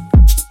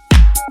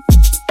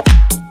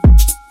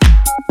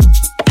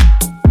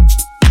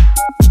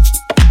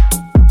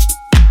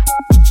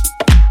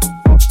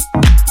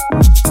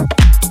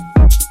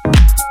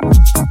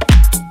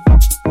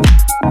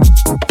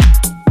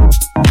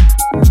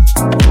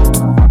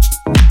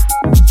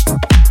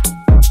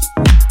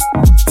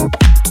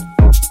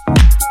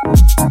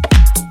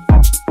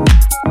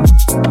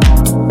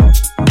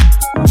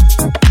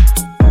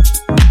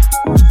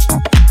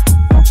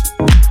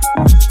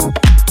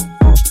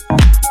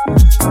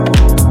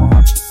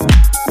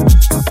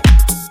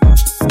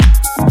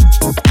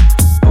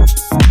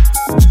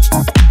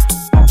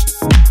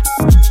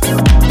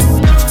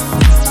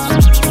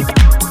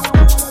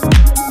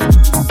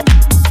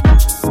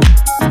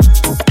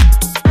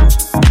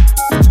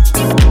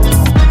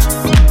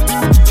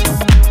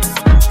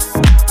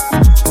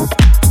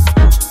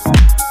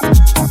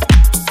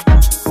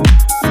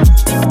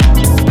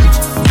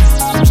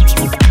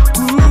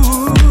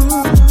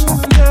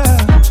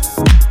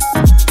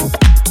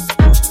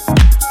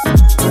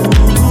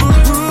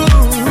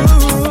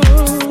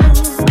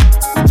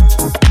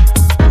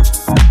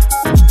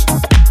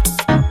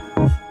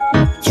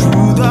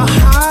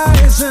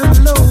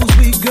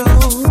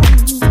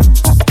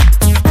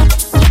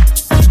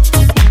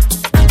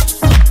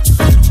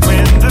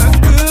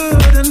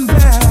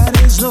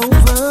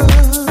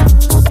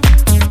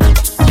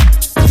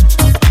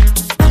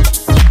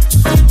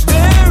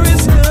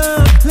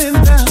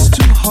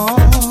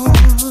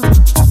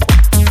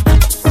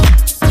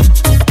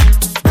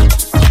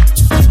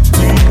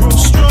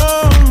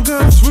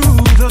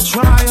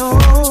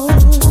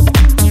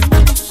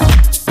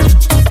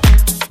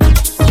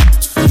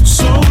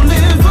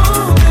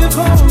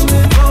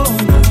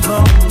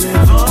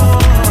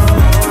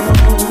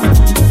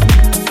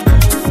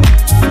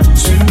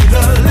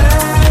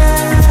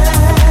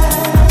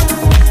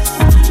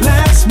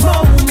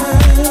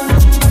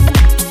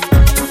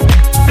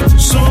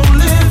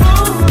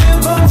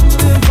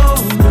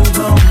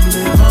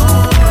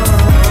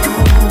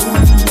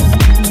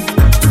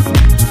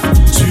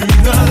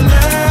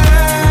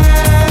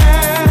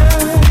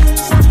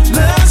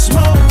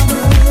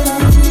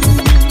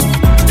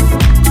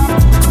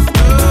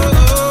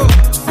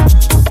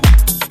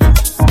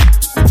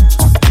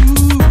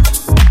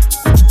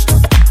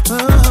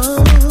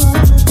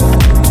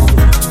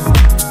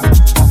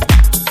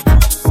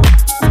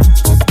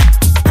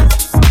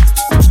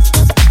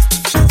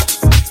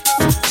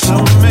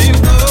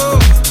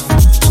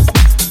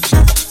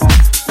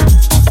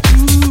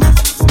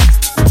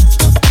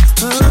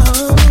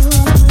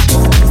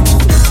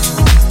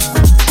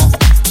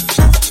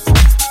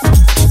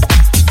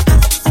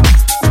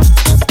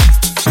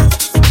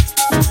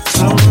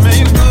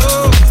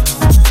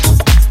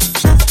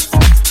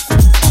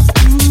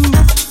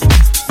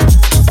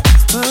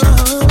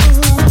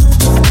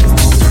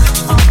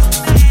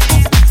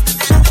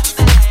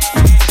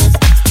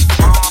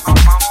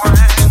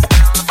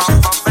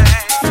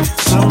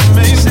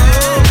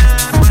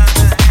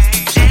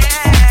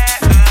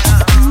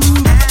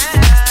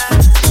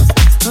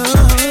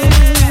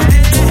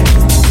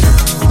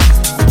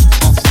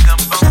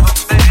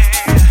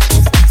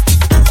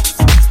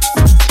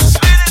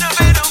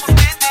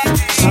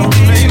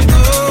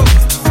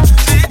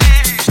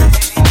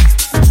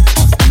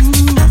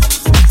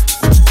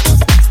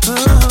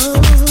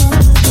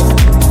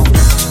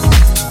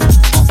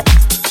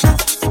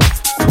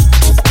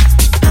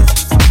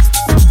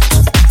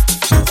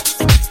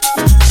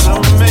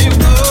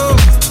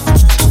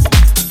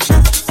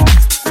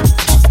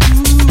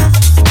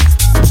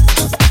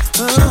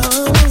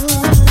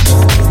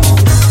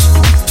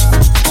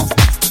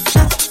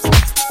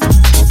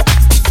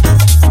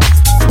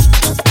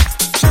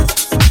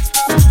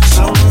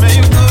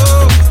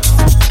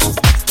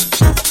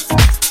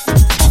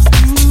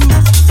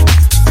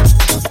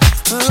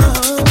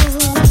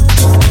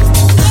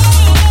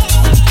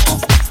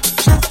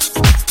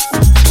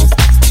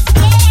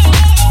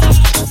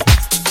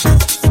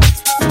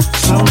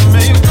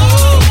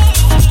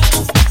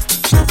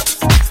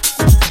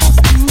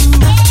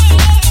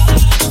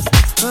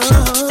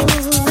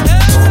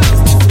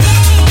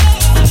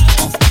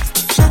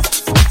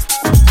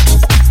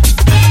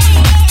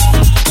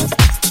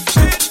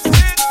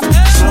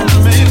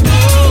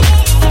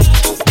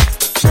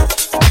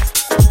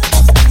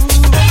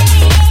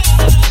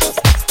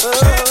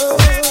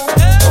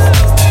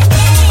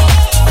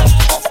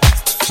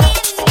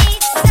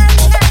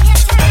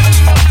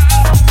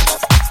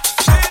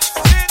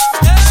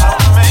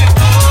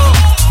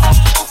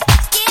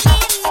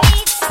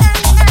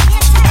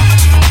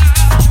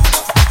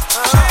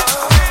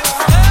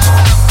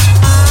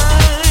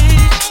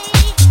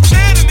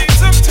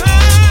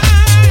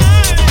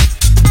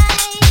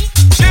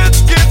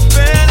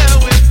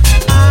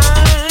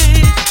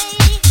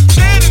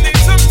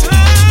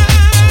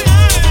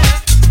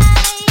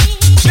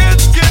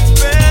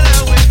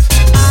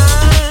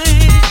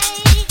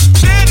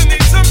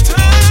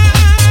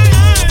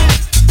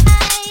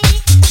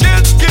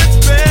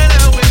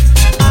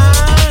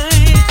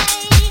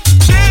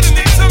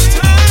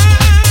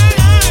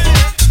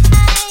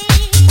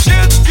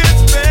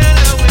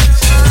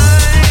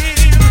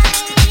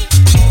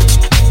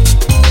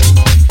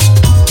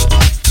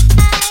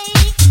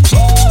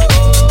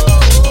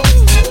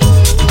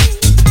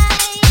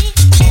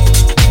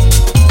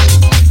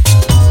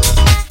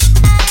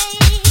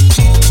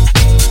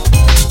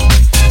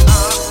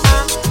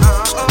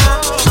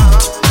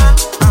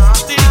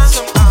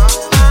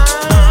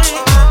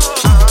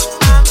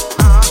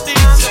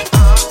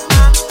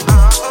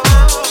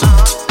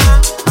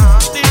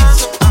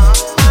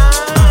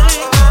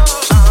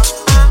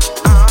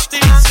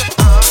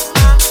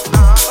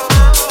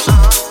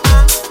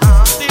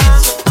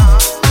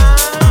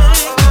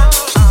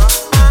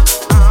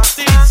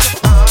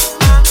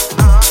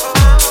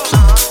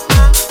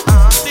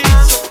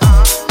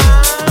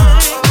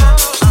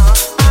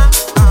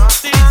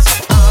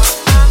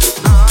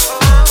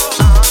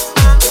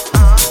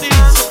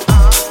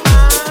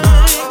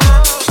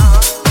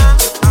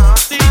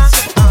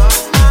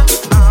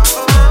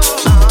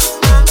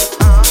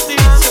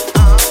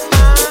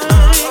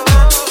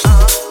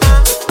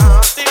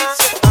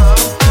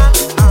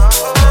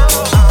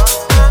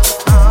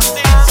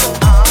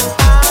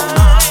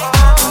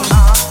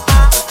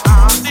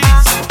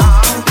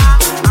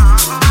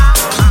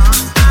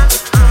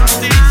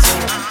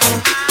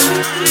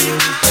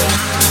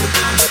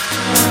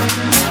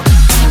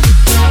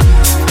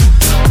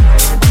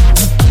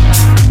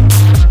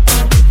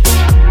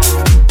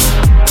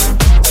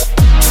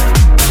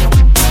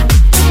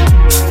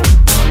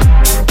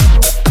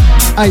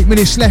 8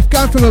 minutes left.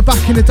 Going from a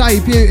back in the day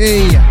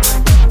beauty.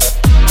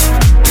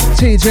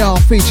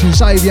 TJR featuring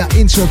Xavier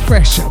into a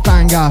fresh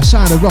banger.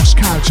 Sound of Ross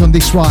Couch on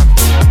this one.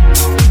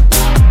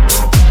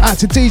 Out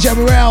to DJ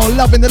Morel,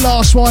 loving the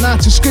last one.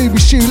 Out to Scooby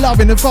Stew,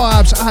 loving the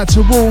vibes. Out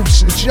to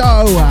Wolves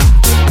Joe.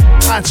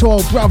 Out to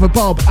old brother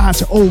Bob. Out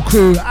to all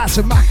crew. Out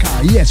to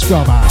Macca. Yes,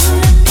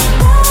 brother.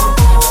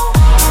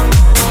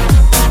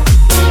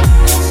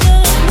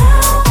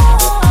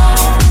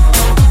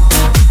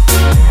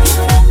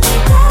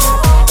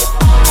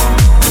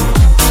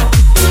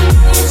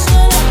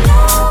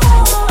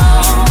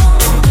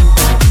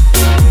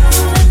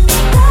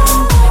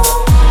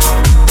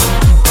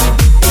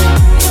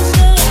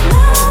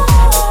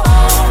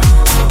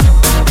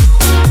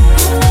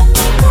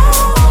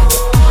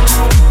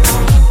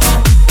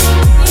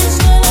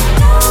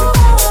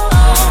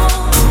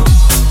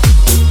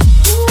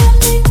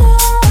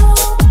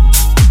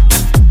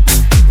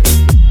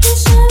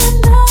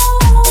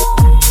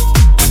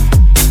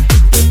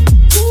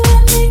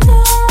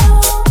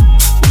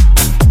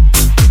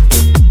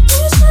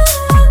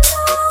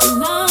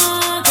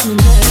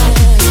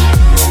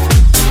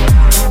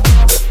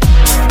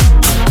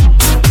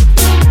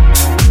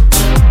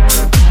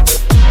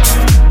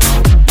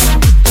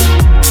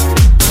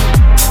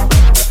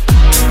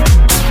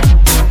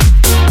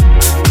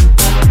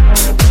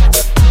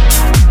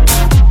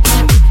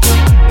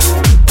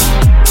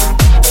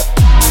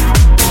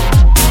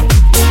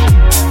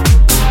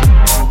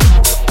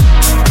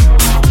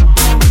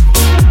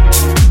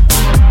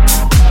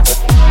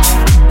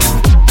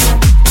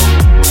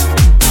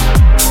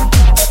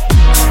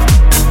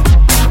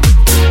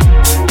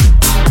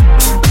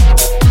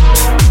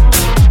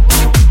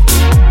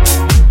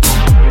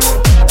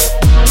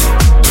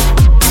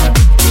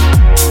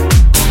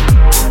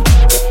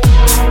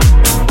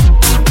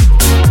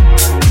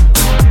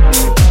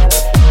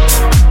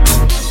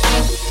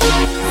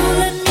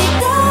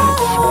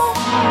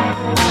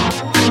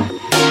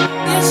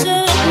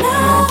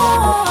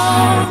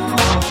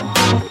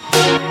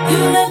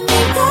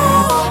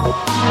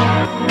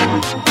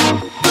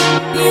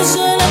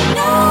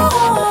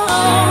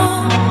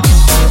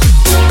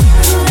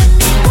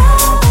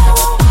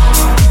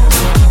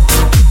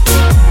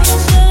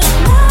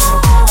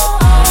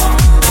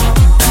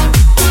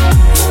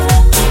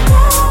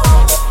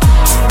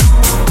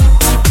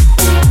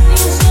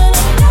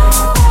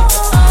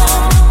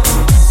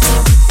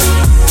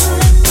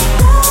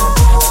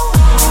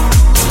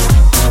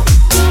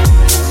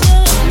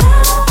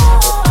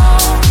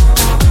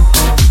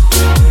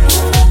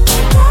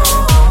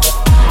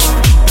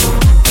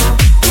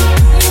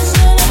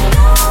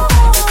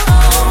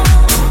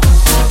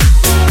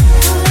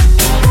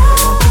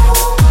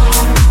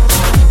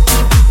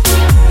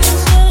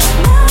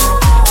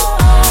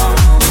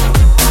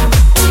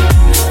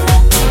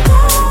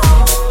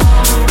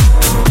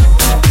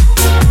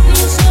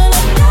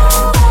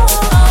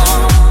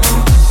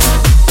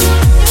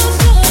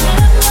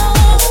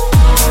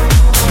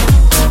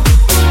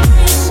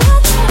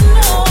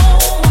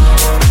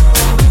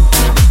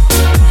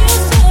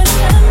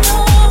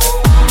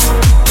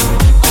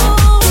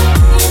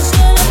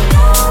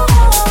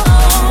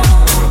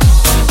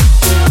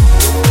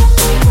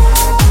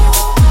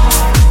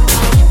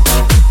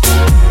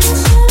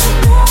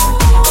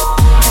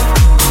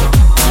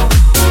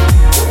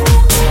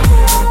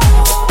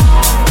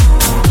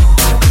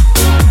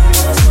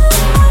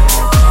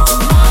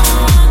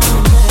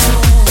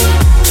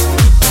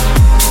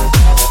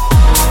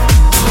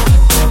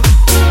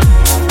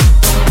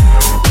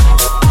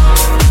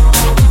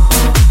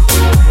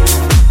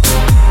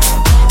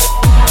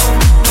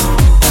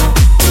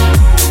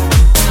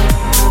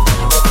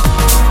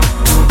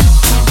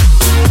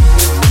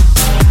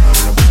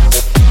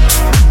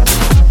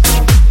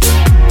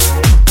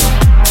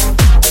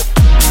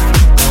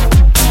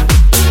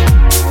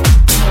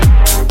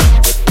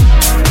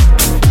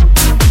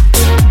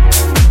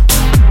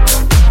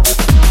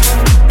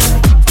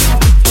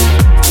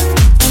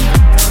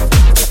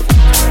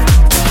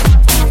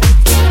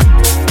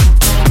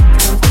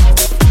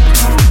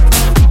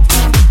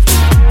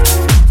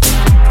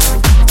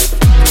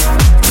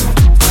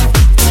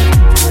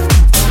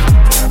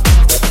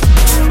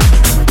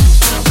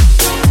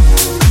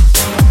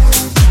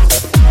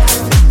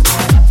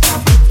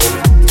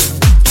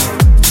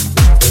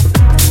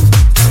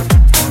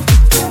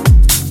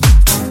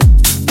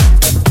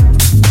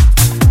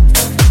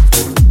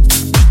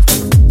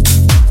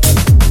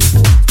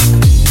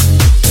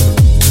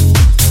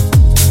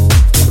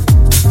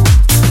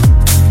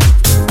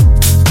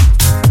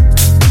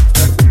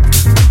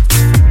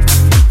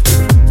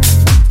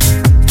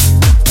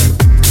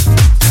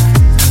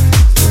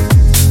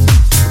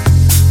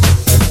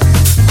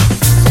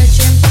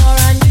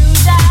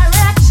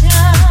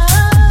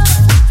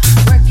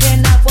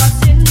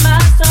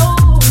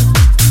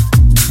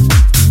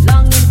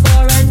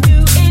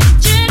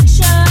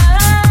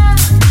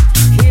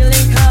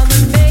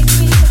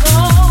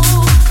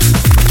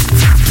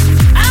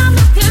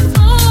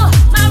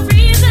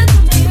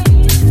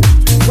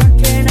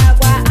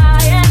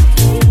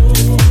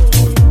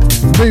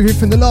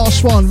 from the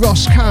last one,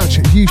 Ross Couch,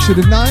 You Should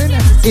Have Known,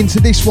 into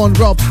this one,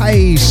 Rob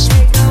Hayes,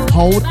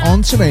 Hold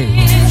On To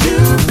Me.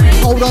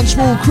 Hold on,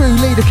 small crew,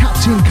 leader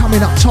captain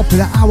coming up top of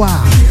the hour.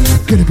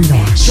 Gonna be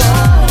nice.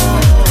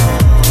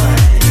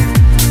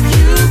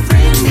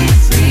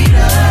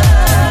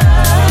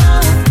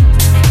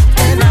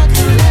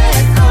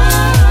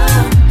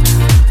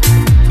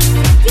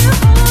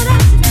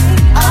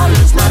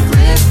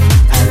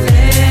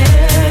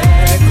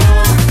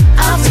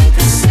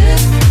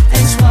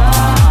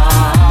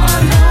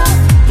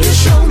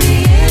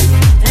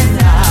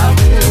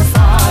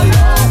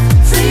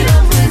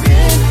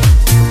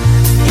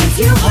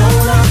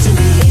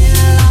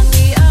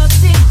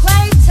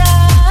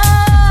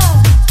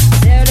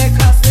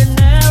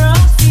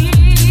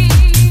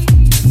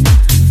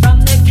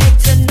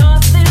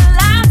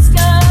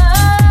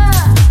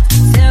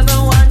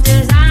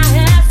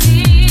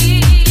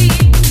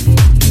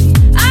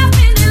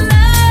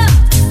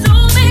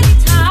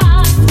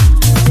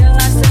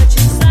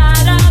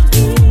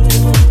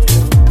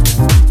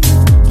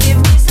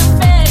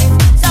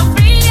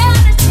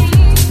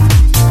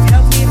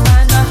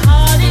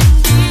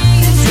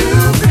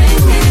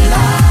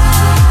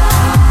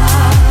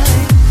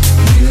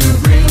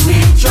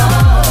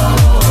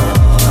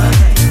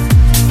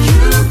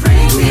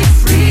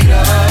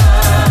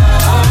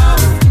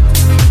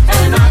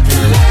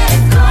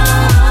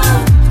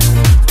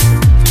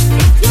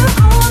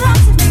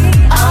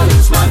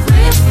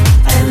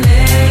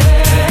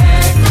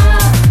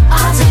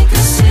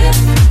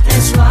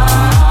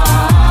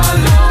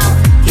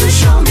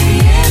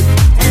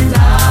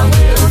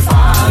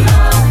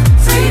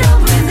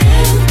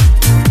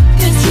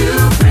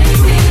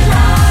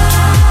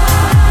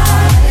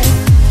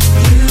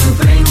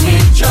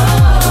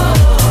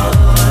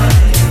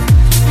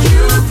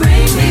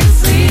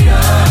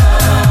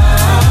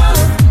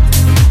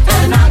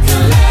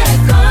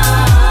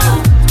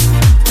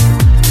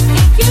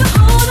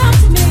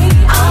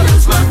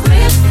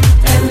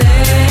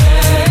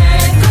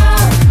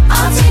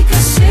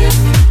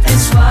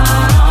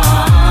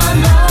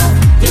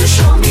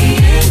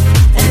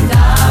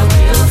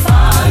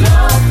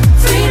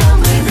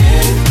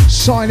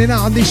 Signing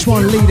out on this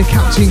one, leader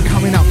captain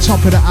coming up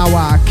top of the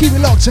hour. Keep it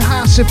locked to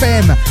House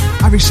FM.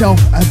 Have yourself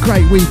a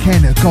great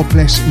weekend. God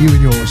bless you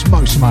and yours.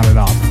 Most amount of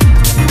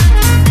love.